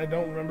 14 and I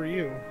don't remember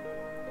you.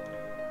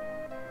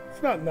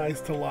 It's not nice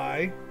to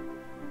lie.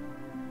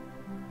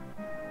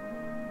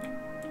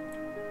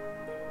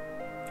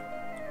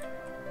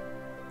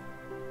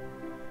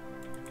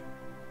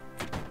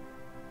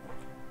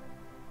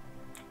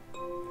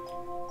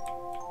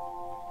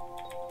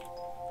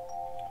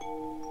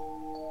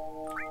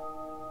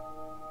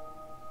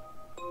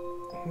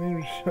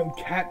 Some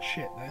cat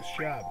shit. Nice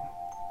job.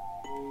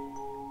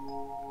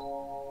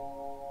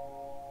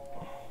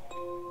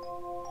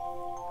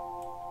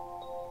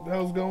 What the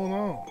hell's going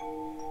on?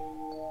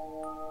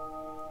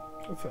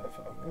 What's that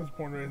from? I was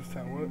born and raised in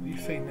town. What you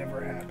say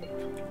never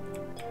happened?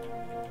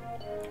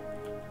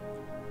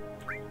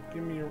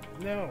 Give me your...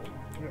 No.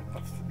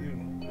 That's you.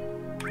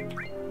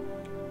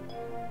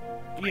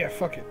 Yeah,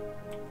 fuck it.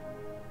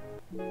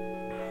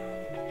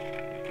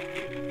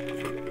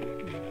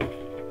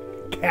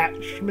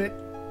 Cat Schmidt.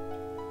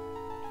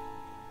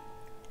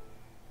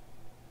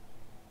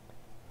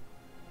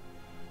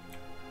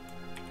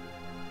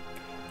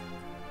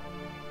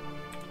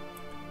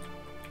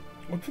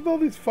 What's with all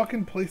these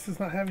fucking places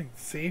not having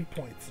save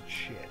points and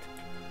shit?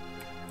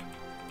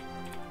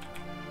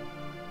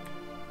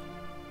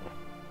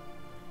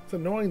 It's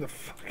annoying the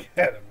fuck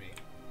out of me.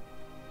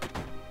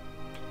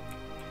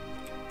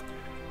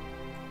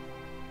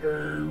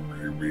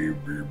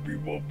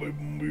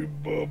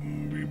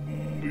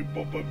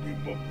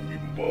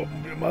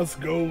 We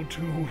must go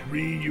to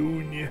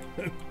reunion.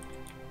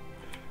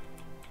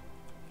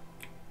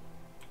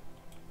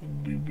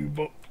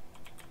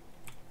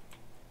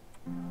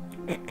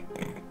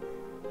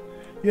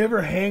 You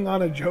ever hang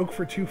on a joke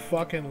for too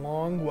fucking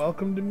long?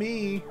 Welcome to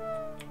me.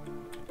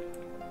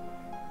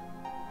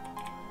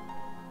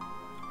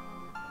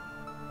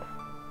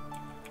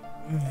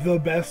 The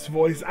best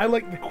voice. I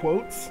like the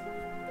quotes.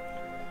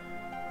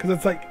 Because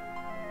it's like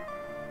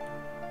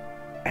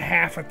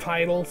half a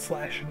title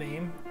 /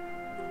 name.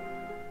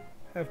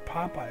 Have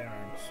Popeye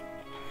arms.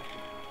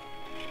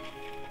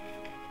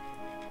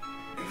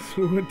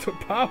 So we went to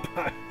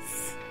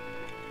Popeyes.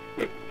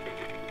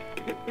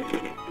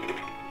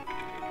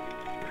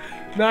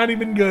 Not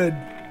even good.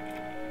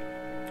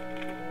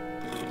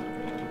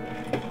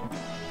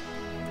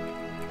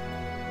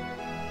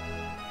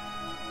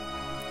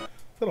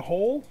 Is that a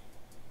hole?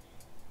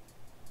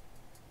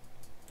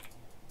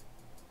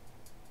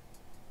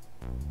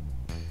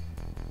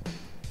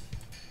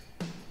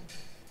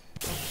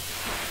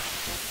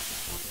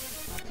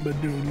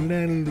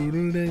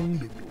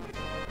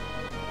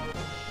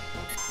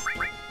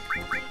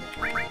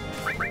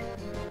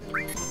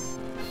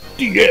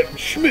 DM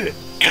Schmidt.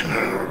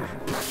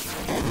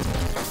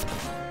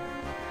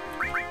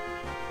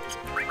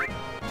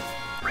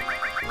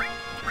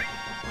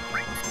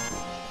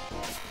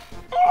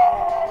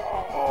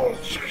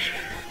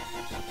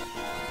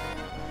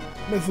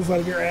 Missiles out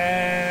of your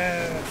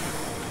ass.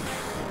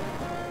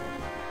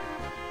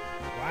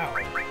 Wow.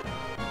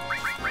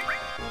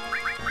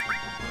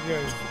 You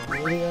guys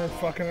really aren't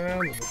fucking around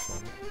with this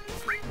one.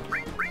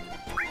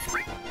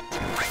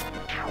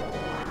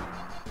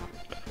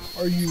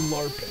 Are you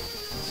LARPing?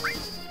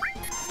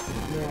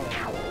 No.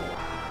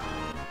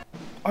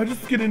 I'll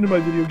just get into my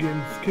video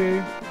games,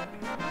 okay?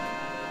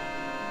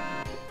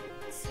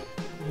 It's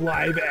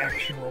live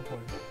action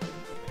roleplaying.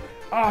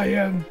 I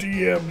am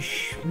DM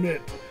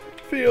Schmidt.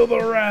 Feel the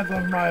wrath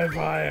of my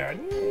fire.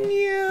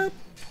 Yep.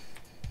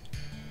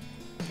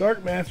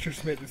 Dark Master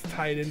Schmidt is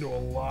tied into a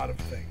lot of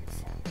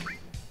things.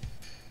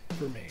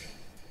 For me.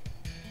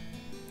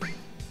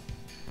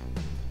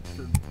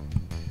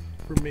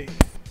 For me.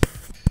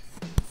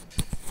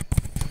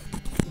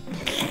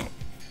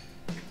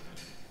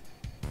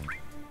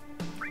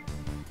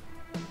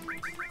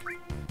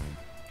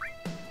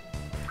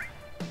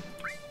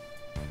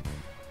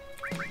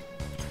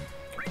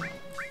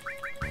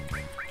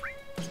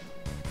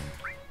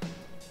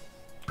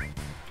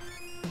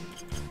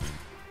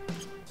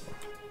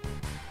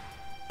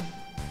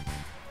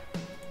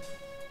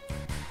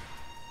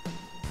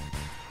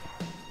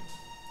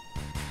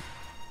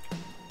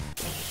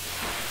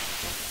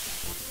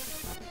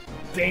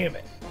 Damn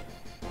it.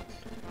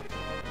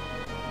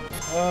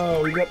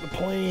 Oh, we got the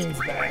planes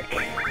back.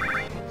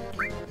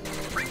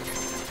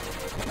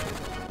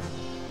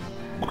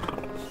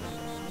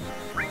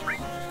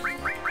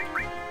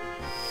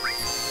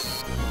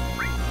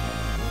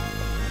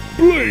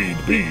 Blade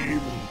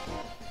beam.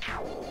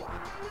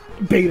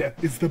 Beta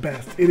is the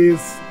best. It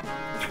is.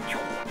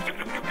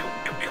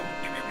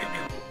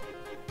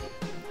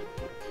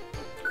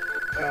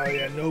 Oh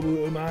yeah,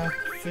 Nobu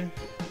Umatsu.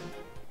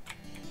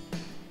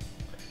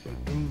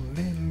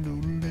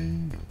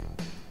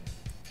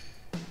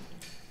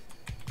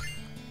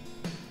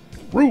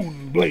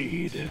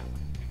 blade.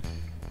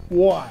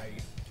 Why?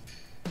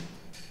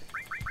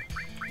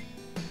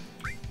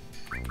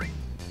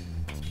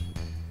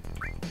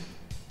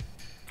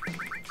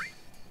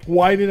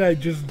 Why did I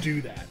just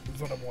do that?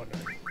 Is what I'm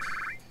wondering.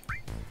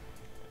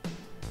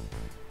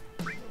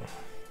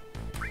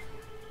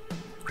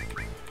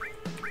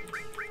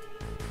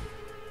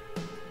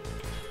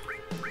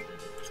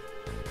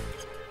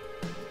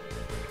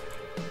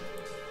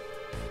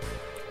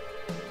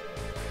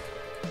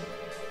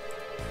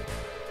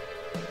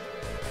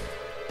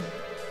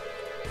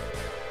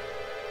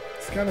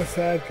 It's kind of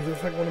sad because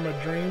it's like one of my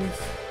dreams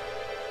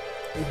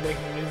is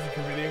making music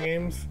for video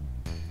games.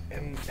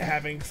 And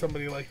having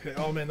somebody like,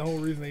 oh man, the whole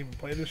reason I even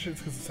play this shit is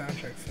because the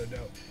soundtrack's so dope.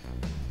 Are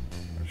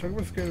you talking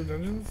about Scared of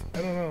Dungeons? I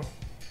don't know.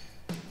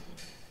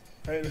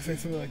 I had to say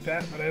something like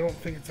that, but I don't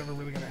think it's ever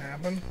really going to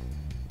happen.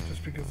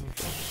 Just because of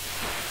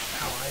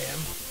how I am.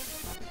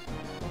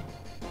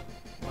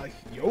 Like,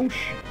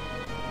 Yosh.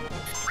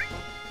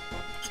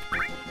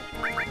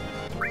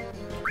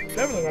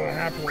 Definitely going to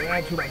happen with an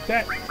attitude like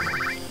that.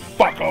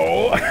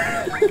 Fucko!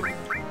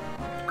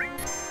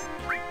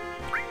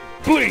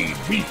 Blade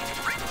beat!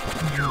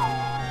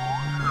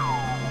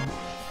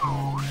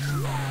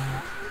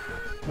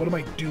 What am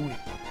I doing?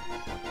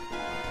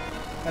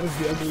 That is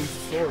the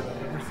ugliest sword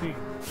I've ever seen.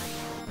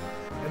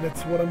 And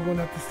it's what I'm going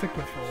to have to stick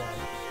with for a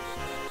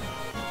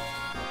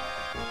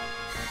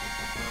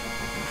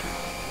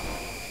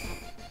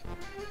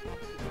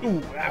while.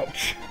 Ooh,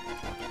 ouch.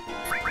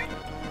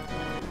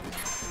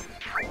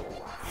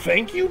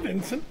 Thank you,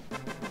 Vincent.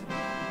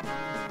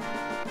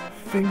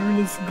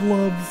 Fingerless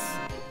gloves.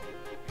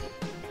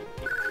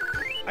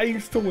 I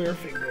used to wear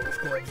fingerless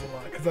gloves a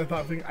lot because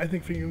I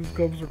think fingerless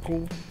gloves are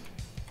cool.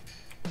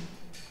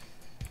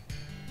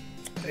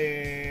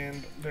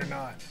 And they're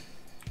not.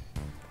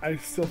 I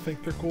still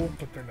think they're cool,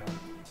 but they're not.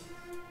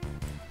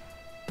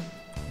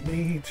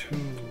 Me too.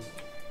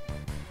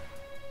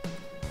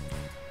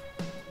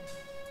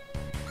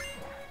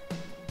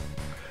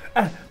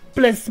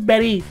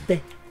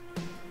 Prosperite.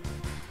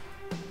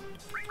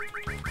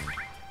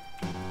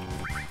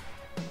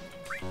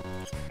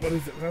 What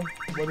is it, huh?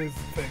 What is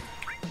the thing?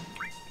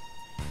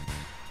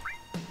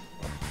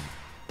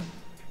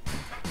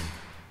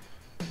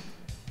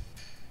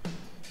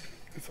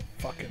 It's a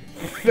fucking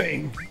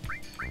thing.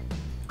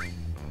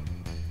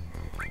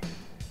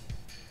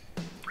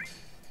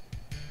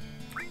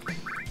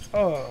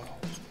 Oh.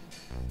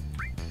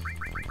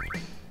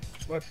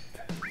 What?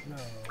 No.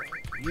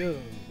 You.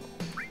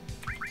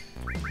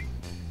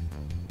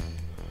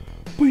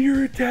 But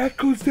your attack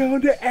goes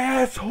down to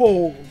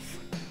assholes.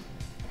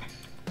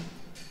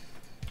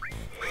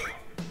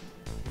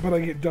 But I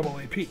get double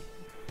AP.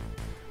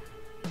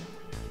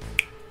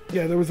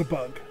 Yeah, there was a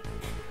bug.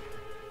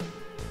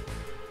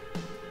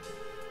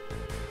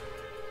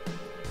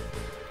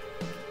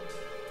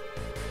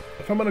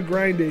 If I'm gonna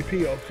grind AP,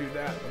 I'll do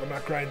that, but I'm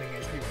not grinding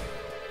AP.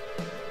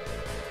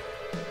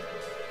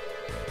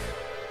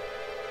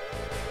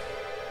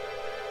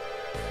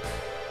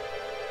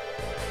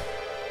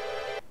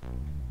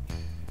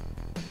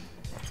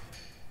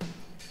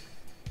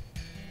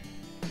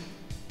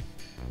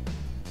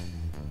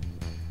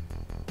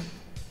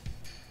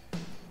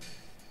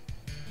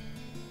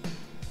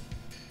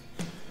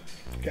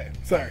 Okay,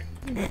 sorry.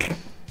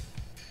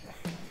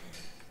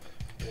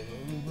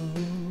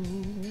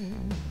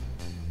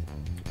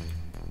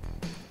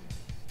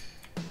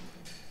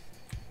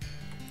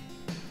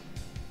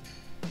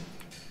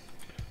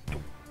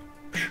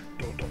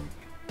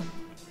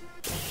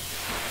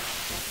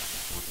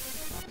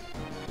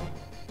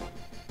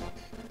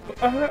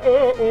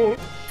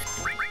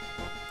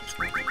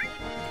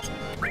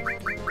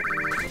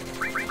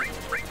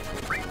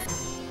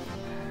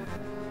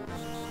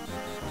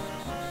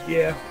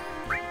 Yeah.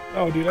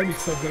 Oh, dude, I'd be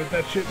so good at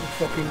that shit.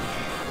 Fucking.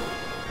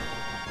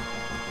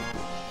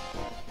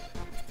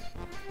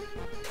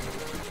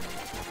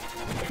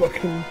 Fuck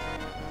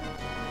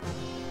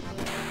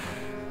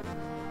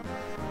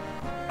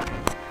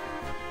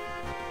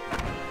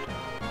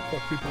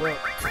people up.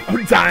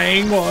 I'm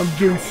dying while I'm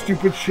doing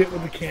stupid shit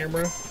with the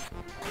camera.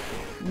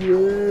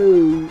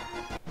 Whoa.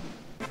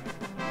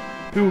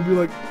 People will be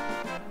like.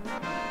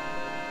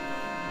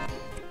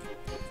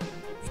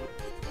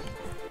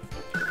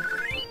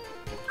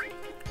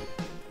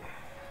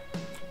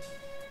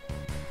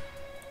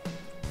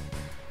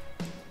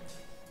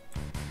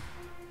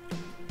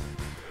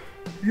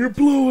 You're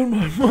blowing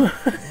my mind.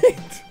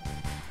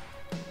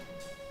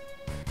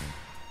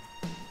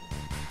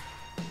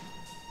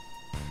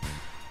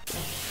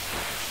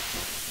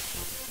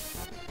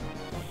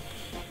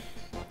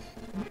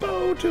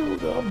 Bow to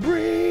the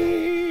bridge.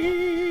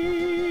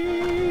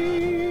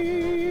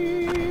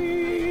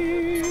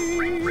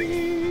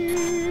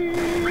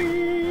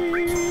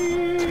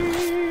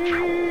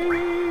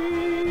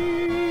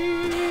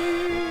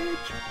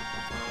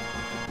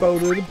 Bow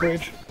to the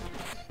bridge.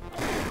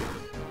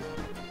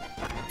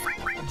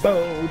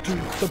 Bow to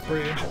the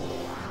bridge.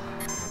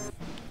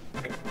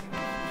 Okay.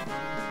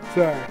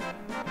 Sorry.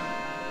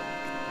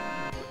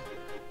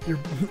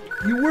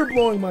 You were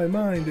blowing my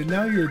mind, and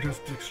now you're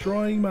just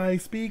destroying my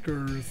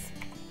speakers.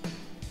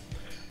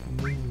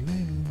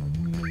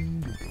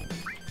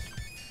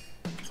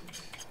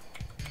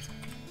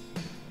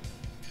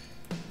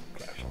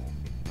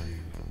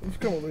 Let's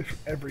go away from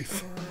every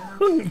song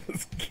in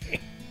this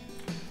game.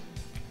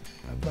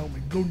 About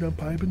me go down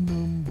pipe and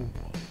number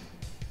one.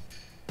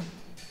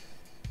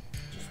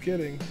 Just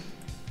kidding.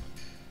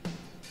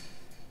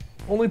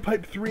 Only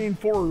pipe 3 and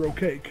 4 are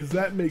okay, because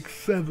that makes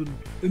 7.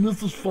 And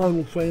this is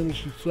Final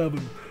Fantasy 7,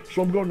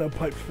 so I'm going down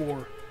pipe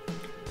 4.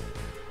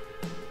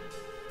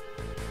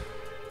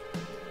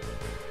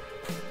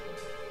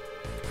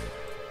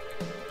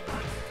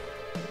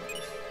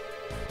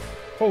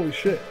 Holy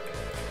shit.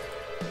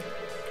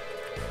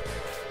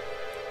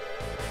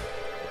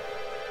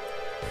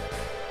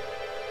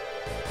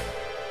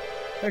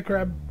 Hey,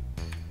 crab.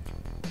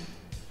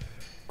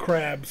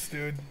 Crabs,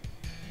 dude.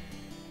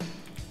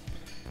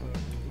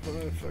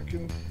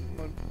 Fucking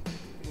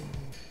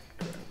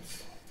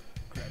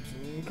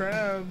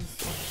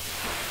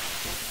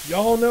crabs.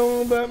 Y'all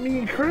know about me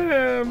and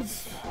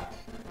crabs.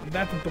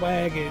 That's a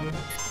wagon.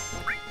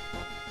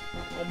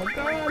 Oh my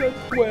god, a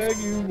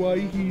wagon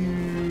right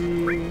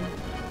here.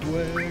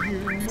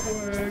 Wagon.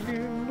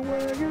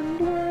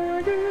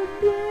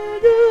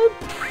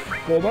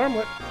 Gold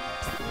armlet.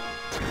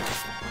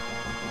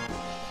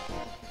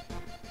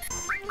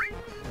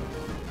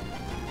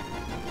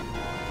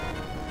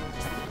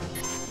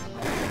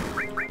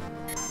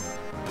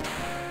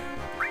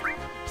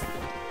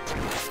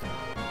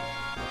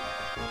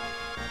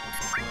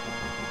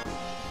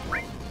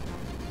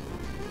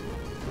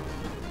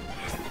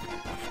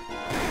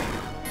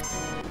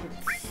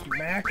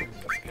 Smacking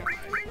this guy.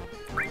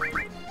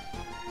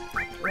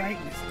 Right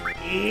in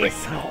his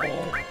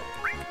asshole.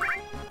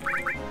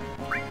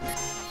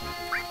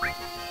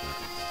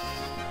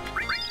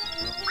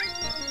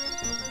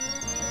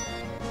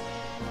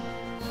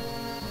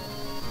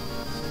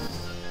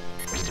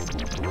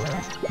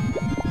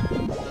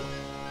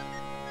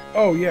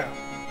 Oh yeah,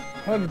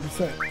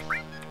 100%.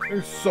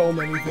 There's so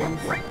many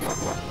things.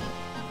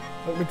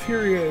 But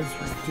materia is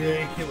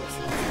ridiculous.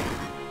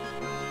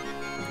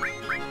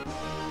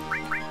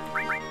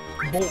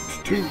 Bolts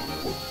too.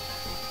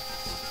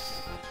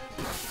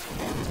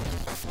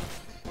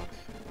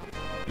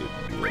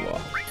 Didn't do a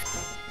lot.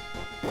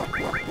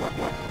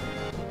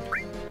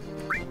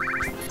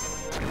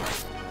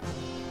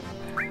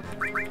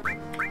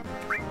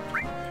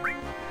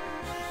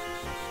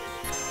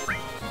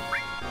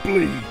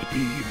 Blade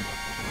beam.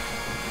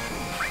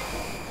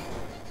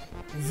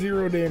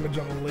 0 damage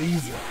on a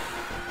laser.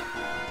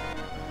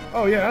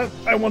 Oh yeah,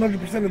 I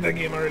 100% of that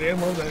game already. I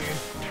love that game.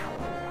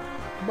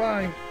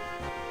 Bye.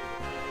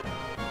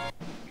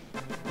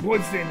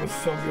 Bloodstain was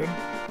so good.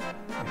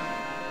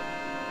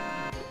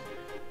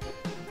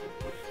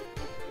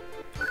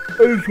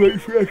 I just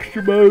wait for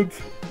extra modes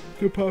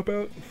to pop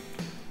out.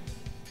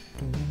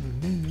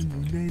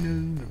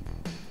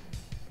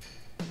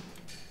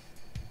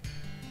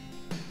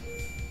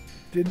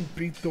 Didn't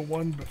beat the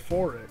one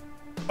before it.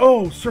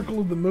 Oh, Circle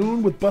of the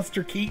Moon with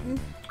Buster Keaton?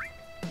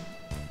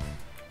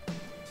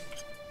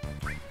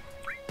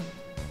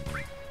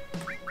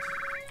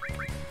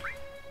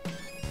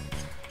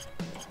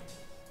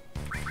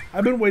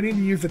 I've been waiting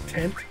to use a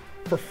tent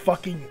for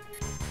fucking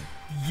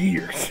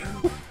years.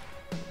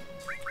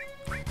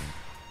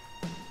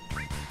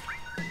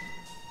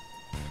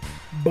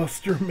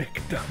 Buster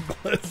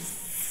McDouglas.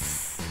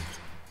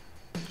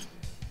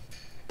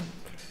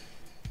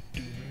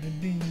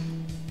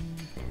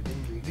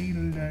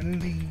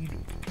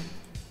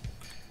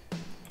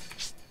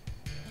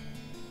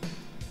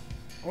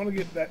 I want to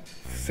get that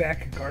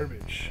sack of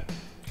garbage.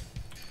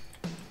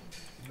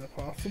 Is that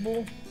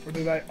possible? Or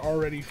did I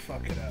already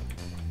fuck it up?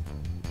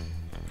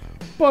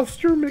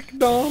 Buster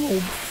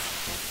McDonald.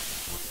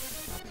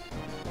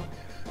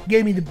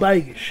 Give me the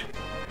baggage.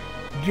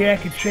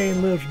 Jackie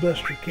Chan loves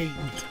Buster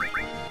Keaton.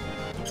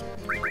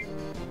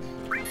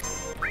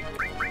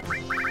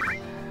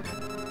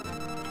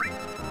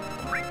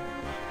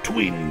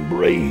 Twin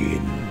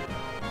brain.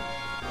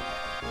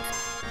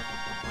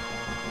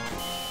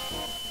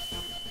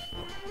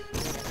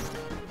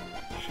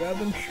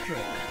 Southern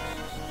strength.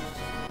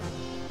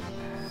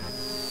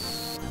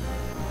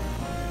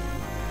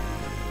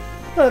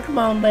 Oh, come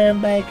on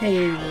down back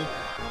here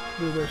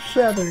to the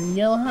Southern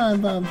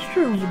Johann von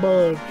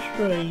Struzebord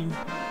stream.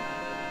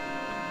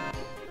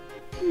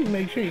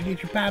 Make sure you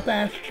get your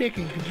Popeye's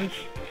chicken, because it's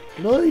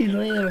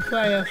Louisiana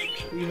fast.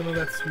 Even though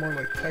that's more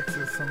like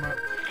Texas, I'm not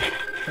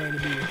trying to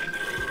be...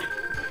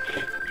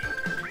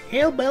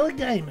 Hillbilly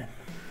gaming.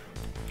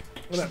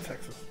 Well, not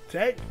Texas.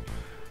 Take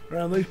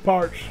around these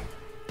parts.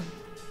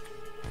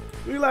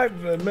 We like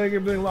to make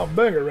everything a lot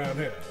bigger around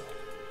here.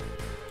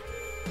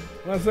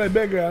 When I say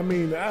bigger, I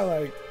mean I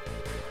like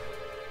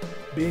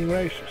being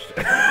racist.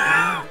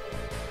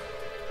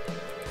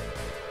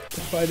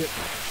 Fight it.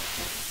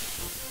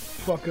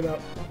 Fuck it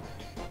up.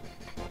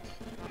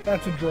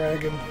 That's a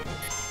dragon.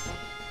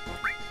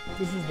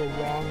 This is the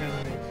wrong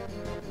enemy.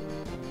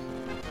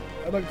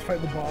 I'd like to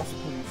fight the boss,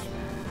 please.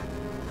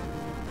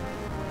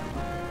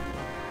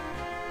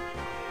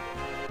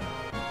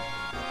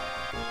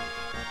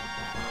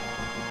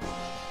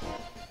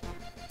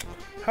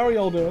 How are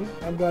y'all doing?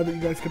 I'm glad that you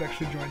guys could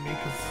actually join me,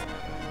 because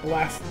the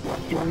last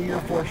 3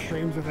 or 4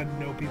 streams I've had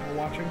no people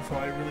watching, so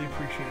I really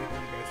appreciate it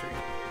when you guys are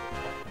here.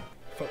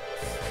 Folks.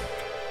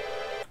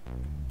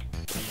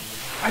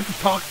 I have to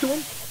talk to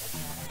him?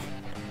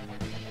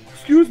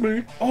 Excuse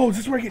me. Oh, is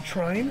this where I get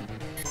Trine?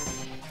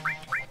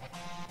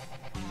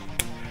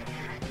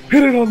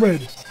 Hit it on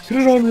red.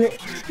 Hit it on red.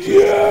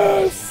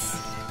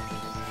 Yes!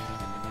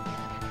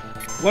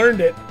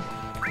 Learned it.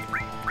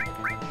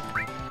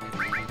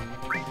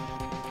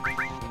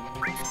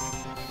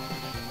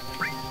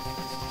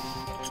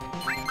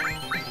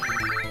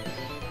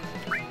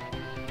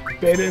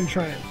 Beta and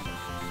Trine.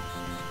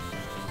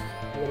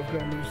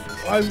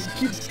 I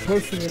keep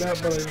posting it up,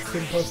 but I just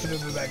didn't post it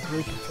into that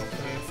group until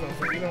today. So I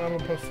was like, you know, I'm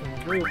gonna post it in the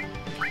group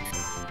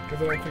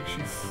because I don't think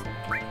she's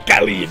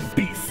Galleon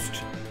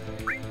Beast.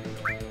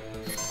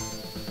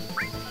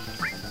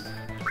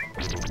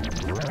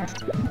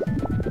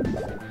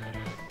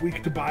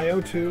 Weak to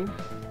bio too.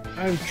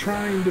 I'm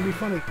trying to be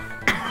funny.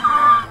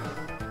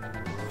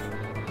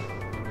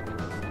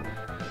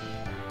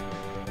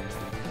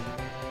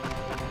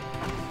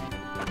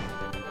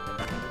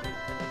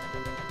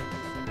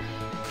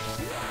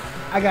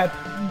 I got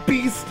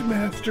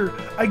Beastmaster.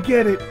 I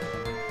get it.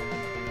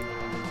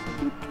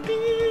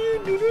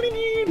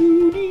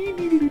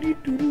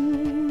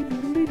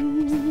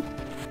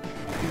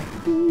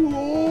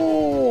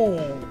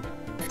 Oh.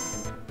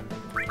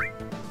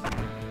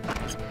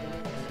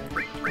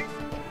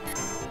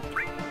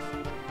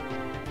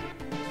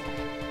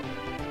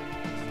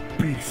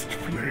 Beast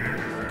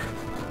flare.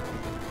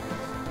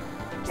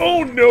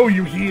 Oh no,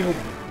 you healed.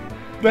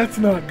 That's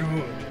not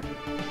good.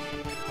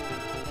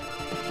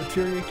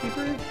 Materia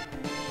Keeper?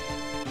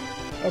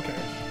 Okay.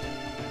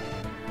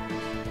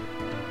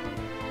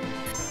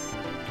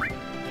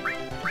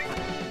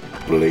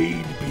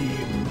 Blade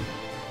Beam.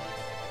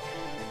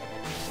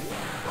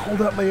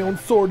 Hold up my own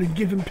sword and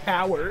give him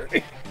power.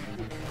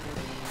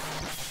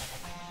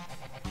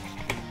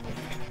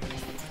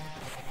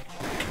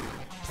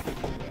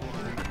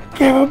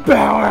 Give him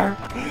power!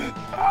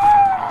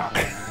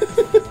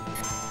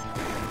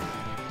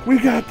 We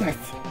got this!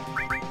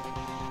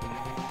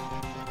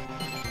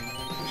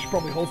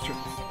 Probably holster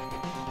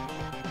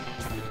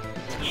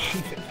this.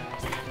 Shit.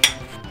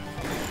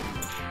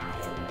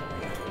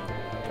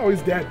 Oh,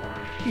 he's dead.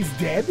 He's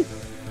dead?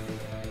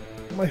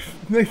 My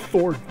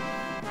Thor.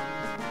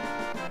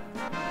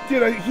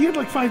 Dude, he had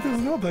like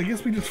 5,000 health. I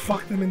guess we just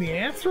fucked him in the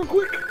ass real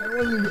quick.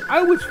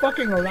 I was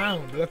fucking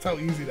around. That's how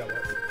easy that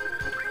was.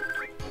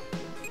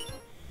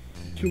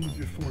 Killed with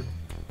your Thor.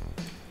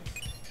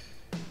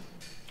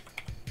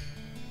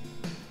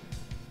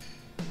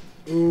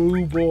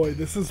 Oh boy,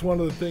 this is one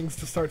of the things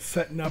to start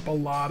setting up a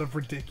lot of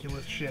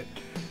ridiculous shit.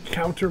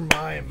 Counter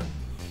mime.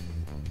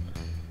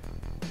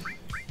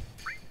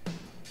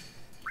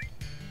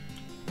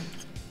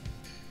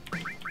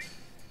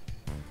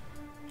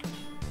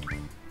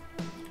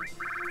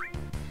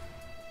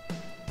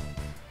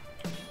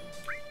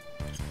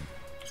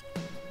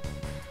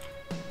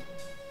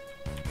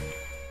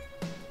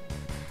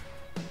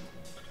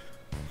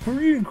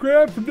 We're eating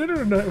crab for dinner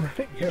tonight,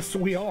 right? Yes,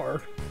 we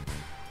are.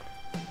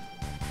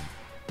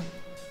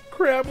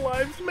 Crab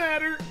lives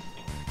matter.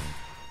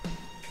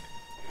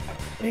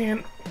 And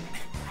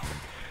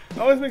it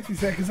always makes me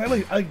sad because I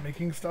like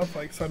making stuff.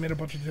 Like, so I made a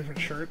bunch of different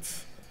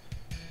shirts,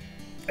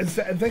 and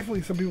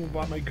thankfully some people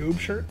bought my Goob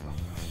shirt,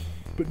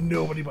 but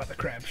nobody bought the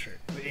crab shirt,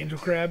 the angel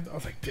crab. I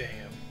was like,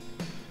 damn.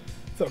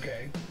 It's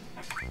okay.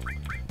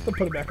 I'll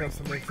put it back on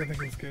someday because I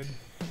think it was good.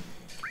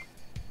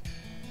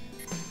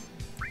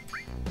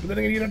 But then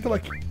again, you'd have to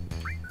like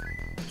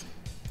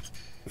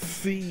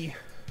see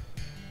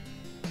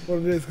what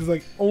it is, because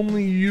like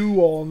only you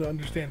all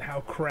understand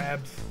how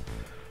crabs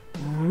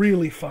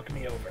really fuck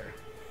me over.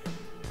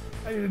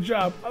 I need a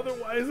job,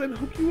 otherwise I'd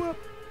hook you up.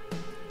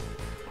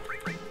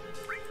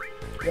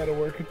 Gotta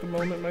work at the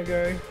moment, my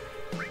guy.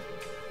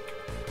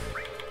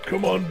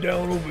 Come on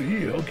down over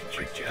here, I'll get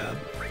you a job.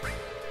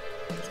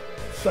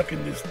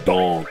 Sucking this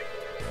dong.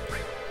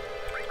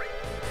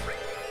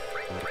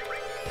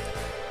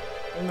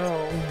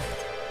 No.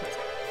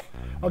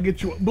 I'll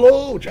get you a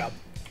blowjob.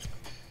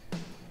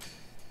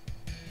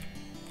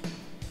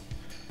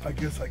 I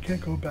guess I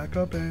can't go back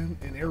up in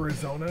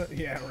Arizona.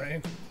 Yeah,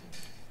 right.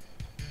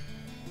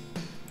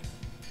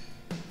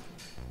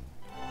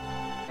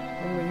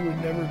 You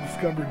would never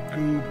discovered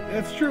Goob.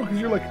 That's true, because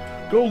you're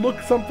like, go look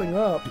something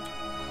up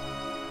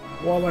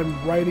while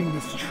I'm writing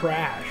this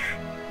trash.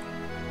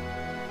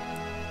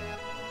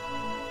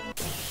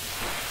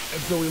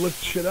 And so we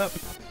looked shit up.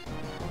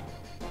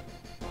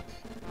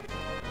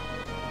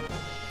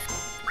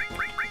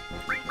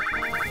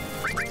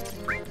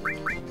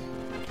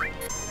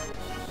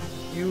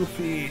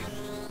 Goofy.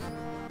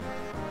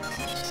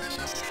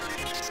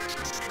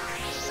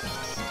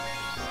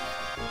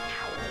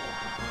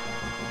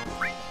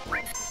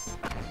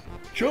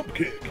 Jump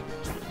kick.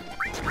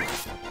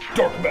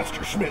 Dark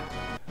Master Schmidt.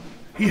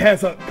 He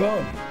has a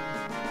gun.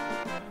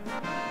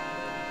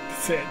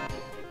 That's it.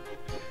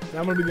 And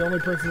I'm gonna be the only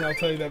person that'll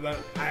tell you that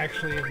I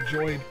actually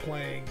enjoyed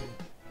playing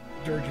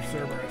Dirge of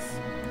Cerberus.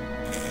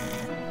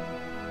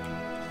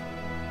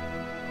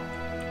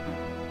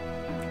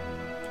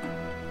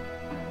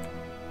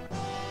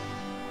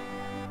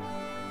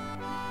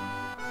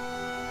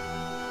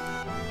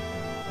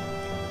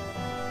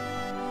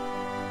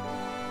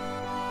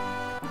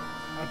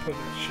 I put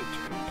that shit to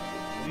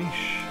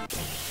completion.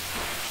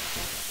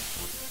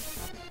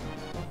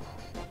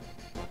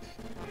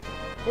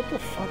 What the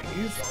fuck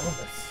is all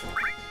this?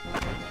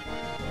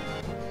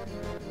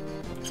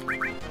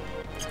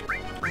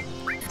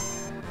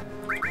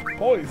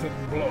 Poison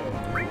blow.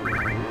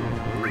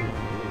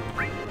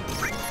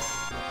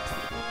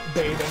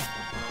 Beta.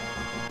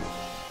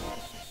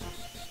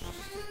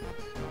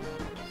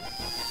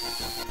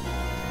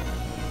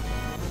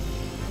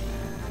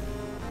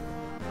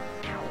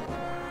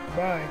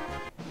 Bye.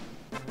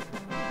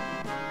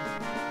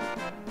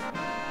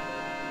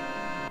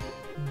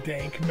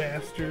 Dank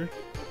Master.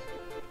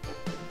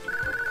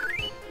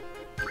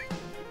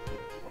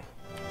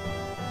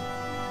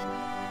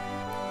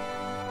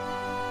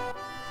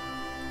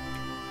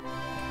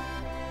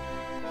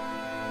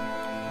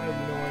 I have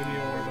no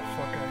idea where the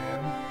fuck I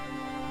am.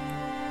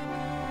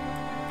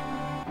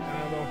 I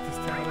don't know what this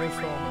town is, so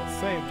I'm gonna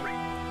save it.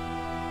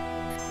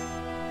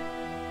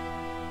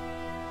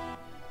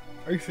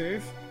 Are you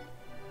serious?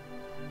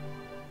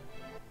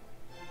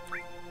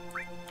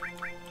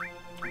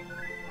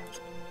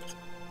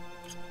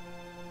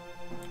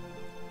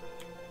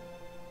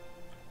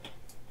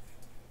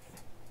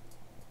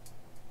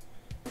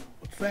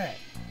 What's that?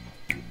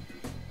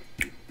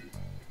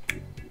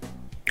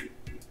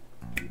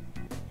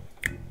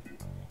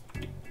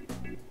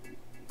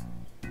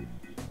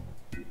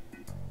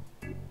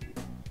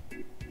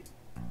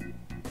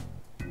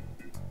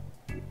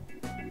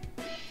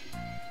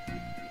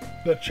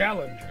 The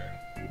Challenger.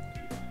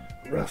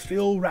 Rusty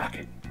old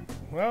rocket.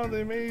 Well,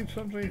 they made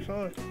something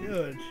so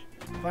huge.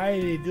 Why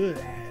did they do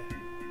that?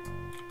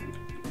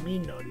 Me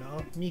no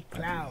no. Me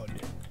Cloud.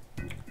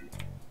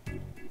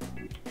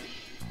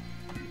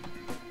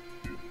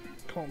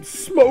 Call him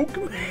Smoke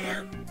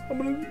Man. I'm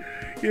gonna...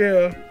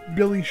 Yeah.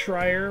 Billy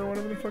Schreier or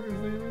whatever the fuck his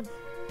name is.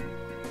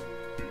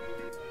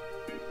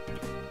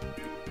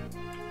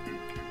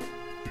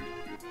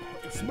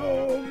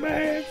 Smoke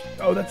Man.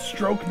 Oh, that's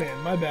Stroke Man.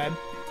 My bad.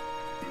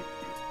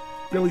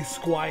 Billy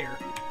Squire.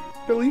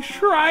 Billy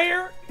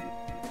Schreier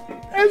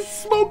as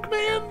Smoke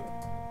Man.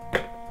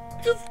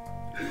 Just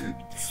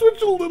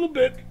switch a little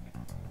bit.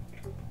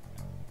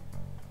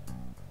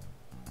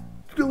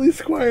 Billy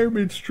Squire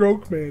made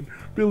Stroke Man.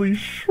 Billy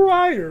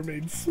Schreier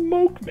made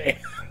Smoke Man.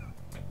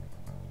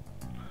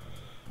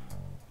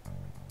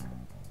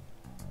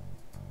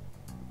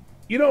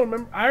 You don't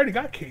remember? I already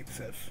got Kate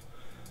Sith.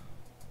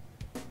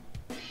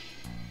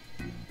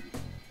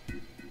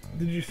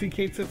 Did you see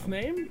Kate Sith's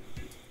name?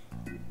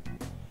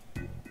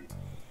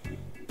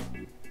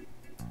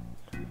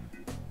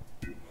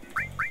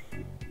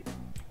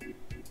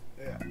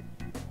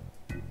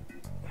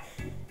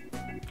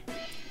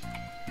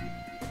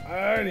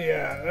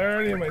 They're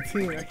already on my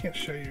team. I can't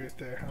show you right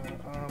there.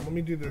 Let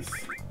me do this.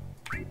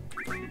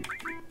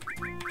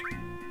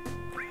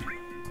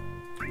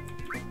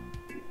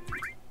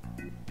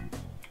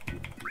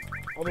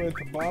 All the way at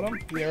the bottom?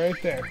 Yeah,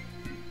 right there.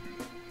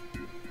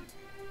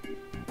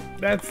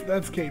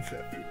 That's Kate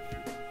Sith.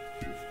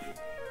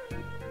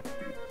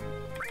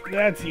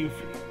 That's Yuffie.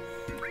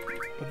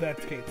 But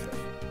that's Kate Sith.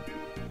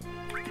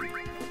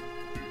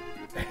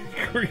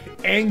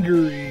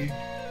 Angry.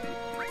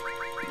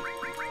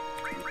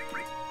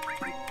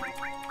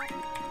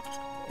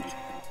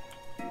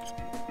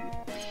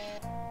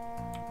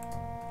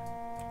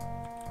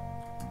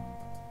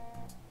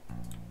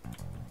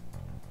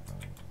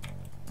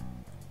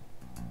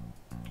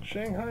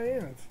 Shanghai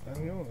Inn. It's not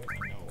the only one.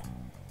 No.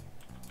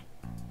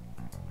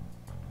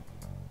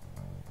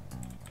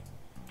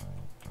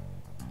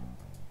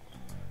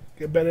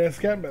 Get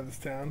badass captain by this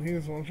town. He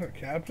was the one-shot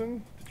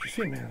captain. Did you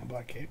see a man in a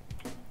black cape?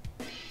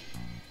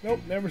 Nope,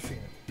 never seen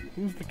him.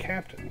 Who's the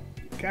captain?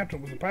 The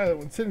captain was a pilot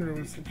when Cinder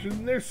was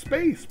in their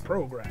space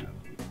program.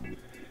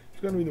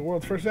 He's going to be the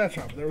world's first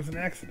astronaut, but there was an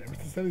accident. Ever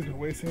since then, he's been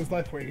wasting his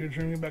life away here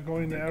dreaming about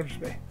going into outer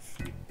space.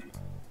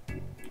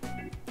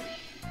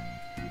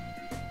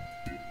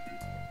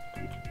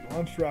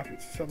 Launched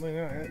rockets, something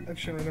like that. That's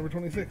Shinra number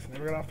 26.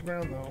 Never got off the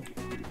ground though.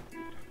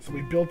 So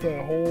we built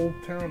a whole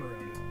town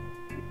around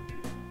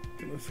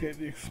it. Gonna escape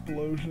the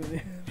explosion in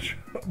the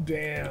intro.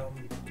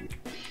 Damn.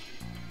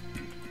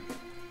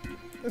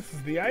 This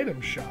is the item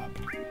shop.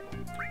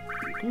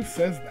 Who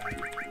says that?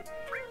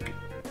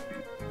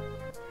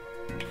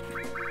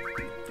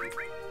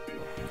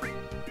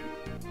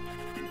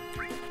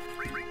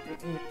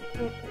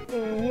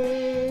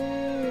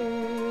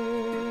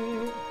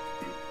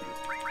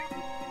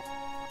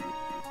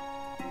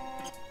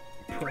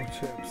 Pro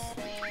tips.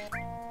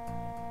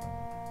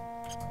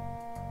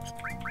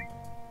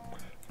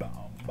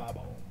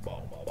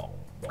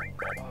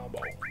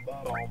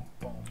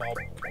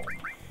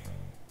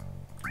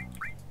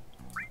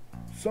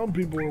 Some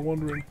people are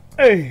wondering,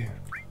 hey,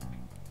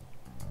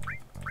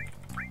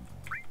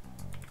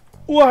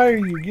 why are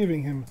you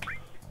giving him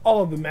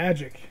all of the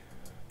magic.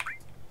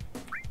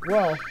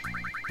 Well,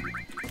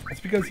 it's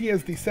because he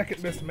has the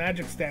second best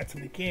magic stats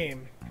in the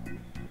game,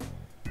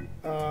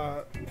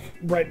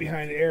 right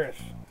behind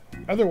Aerith.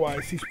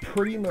 Otherwise, he's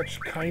pretty much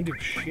kind of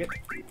shit,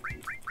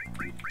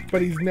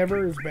 but he's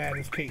never as bad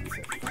as Kate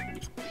Sith.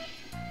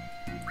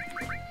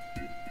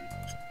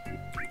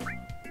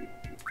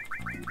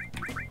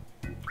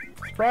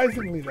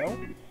 Surprisingly, though,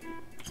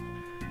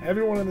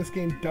 everyone in this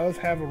game does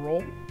have a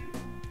role.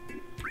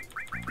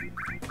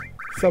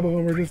 Some of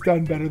them are just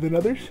done better than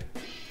others.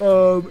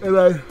 And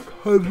I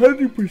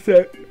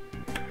 100%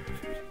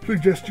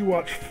 suggest you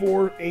watch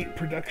 4-8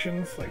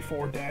 productions, like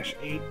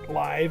 4-8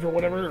 live or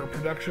whatever, or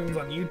productions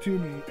on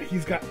YouTube. And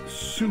he's got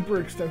super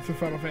extensive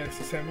Final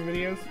Fantasy VII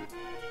videos.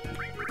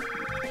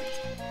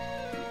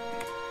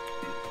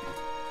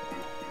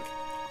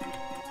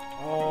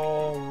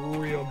 All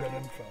real good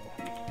info.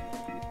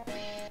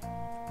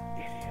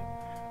 Idiot.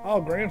 All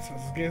Graham says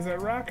is gaze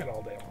that rocket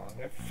all day long.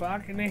 I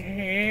fucking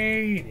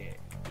hate it.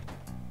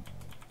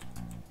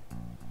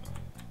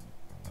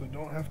 So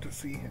don't have to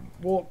see him.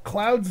 Well,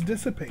 clouds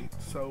dissipate,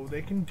 so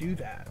they can do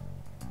that.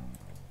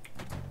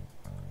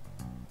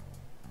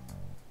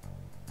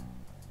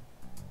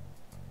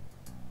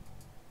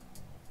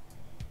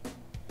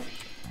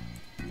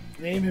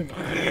 Name him.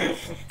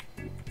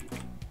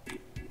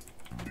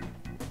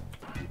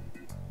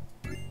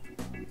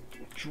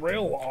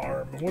 Drill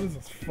arm. What is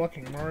this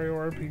fucking Mario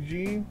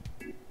RPG?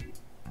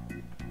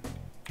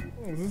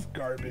 What is this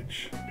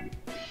garbage?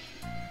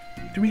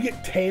 Do we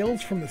get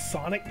tails from the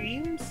Sonic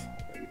games?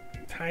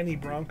 Tiny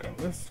Bronco.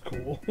 This is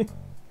cool.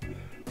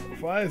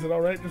 Why is it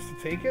alright just to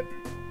take it?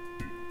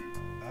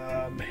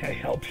 May I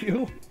help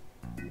you?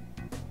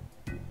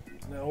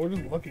 No, we're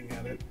just looking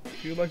at it.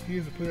 If you'd like to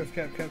use it, please ask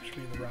Cat Catch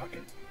me in the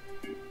rocket.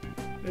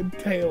 And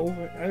Tails,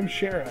 I'm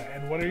Shara,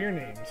 and what are your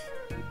names?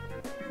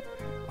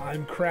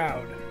 I'm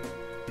Crowd.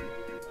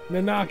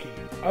 Nanaki,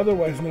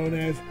 otherwise known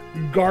as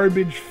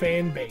Garbage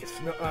Fanbase.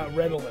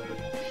 Red Alert.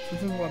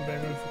 This is one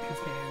band that kiss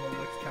can handle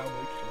likes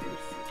cowboy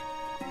killers.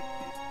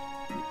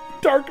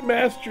 Dark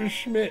Master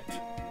Schmidt.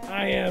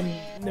 I am.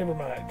 Never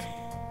mind.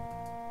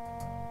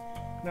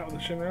 Not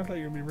with the Shinra. I thought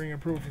you would be bringing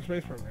approval for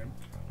space program.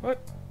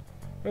 What?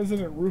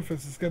 President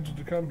Rufus is scheduled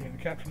to come here. The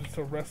captain is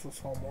so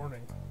restless all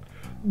morning.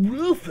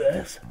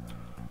 Rufus?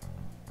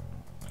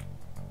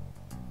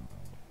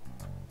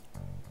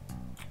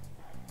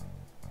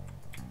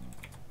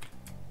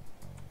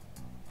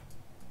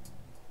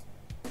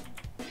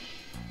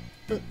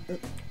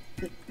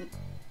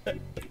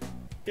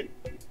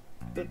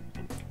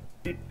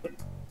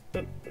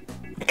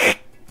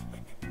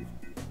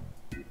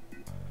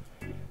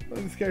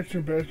 These characters are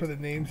embarrassed by the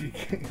names you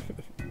gave.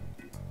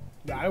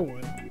 I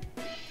would.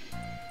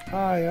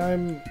 Hi,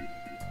 I'm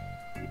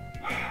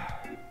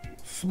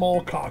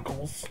Small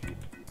Cockles.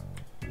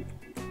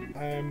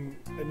 I'm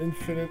an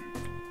infinite.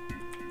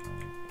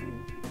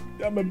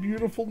 I'm a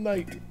beautiful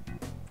knight.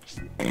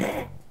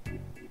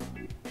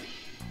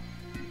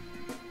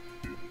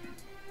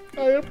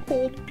 I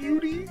uphold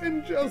beauty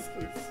and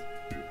justice.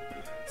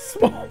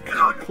 Small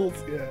Cockles,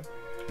 yeah.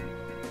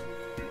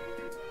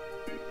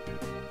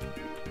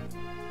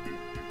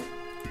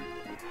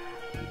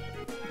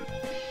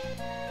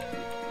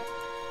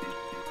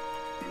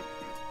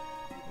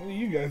 What are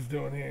you guys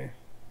doing here?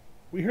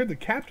 We heard the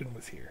captain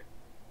was here.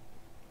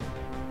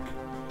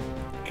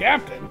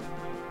 Captain?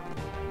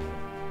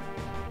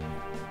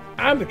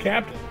 I'm the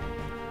captain.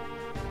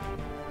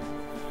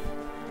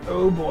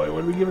 Oh boy,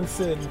 what are we giving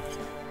Sid?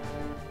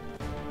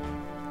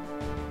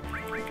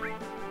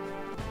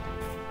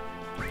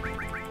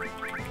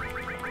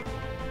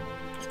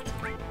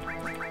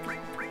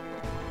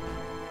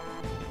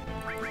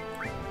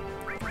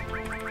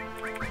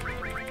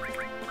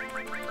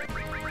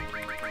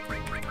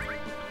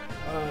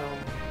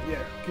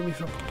 Yeah, give me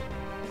something.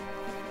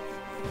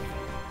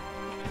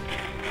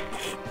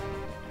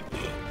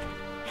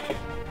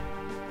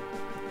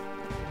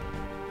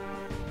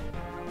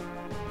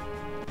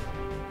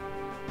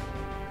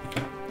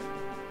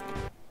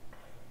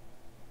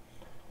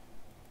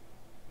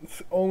 It's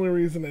the only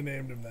reason I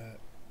named him that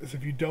is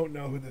if you don't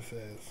know who this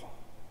is.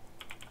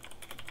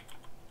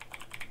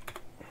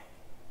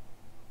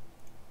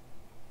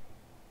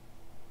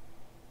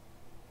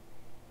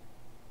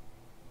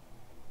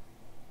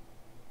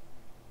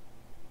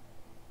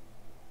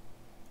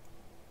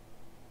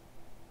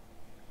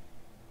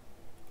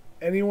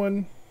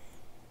 Anyone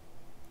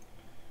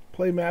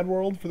play Mad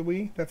World for the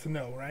Wii? That's a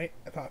no, right?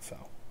 I thought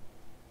so.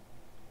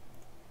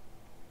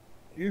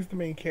 Here's the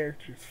main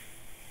character's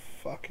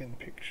fucking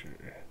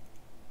picture.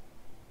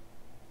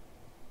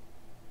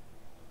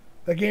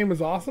 That game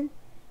was awesome.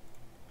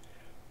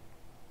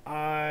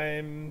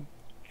 I'm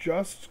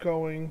just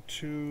going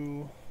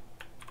to...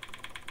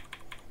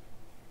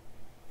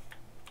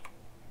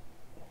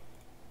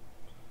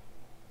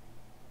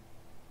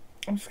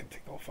 I'm just going to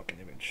take the whole fucking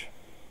image.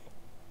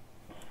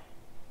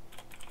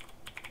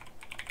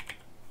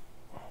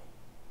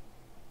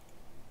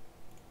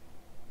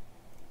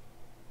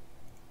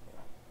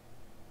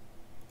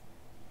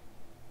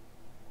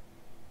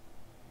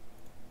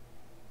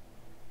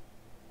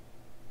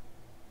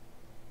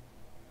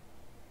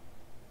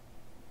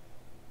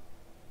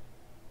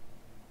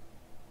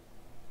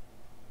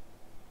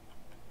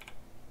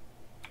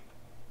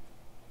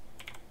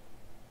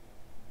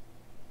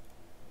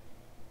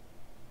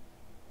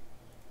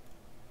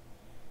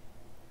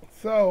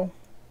 So,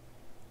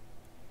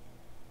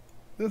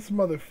 this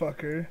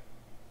motherfucker.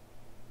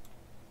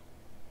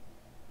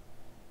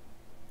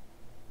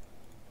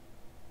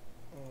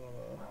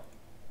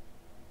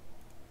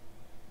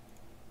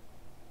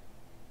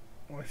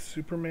 My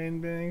Superman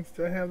bangs.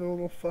 Do I have the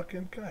little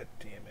fucking... God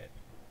damn it.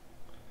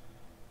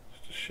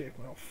 Just to shave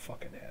my whole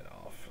fucking head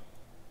off.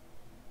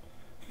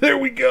 There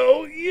we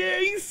go! Yeah,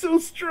 he's so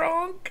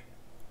strong!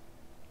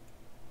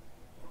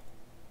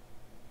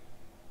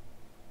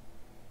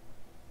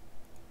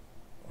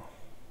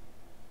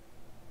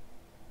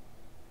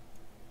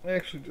 I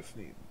actually just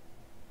need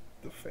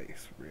the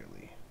face,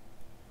 really.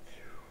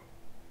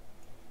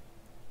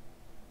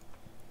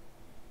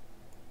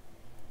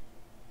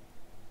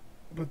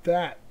 But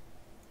that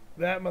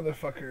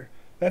motherfucker,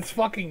 that's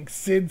fucking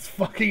Sid's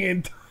fucking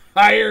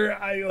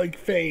entire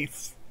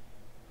face.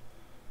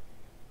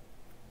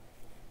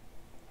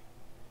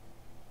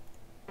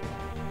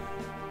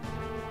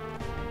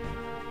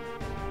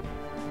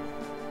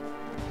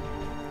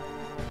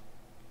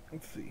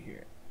 Let's see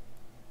here.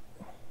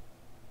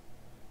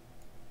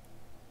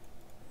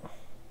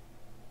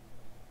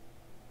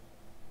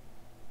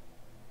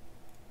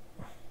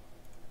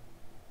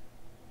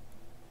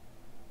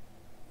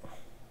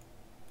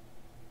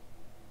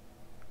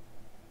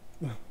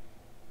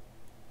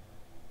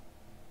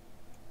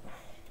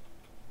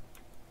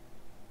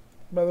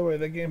 By the way,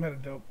 that game had a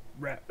dope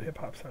rap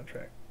hip-hop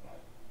soundtrack.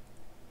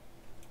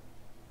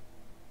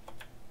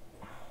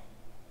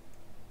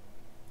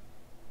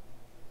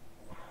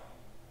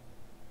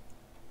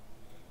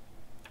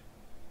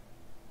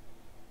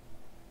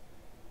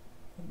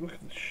 Look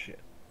at this shit.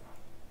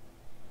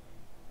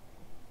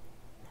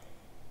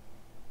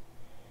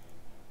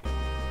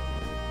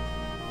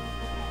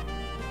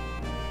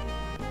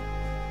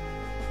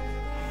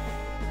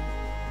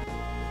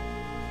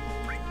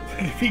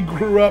 If he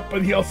grew up,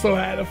 but he also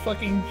had a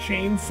fucking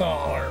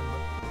chainsaw arm.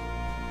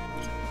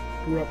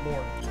 Grew up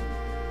more.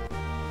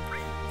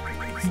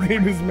 His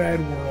name is Mad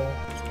Whirl.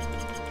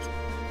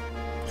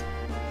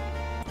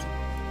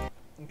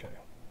 Okay.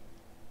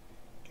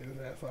 Get his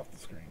ass off the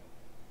screen.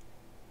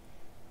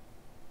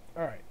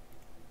 Alright.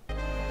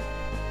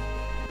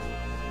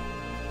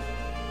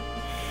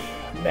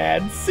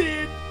 Mad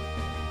Sid!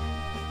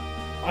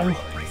 I like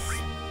smoke.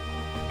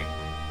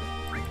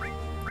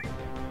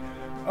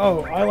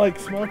 Oh, I like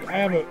smoke. I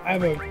have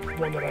a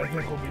one that I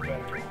think will be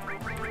better.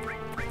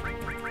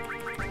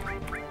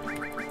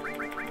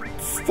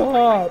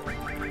 Stop!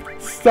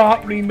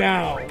 Stop me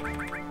now!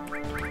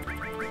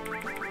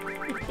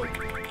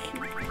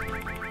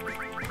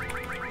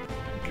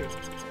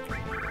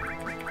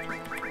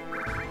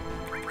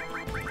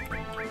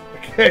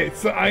 Okay,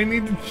 so I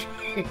need to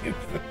change this.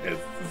 This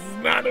is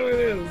not who it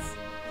is.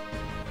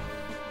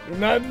 You're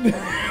not.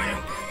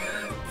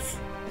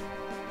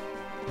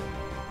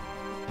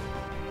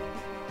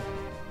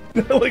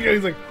 Look at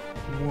he's like,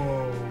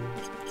 whoa.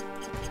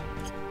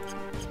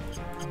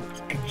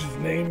 Could just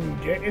name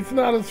him gay. It's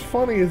not as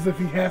funny as if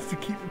he has to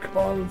keep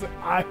calling and say,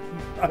 I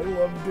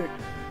love dick.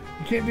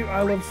 You can't do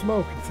I love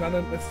smoke. It's not.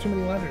 That's too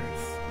many letters.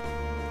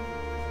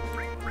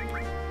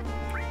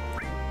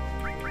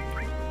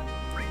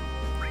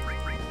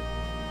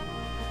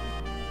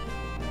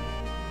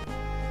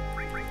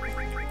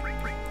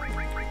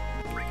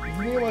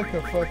 Isn't he like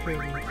a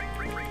fucking...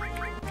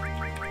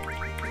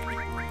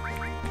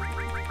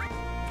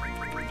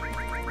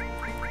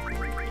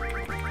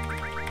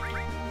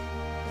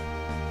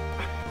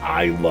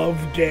 I love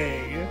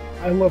gay.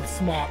 I love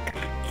smock.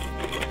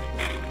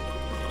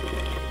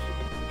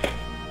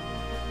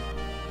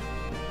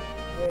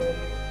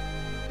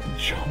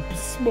 Jump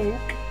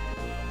smoke.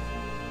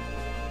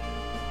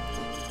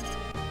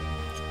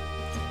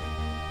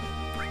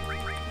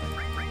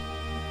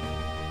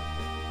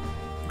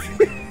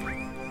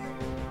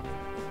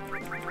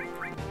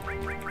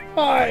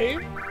 Hi.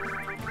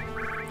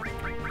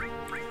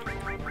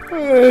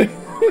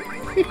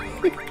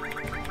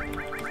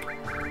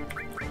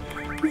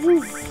 This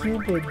is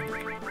stupid.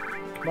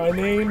 My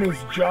name is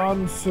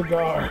John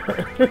Cigar.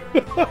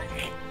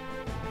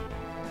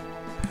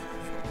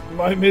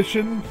 My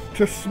mission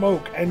to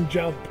smoke and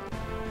jump.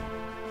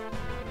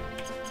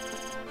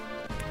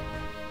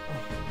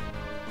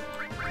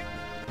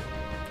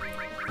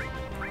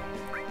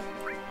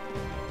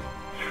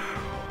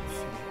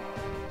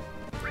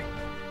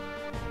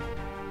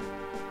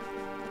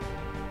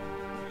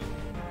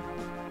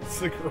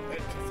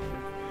 Cigarette.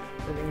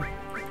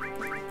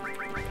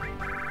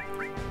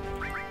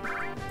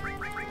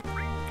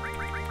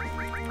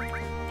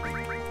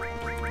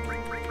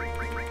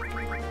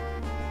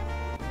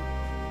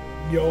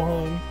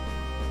 Johan.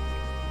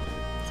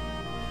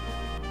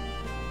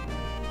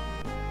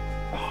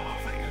 Oh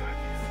my god.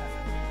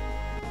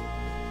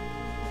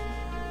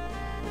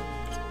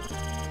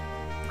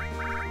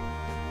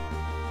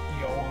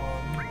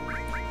 Johan.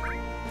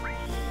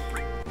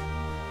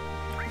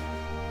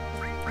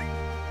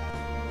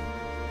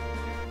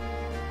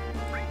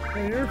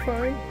 Hey, you're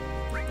fine.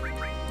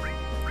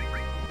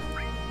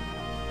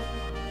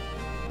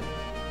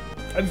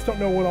 I just don't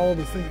know what all of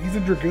his things. He's a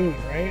dragoon,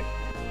 right?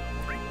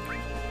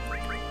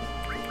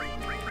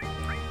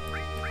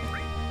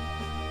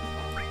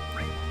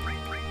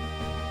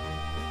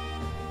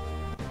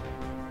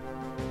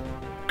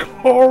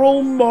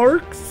 Karl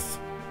Marx?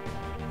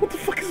 What the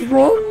fuck is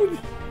wrong with you?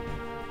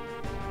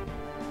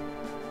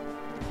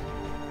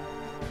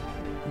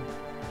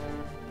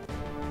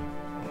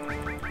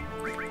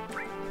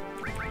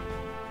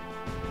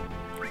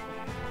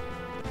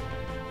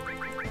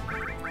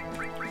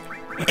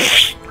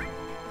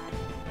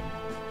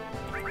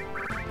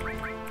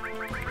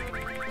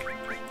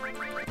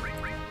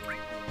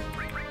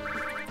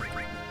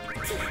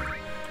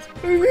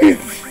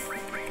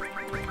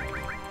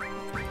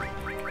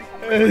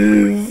 I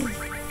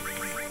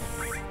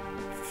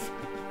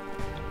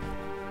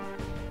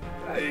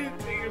didn't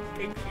take a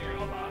picture,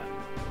 hold on.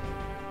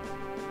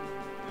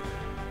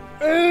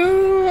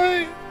 Oh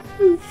my...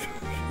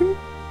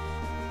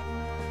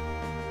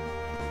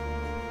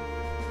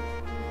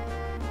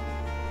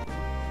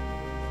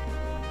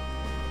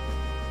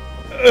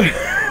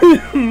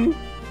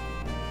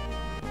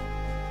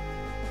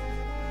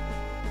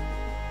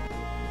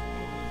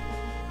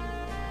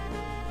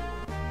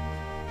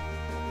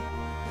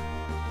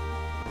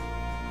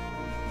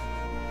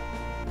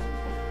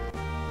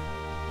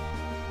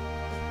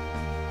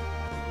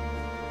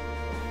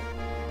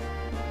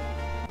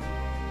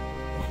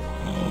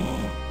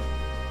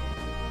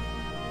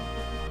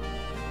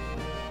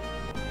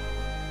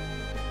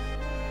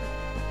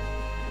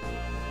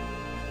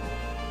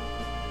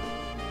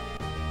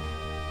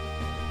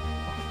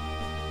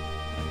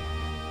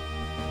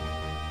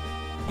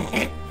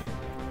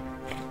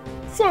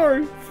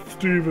 Sorry,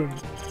 Steven.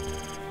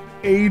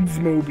 AIDS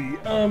Moby.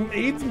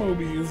 AIDS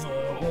Moby is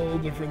a whole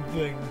different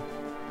thing.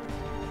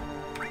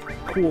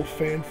 Cool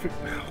fanfic.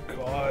 Oh,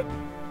 God.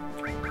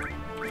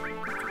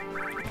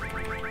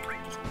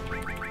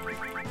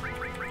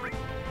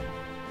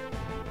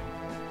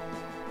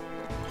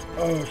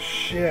 Oh,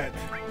 shit.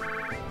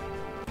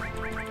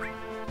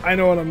 I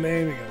know what I'm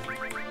naming him.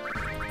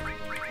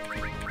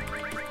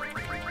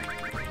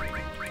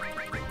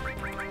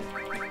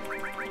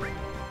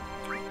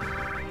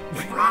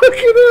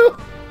 Fucking hell!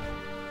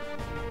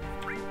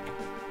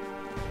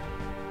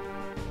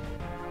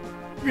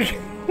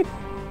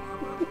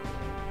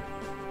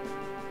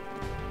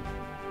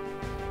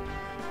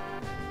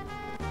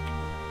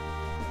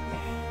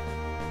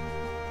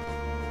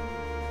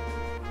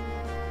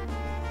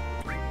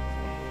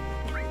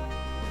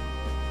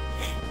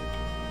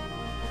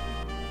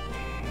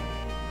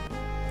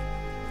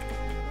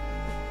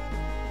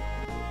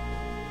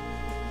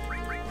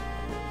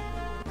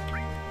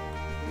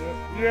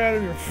 You're out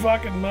of your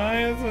fucking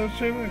mind, so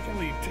shit. I can't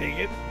let you take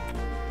it.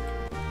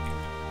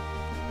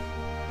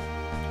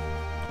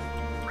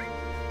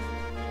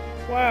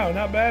 Wow,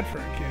 not bad for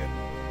a kid.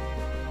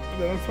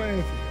 That looks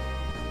fancy.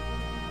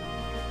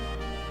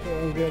 So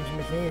I'm getting some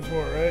miscellaneous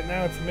for it, right?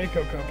 Now it's a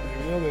Mako company.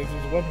 In the old days it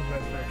was a weapons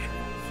manufacturer.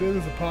 See,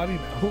 there's a potty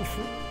now.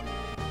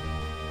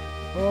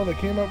 Well, they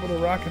came up with a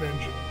rocket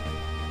engine.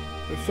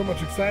 There's so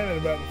much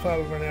excitement about the thought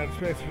of going out of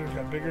space, it just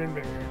got bigger and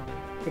bigger.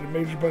 Put a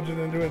major budget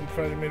into it and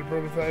finally made a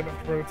prototype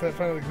after prototype.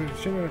 Finally concluded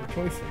Shinra number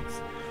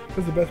 26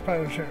 was the best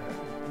pilot in China.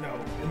 No,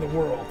 in the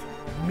world.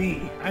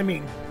 Me. I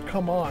mean,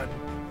 come on.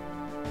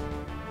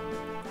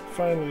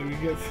 Finally, we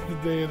get to the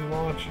day of the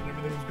launch and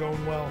everything's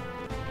going well.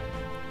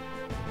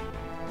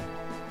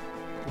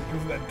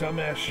 Because of that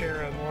dumbass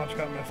Shinra, the launch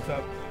got messed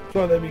up.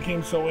 So they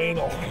became so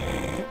anal.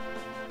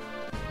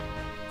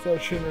 So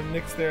Shinra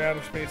nixed their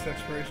outer space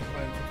exploration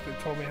plans. They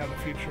told me how the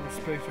future was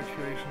space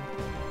exploration.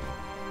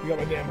 You got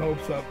my damn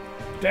hopes up.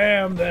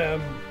 Damn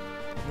them!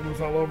 It was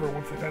all over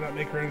once they found out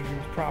Maker Energy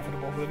was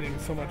profitable. They didn't even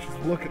so much as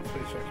look at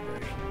space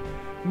exploration.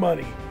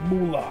 Money,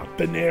 moolah,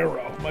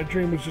 dinero. My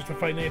dream was just a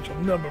financial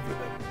number for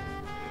them.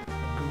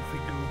 Goofy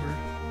goober.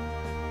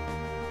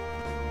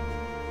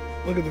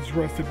 Look at this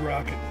rusted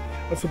rocket.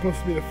 I was supposed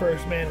to be the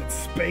first man in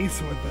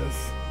space with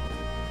this.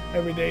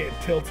 Every day it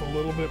tilts a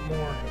little bit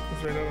more.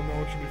 That's right, I don't know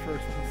what should be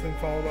first. If this thing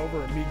followed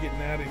over or me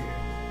getting out of here.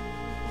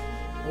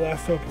 The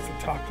last hope is to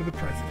talk to the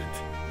president.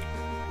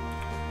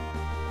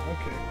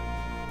 Okay.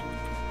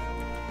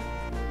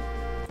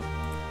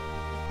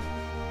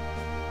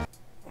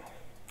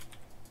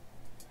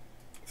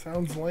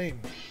 Sounds lame.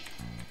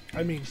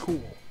 I mean,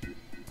 cool.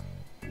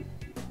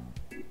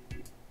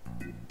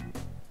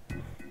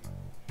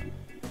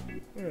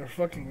 We're a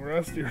fucking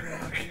rusty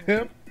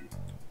rocket.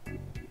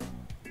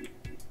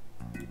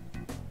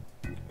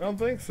 I don't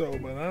think so,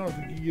 but I don't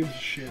think he gives a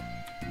shit.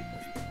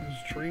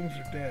 His dreams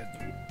are dead.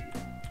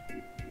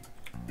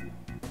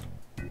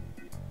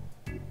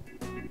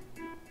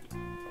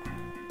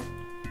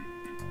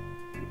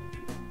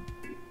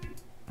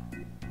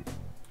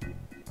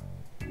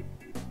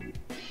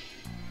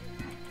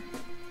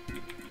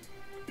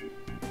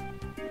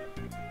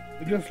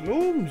 It just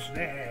looms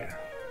there.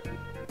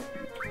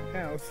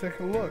 Yeah, let's take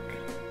a look.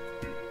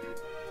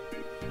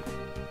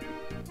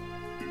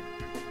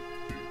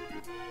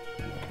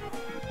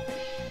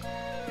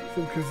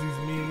 So, because he's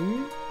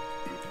mean.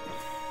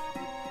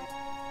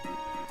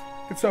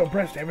 It's so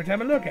impressed every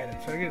time I look at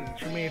it. So, again,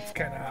 for me, it's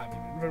kind of hobby.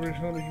 Maybe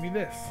let me give you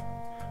this.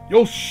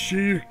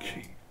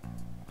 Yoshiki.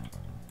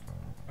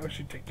 I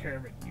should take care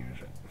of it and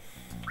use it.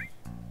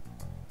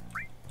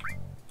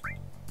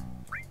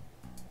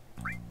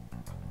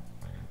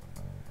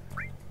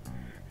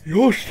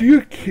 Yosh,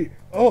 you can't.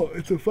 Oh,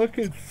 it's a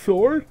fucking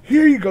sword?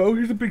 Here you go.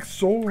 Here's a big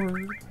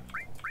sword.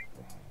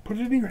 Put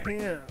it in your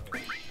hand.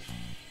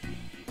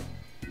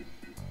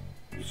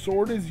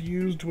 Sword is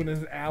used when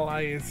his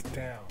ally is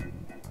down.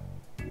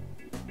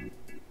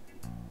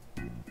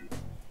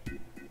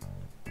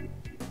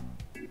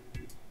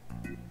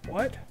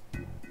 What?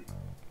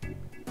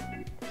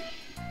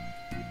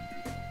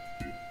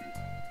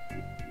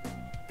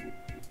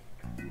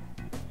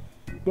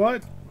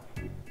 What?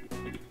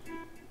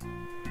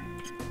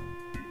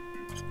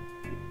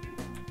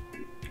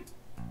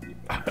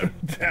 I'm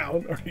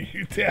down. Are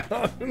you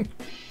down?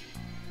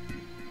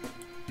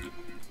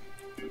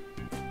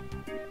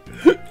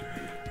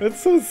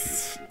 That's so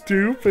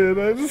stupid.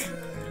 I just...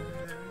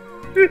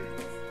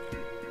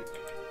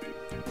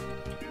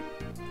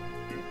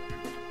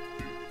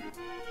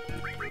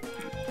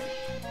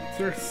 It's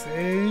our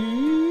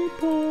save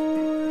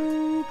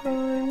point. I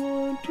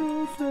want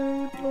to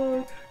save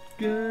my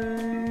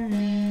game.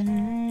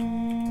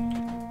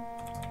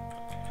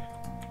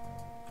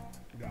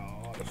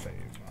 Gotta save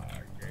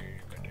my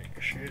game and take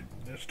a shit in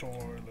this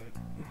toilet.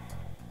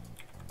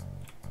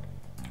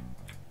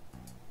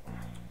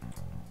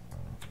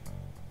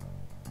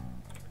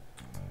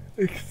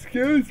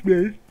 Excuse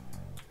me.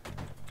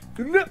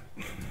 No.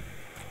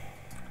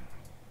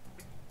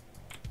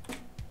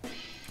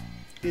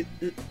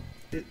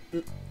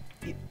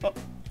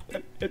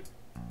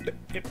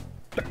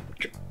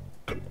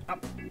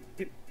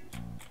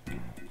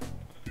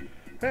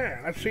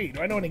 Let's see. Do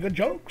I know any good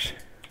jokes?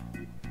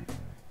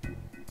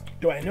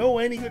 Do I know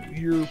any good?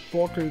 Your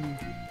fucking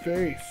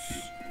face.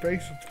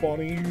 Face is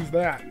funny. Use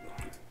that.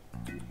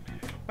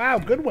 Wow,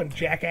 good one,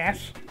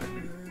 jackass.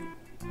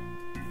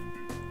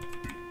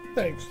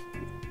 Thanks.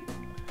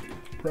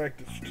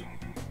 Practiced.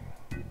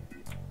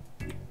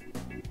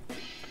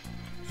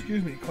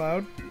 Excuse me,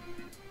 Cloud.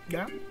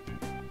 Yeah?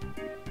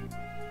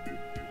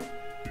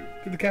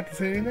 Did the captain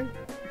say anything?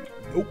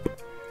 Nope.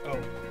 Oh.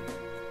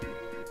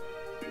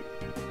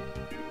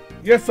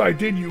 Yes, I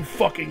did, you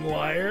fucking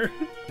liar.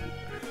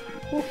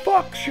 Well,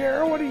 fuck,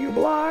 Cheryl. What are you,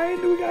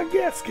 blind? We got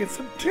guests. Get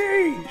some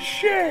tea.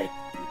 Shit.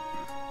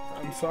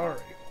 I'm sorry.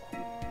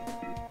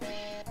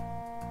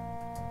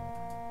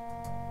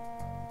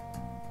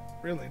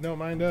 Really, no,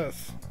 mind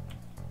us.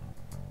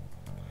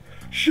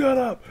 Shut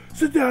up!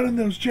 Sit down in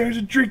those chairs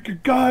and drink your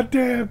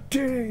goddamn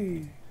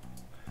tea!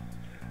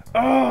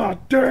 Ah,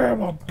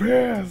 damn, I'm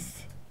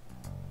pissed!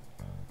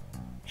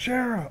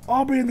 Shara,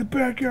 I'll be in the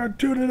backyard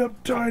tuning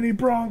up Tiny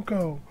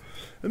Bronco.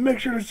 And make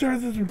sure to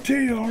serve us some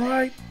tea,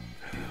 alright?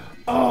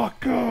 Oh,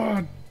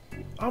 God!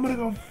 I'm gonna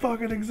go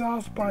fucking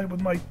exhaust pipe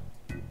with my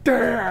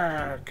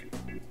dick!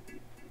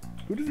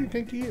 Who does he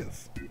think he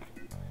is?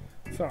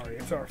 Sorry,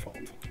 it's our fault.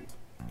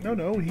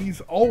 No,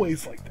 he's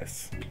always like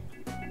this.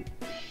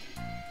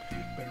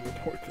 Better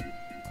report them.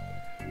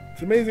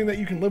 It's amazing that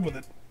you can live with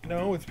it.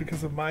 No, it's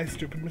because of my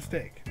stupid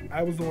mistake.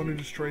 I was the one who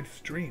destroyed his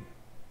dream.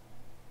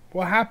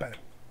 What happened?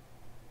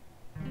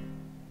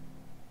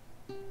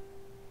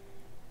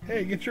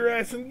 Hey, get your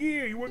ass in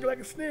gear. You work like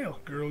a snail.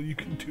 Girl, you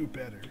can do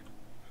better.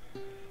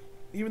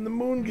 Even the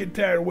moon get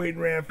tired of waiting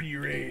around for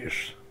your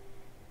ass.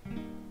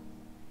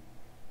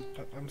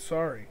 I'm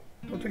sorry.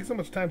 Don't take so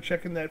much time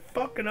checking that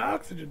fucking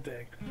oxygen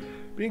tank.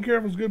 Being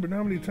careful is good, but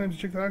how many times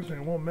you check the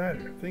oxygen, it won't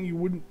matter.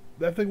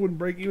 That thing wouldn't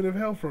break even if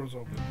hell froze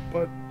open.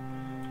 But,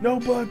 no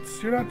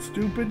buts. You're not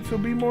stupid, so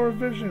be more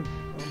efficient.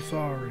 I'm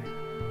sorry.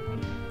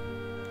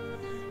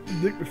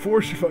 Dick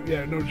before she fucked.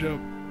 Yeah, no joke.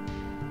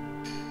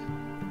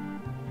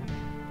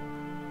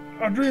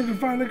 Our dreams are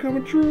finally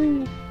coming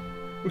true.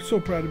 We're so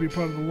proud to be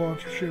part of the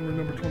launch of Shinra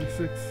number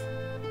 26.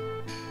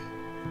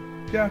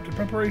 Captain,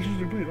 preparations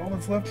are complete. All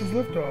that's left is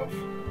liftoff.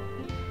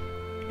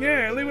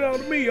 Yeah, leave it all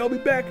to me. I'll be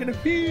back in a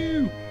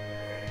few.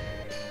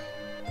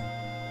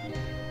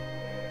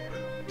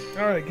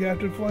 Alright,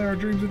 Captain, fly our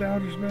dreams into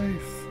outer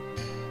space.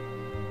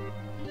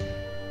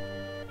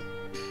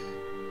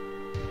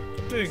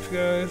 Thanks,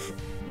 guys.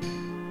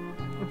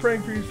 We're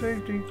praying for your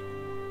safety.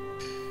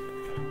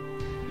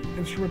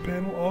 Instrument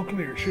panel, all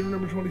clear. Shooter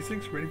number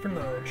 26, ready for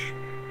launch.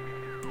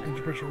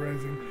 Engine pressure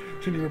rising.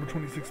 Shooter number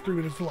 26, 3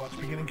 minutes to launch.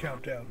 Beginning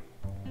countdown.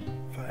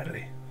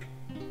 Finally.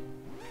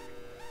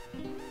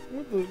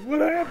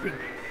 What happened?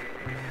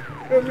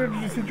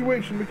 Emergency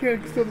situation.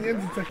 Mechanic is still in the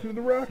engine section of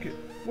the rocket.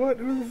 What?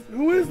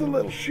 Who is the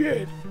little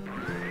shit?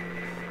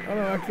 I don't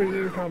know. Activate the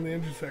intercom in the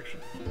engine section.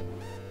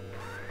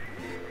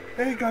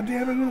 Hey,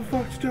 goddammit, who the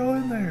fuck's still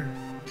in there?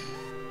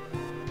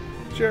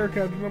 Sheriff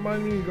Captain, don't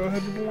mind me. Go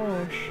ahead with the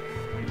launch.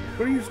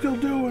 What are you still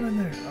doing in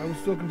there? I was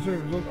still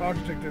concerned. Those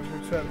oxygen tests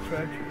weren't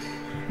satisfactory.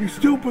 You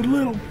stupid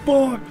little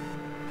fuck!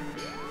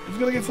 It's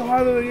gonna get so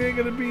hot that you ain't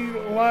gonna be you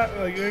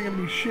ain't gonna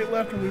be shit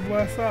left when we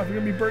blast off. You're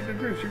gonna be burnt to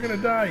crisp. You're gonna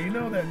die. You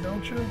know that,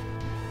 don't you?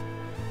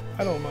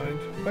 I don't mind.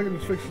 I can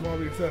just fix them all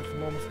the access.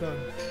 I'm almost done.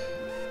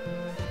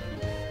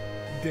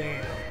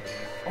 Damn.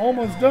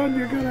 Almost done.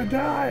 You're gonna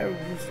die.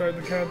 We'll start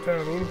the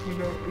countdown. What if we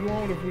don't? We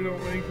won't if we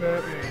don't make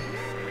that.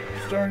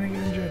 Starting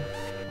engine.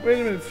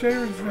 Wait a minute.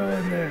 Sarah's not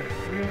in there.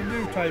 What are we gonna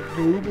do? Type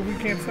boob, but we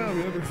can't sound.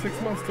 We have another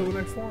 6 months till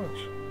the next launch.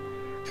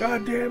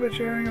 God damn it,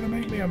 Sharon, gonna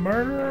make me a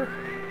murderer?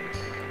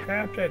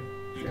 Captain,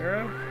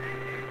 Sheriff?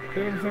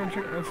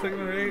 Stick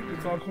number 8,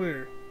 it's all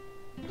clear.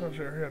 Oh,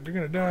 Sheriff, you're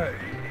gonna die.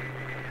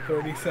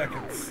 30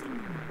 seconds.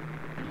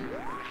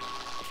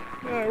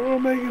 Alright, we'll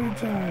make it in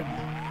time.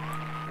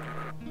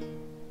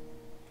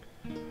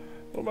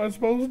 What am I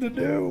supposed to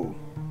do?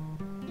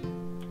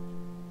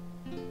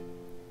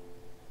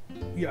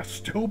 You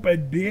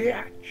stupid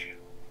bitch!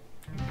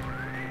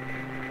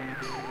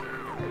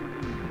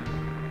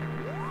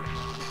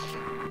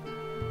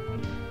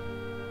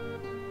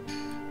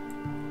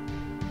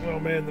 Oh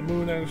man, the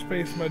moon out of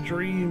space, my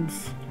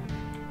dreams.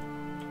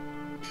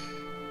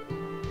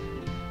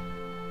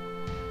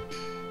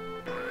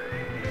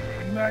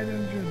 Night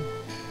engine.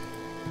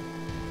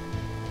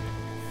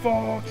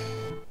 Fuck.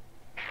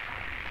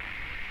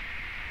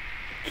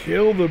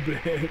 Kill the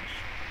bitch.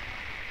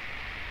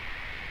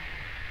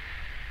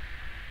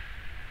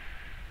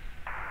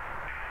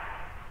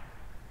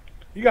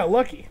 You got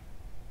lucky.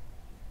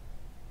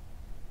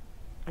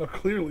 Well,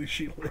 clearly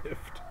she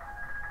lived.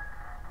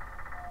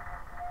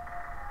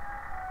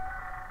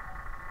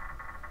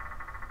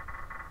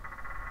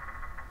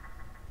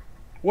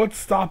 What's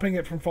stopping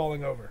it from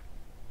falling over?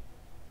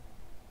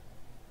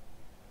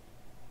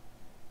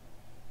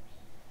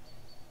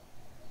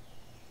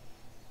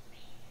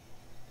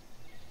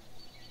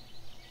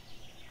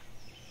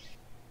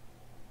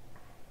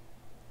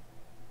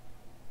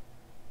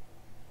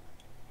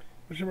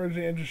 Which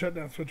emergency engine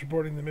shutdown switch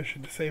aborting the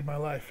mission to save my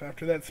life.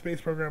 After that,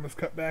 space program was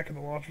cut back and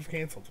the launch was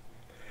cancelled.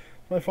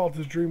 It's my fault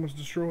his dream was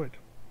destroyed.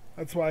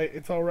 That's why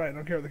it's alright. I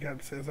don't care what the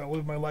captain says. I'll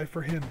live my life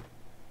for him.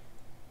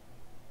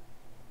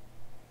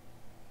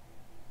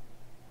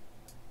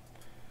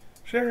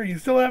 Sherry, you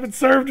still haven't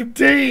served him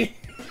tea!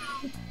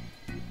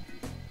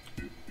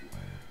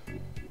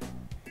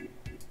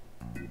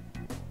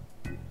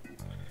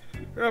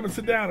 Hurry up and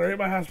sit down or ain't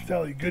my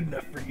hospitality good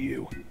enough for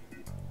you.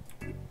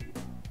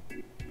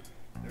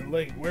 They're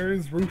late. Where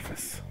is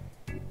Rufus?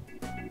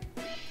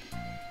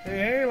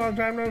 Hey, long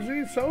time no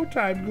see. So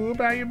time, Goob,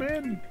 how you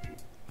been?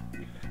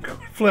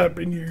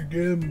 Flapping your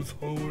gums,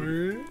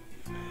 whore.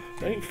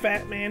 Ain't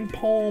Fat Man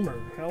Palmer.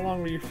 How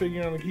long were you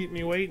figuring on to keep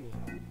me waiting?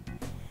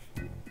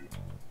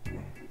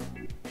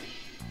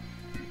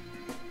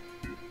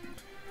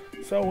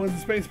 So, when's the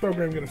space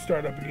program gonna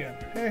start up again?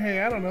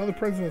 Hey, I don't know. The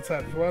president's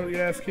out, so why don't you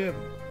ask him?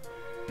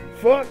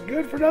 Fuck,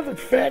 good for nothing,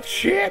 fat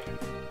shit!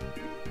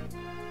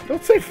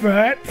 Don't say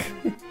fat!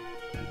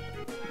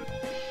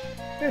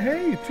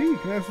 hey, tea.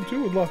 Can I have some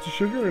too with lots of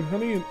sugar and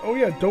honey and... Oh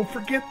yeah, don't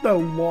forget the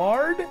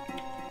lard!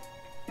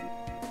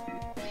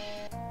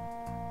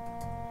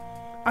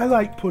 I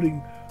like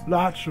putting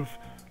lots of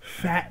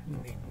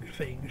fattening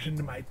things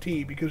into my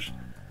tea because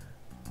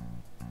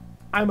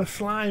I'm a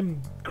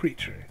slime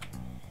creature.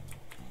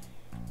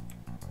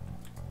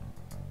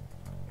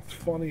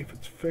 Funny if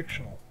it's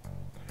fictional.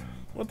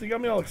 What, they got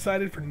me all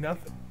excited for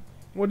nothing.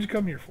 What'd you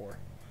come here for?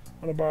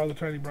 I want to borrow the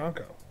tiny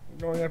Bronco.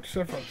 We're going after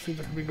Sephiroth. Seems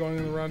like we'll be going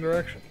in the wrong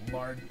direction.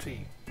 Lard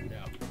tea.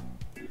 No.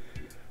 I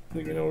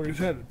think we know where he's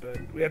headed,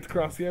 but we have to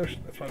cross the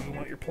ocean. That's why we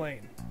want your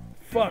plane.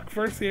 Fuck,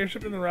 first the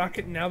airship and the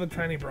rocket, now the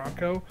tiny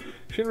Bronco.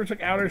 Shinra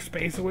took outer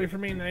space away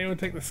from me, and now you want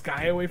to take the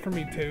sky away from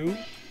me too?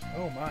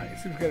 Oh my, it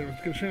seems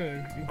like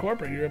Shinra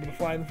incorporated you're able to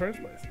fly in the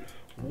first place.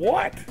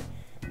 What?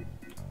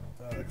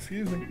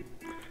 Excuse me.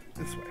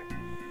 This way.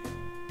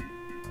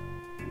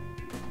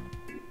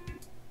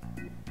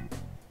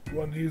 You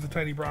wanted to use the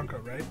tiny Bronco,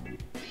 right?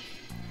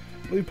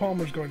 Lee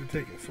Palmer's going to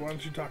take it, so why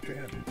don't you talk to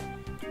him?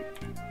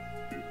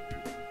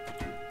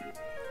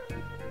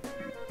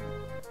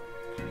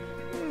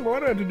 Why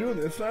do I have to do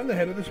this? I'm the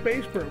head of the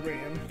space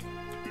program.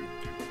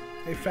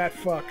 Hey, fat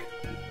fuck.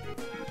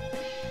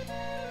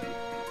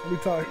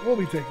 We'll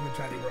be taking the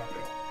tiny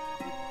Bronco.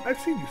 I've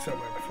seen you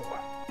somewhere before.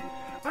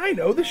 I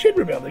know, the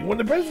Shinra building when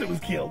the president was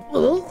killed.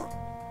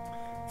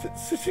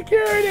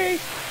 Security!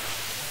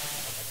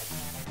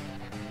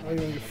 Oh, you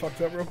wanna get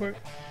fucked up real quick?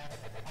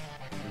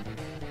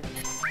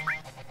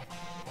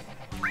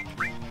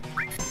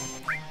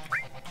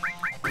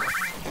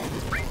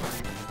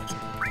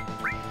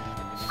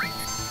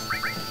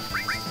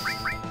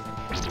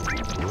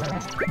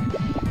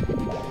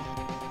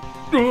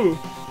 Ooh.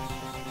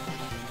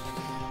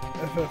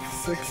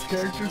 FF6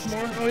 characters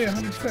more? Oh yeah,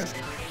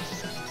 100%.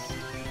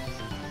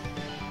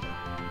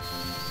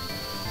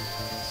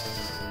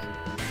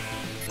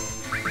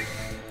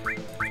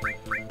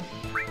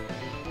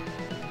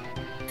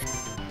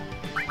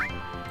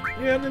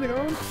 Yeah, and then it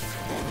goes.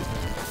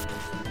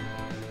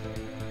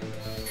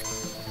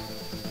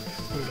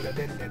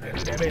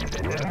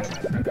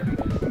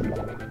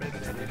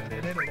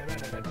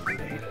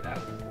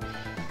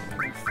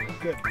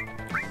 Good.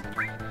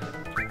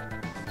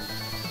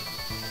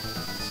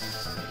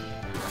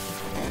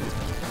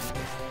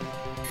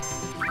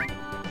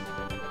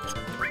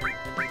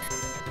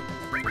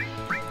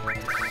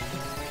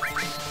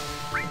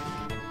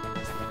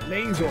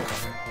 Laser.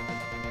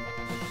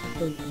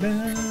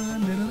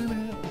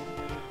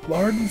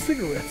 Lard and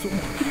cigarettes. What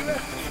more can you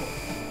ask for?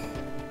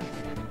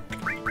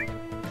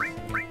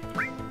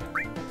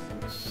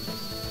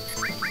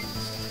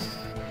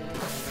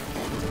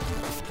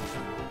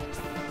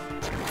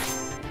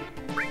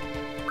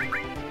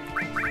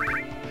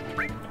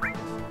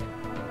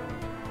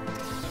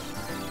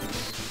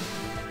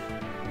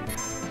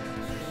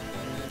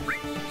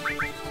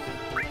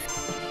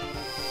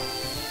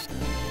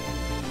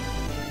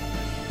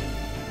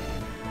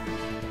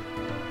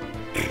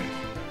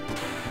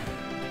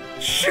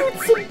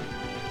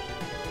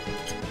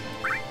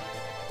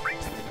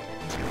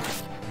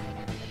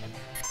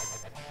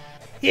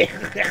 Okay.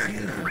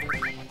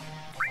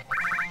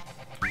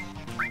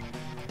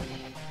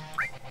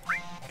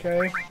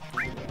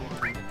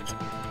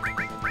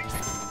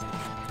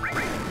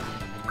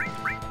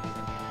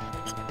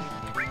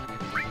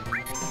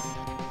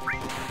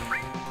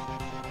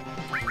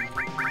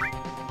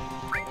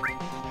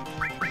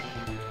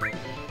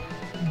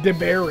 The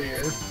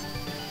barrier.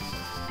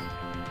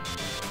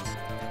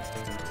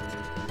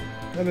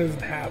 That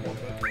doesn't have one,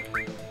 but...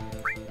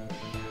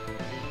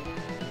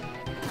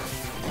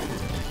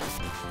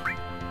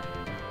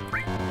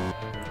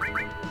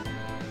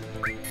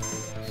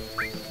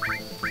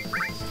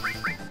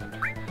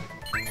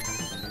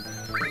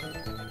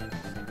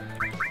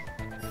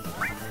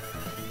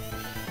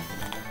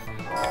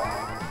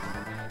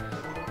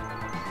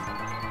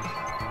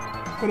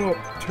 What up,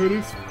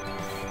 titties?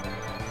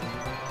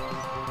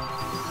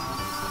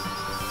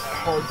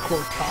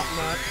 Hardcore top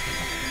knot.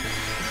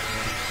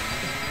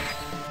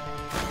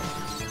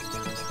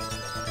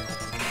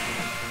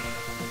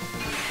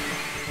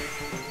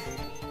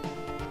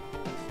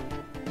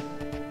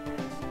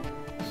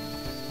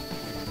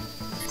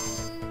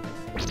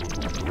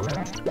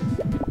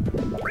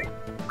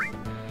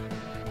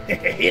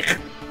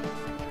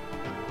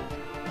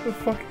 What the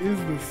fuck is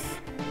this?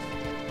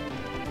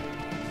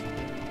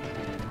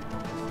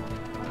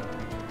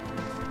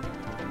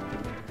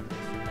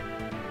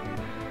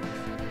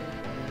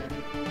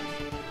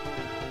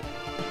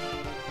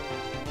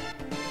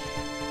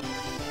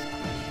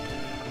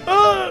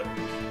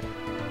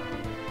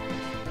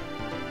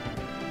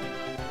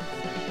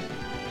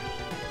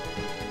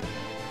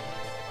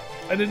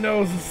 I didn't know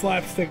it was a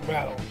slapstick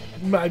battle.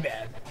 My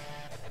bad.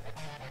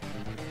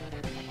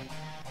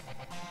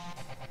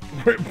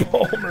 Rip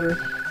Palmer.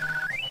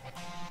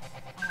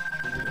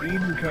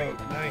 Eden coat.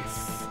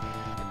 Nice.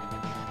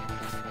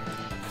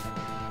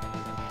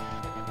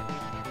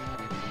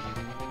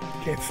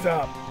 Can't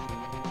stop.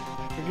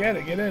 Forget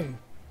it. Get in.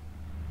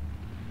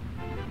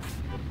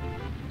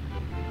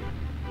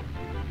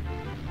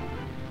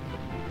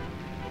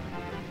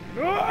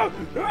 Ah!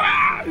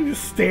 Ah! You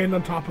just stand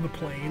on top of the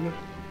plane.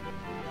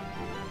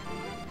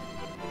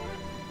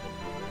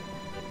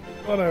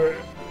 Whatever.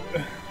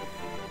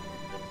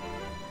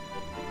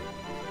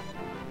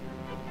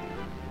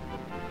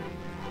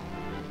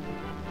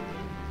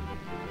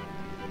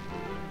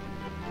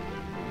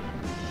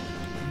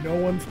 No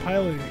one's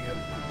piloting it.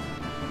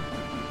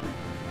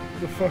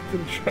 The fuck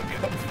did the truck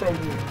come from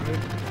here, right?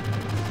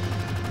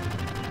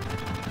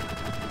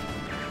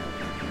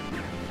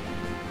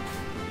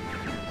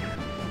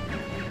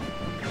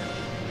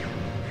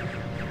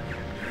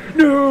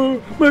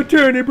 No! My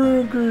tiny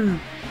bunker!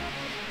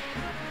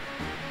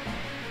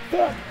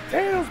 Fuck!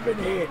 Tail's been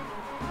hit!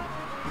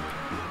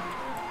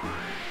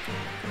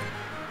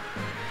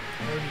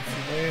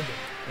 Emergency landing.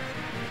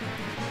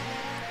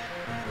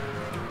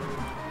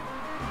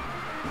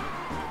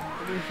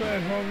 They're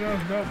saying home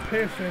guns don't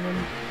piss in them.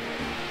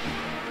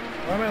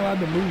 Why am I allowed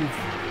to move?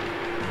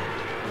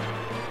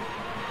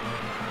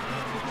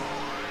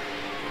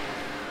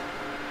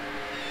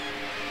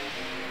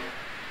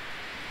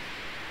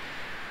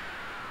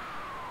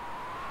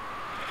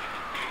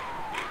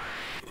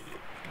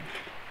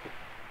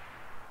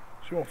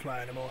 She won't fly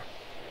anymore.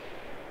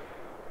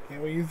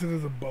 Can't we use it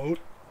as a boat?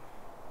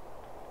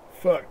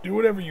 Fuck, do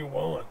whatever you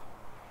want.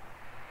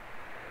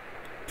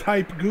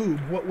 Type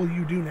Goob, what will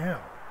you do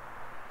now?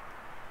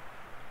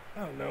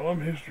 I don't know,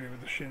 I'm history with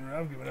the Shinra.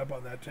 I've given up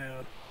on that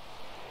town.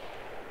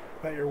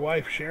 About your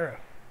wife, Shara.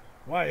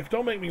 Wife,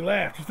 don't make me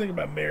laugh. Just think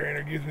about marrying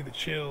her gives me the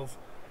chills.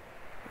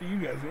 What do you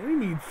guys, what do you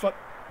mean fuck?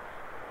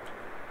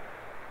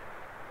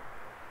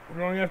 We're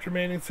going after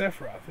Manning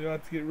Sephiroth. You'll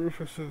have to get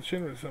Rufus to the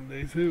Shinra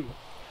someday too.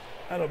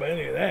 I don't know about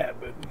any of that,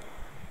 but...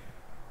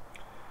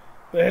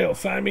 The hell,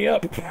 sign me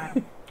up! How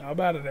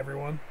about it,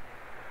 everyone?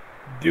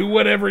 Do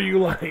whatever you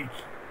like.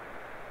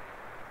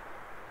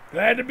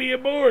 Glad to be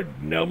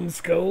aboard,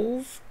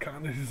 numbskulls.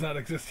 Kindness does not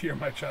exist here,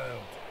 my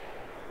child.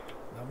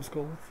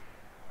 Numbskulls?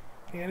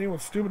 Yeah, anyone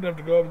stupid enough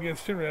to go up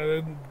against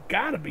Shinra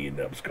gotta be a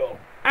numbskull.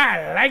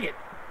 I like it!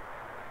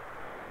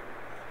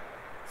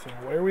 So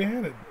where are we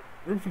headed?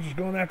 Rufus is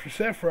going after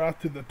Sephiroth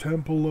to the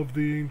Temple of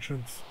the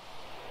Ancients.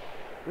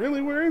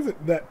 Really, where is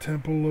it? That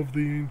Temple of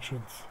the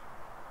Ancients.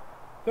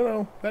 Don't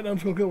know. That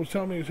numbskull kid was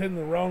telling me he was heading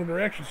in the wrong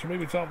direction, so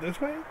maybe it's off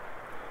this way?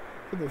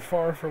 It was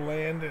far for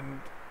land, and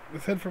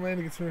let's head for land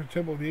to get some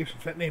Temple of the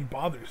Ancients. That name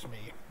bothers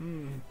me.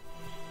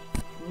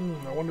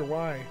 I wonder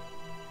why.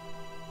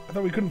 I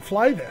thought we couldn't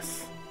fly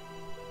this.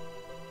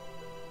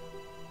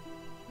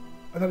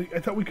 I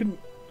thought we couldn't...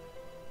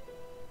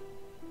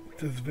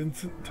 Does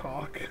Vincent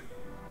talk?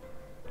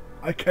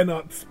 I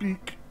cannot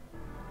speak.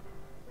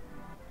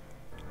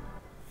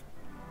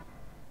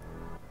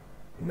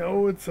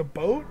 No, it's a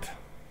boat?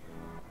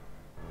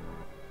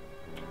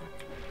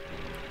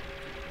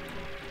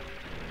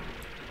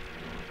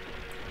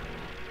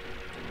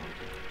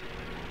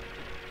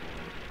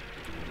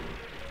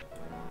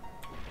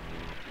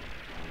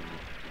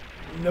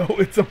 No,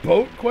 it's a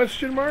boat?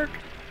 Question mark?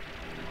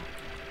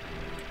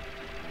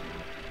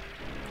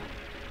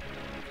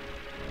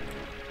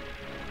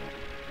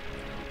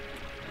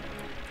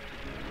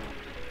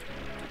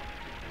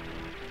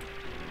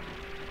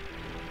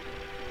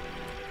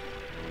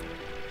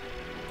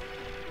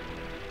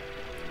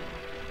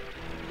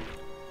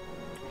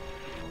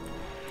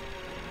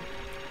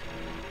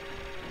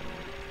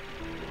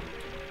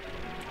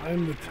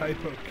 I'm the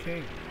typo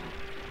king.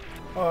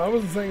 Oh, I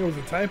wasn't saying it was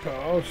a typo.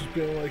 I was just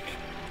being like,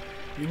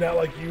 you're not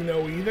like you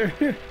know either.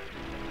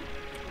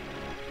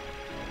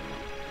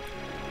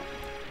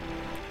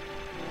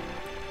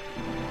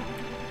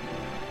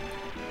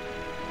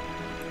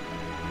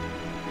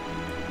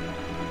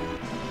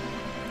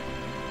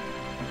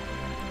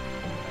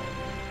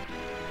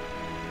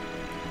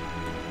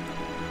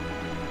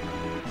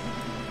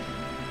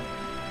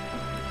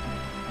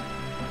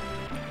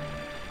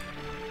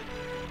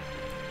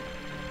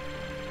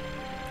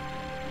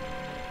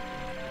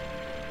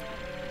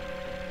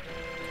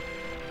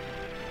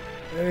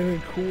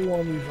 Anything cool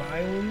on these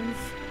islands?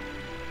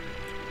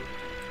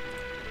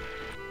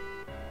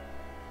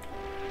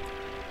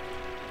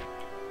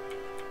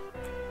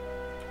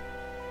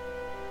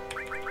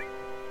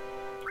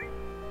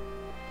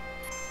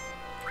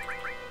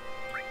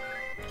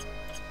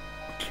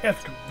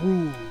 Kefka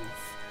rules.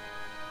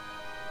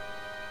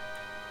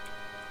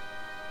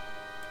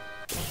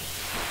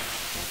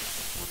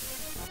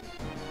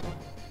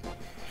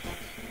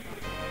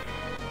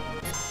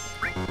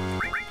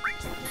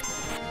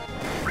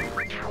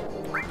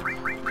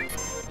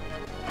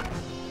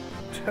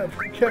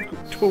 Kefka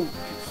totally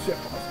set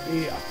my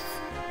ass.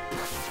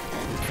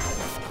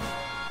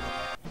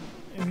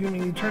 I mean,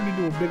 he turned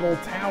into a big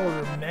old tower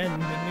of men,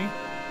 didn't he?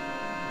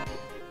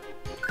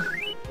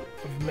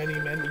 Of many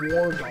men,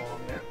 war gong.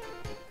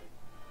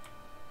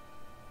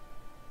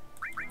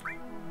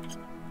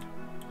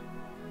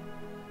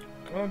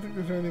 I don't think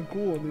there's anything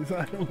cool in these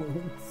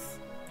islands.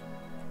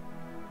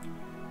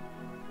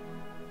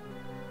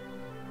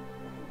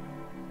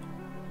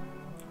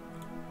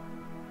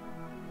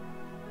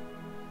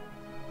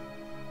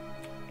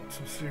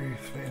 Some serious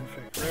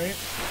fanfic, right?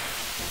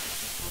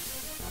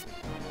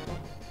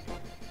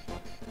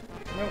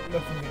 Nope,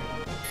 nothing here.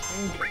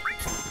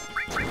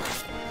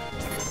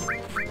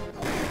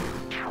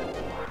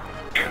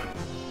 Okay.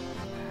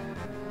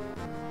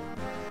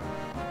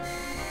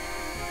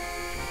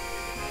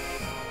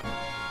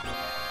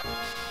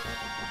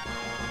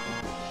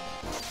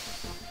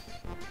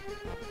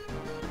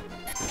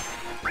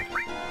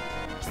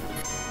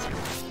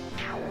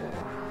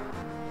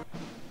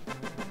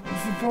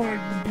 What's the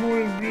point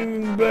of being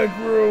in the back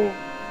row?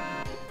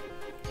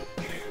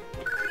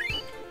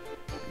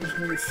 You're just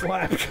gonna get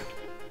slapped.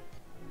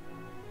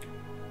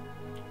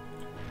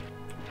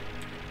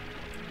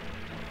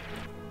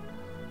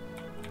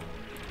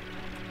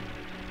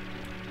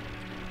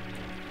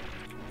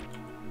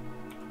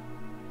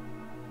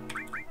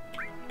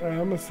 Alright,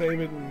 I'm gonna save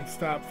it and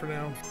stop for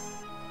now.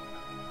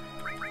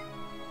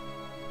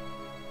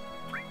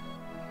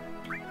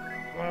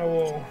 I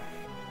will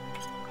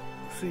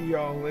see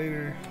y'all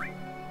later.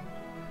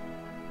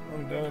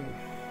 I'm done.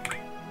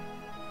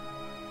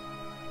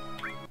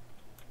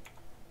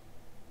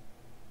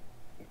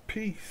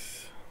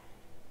 Peace.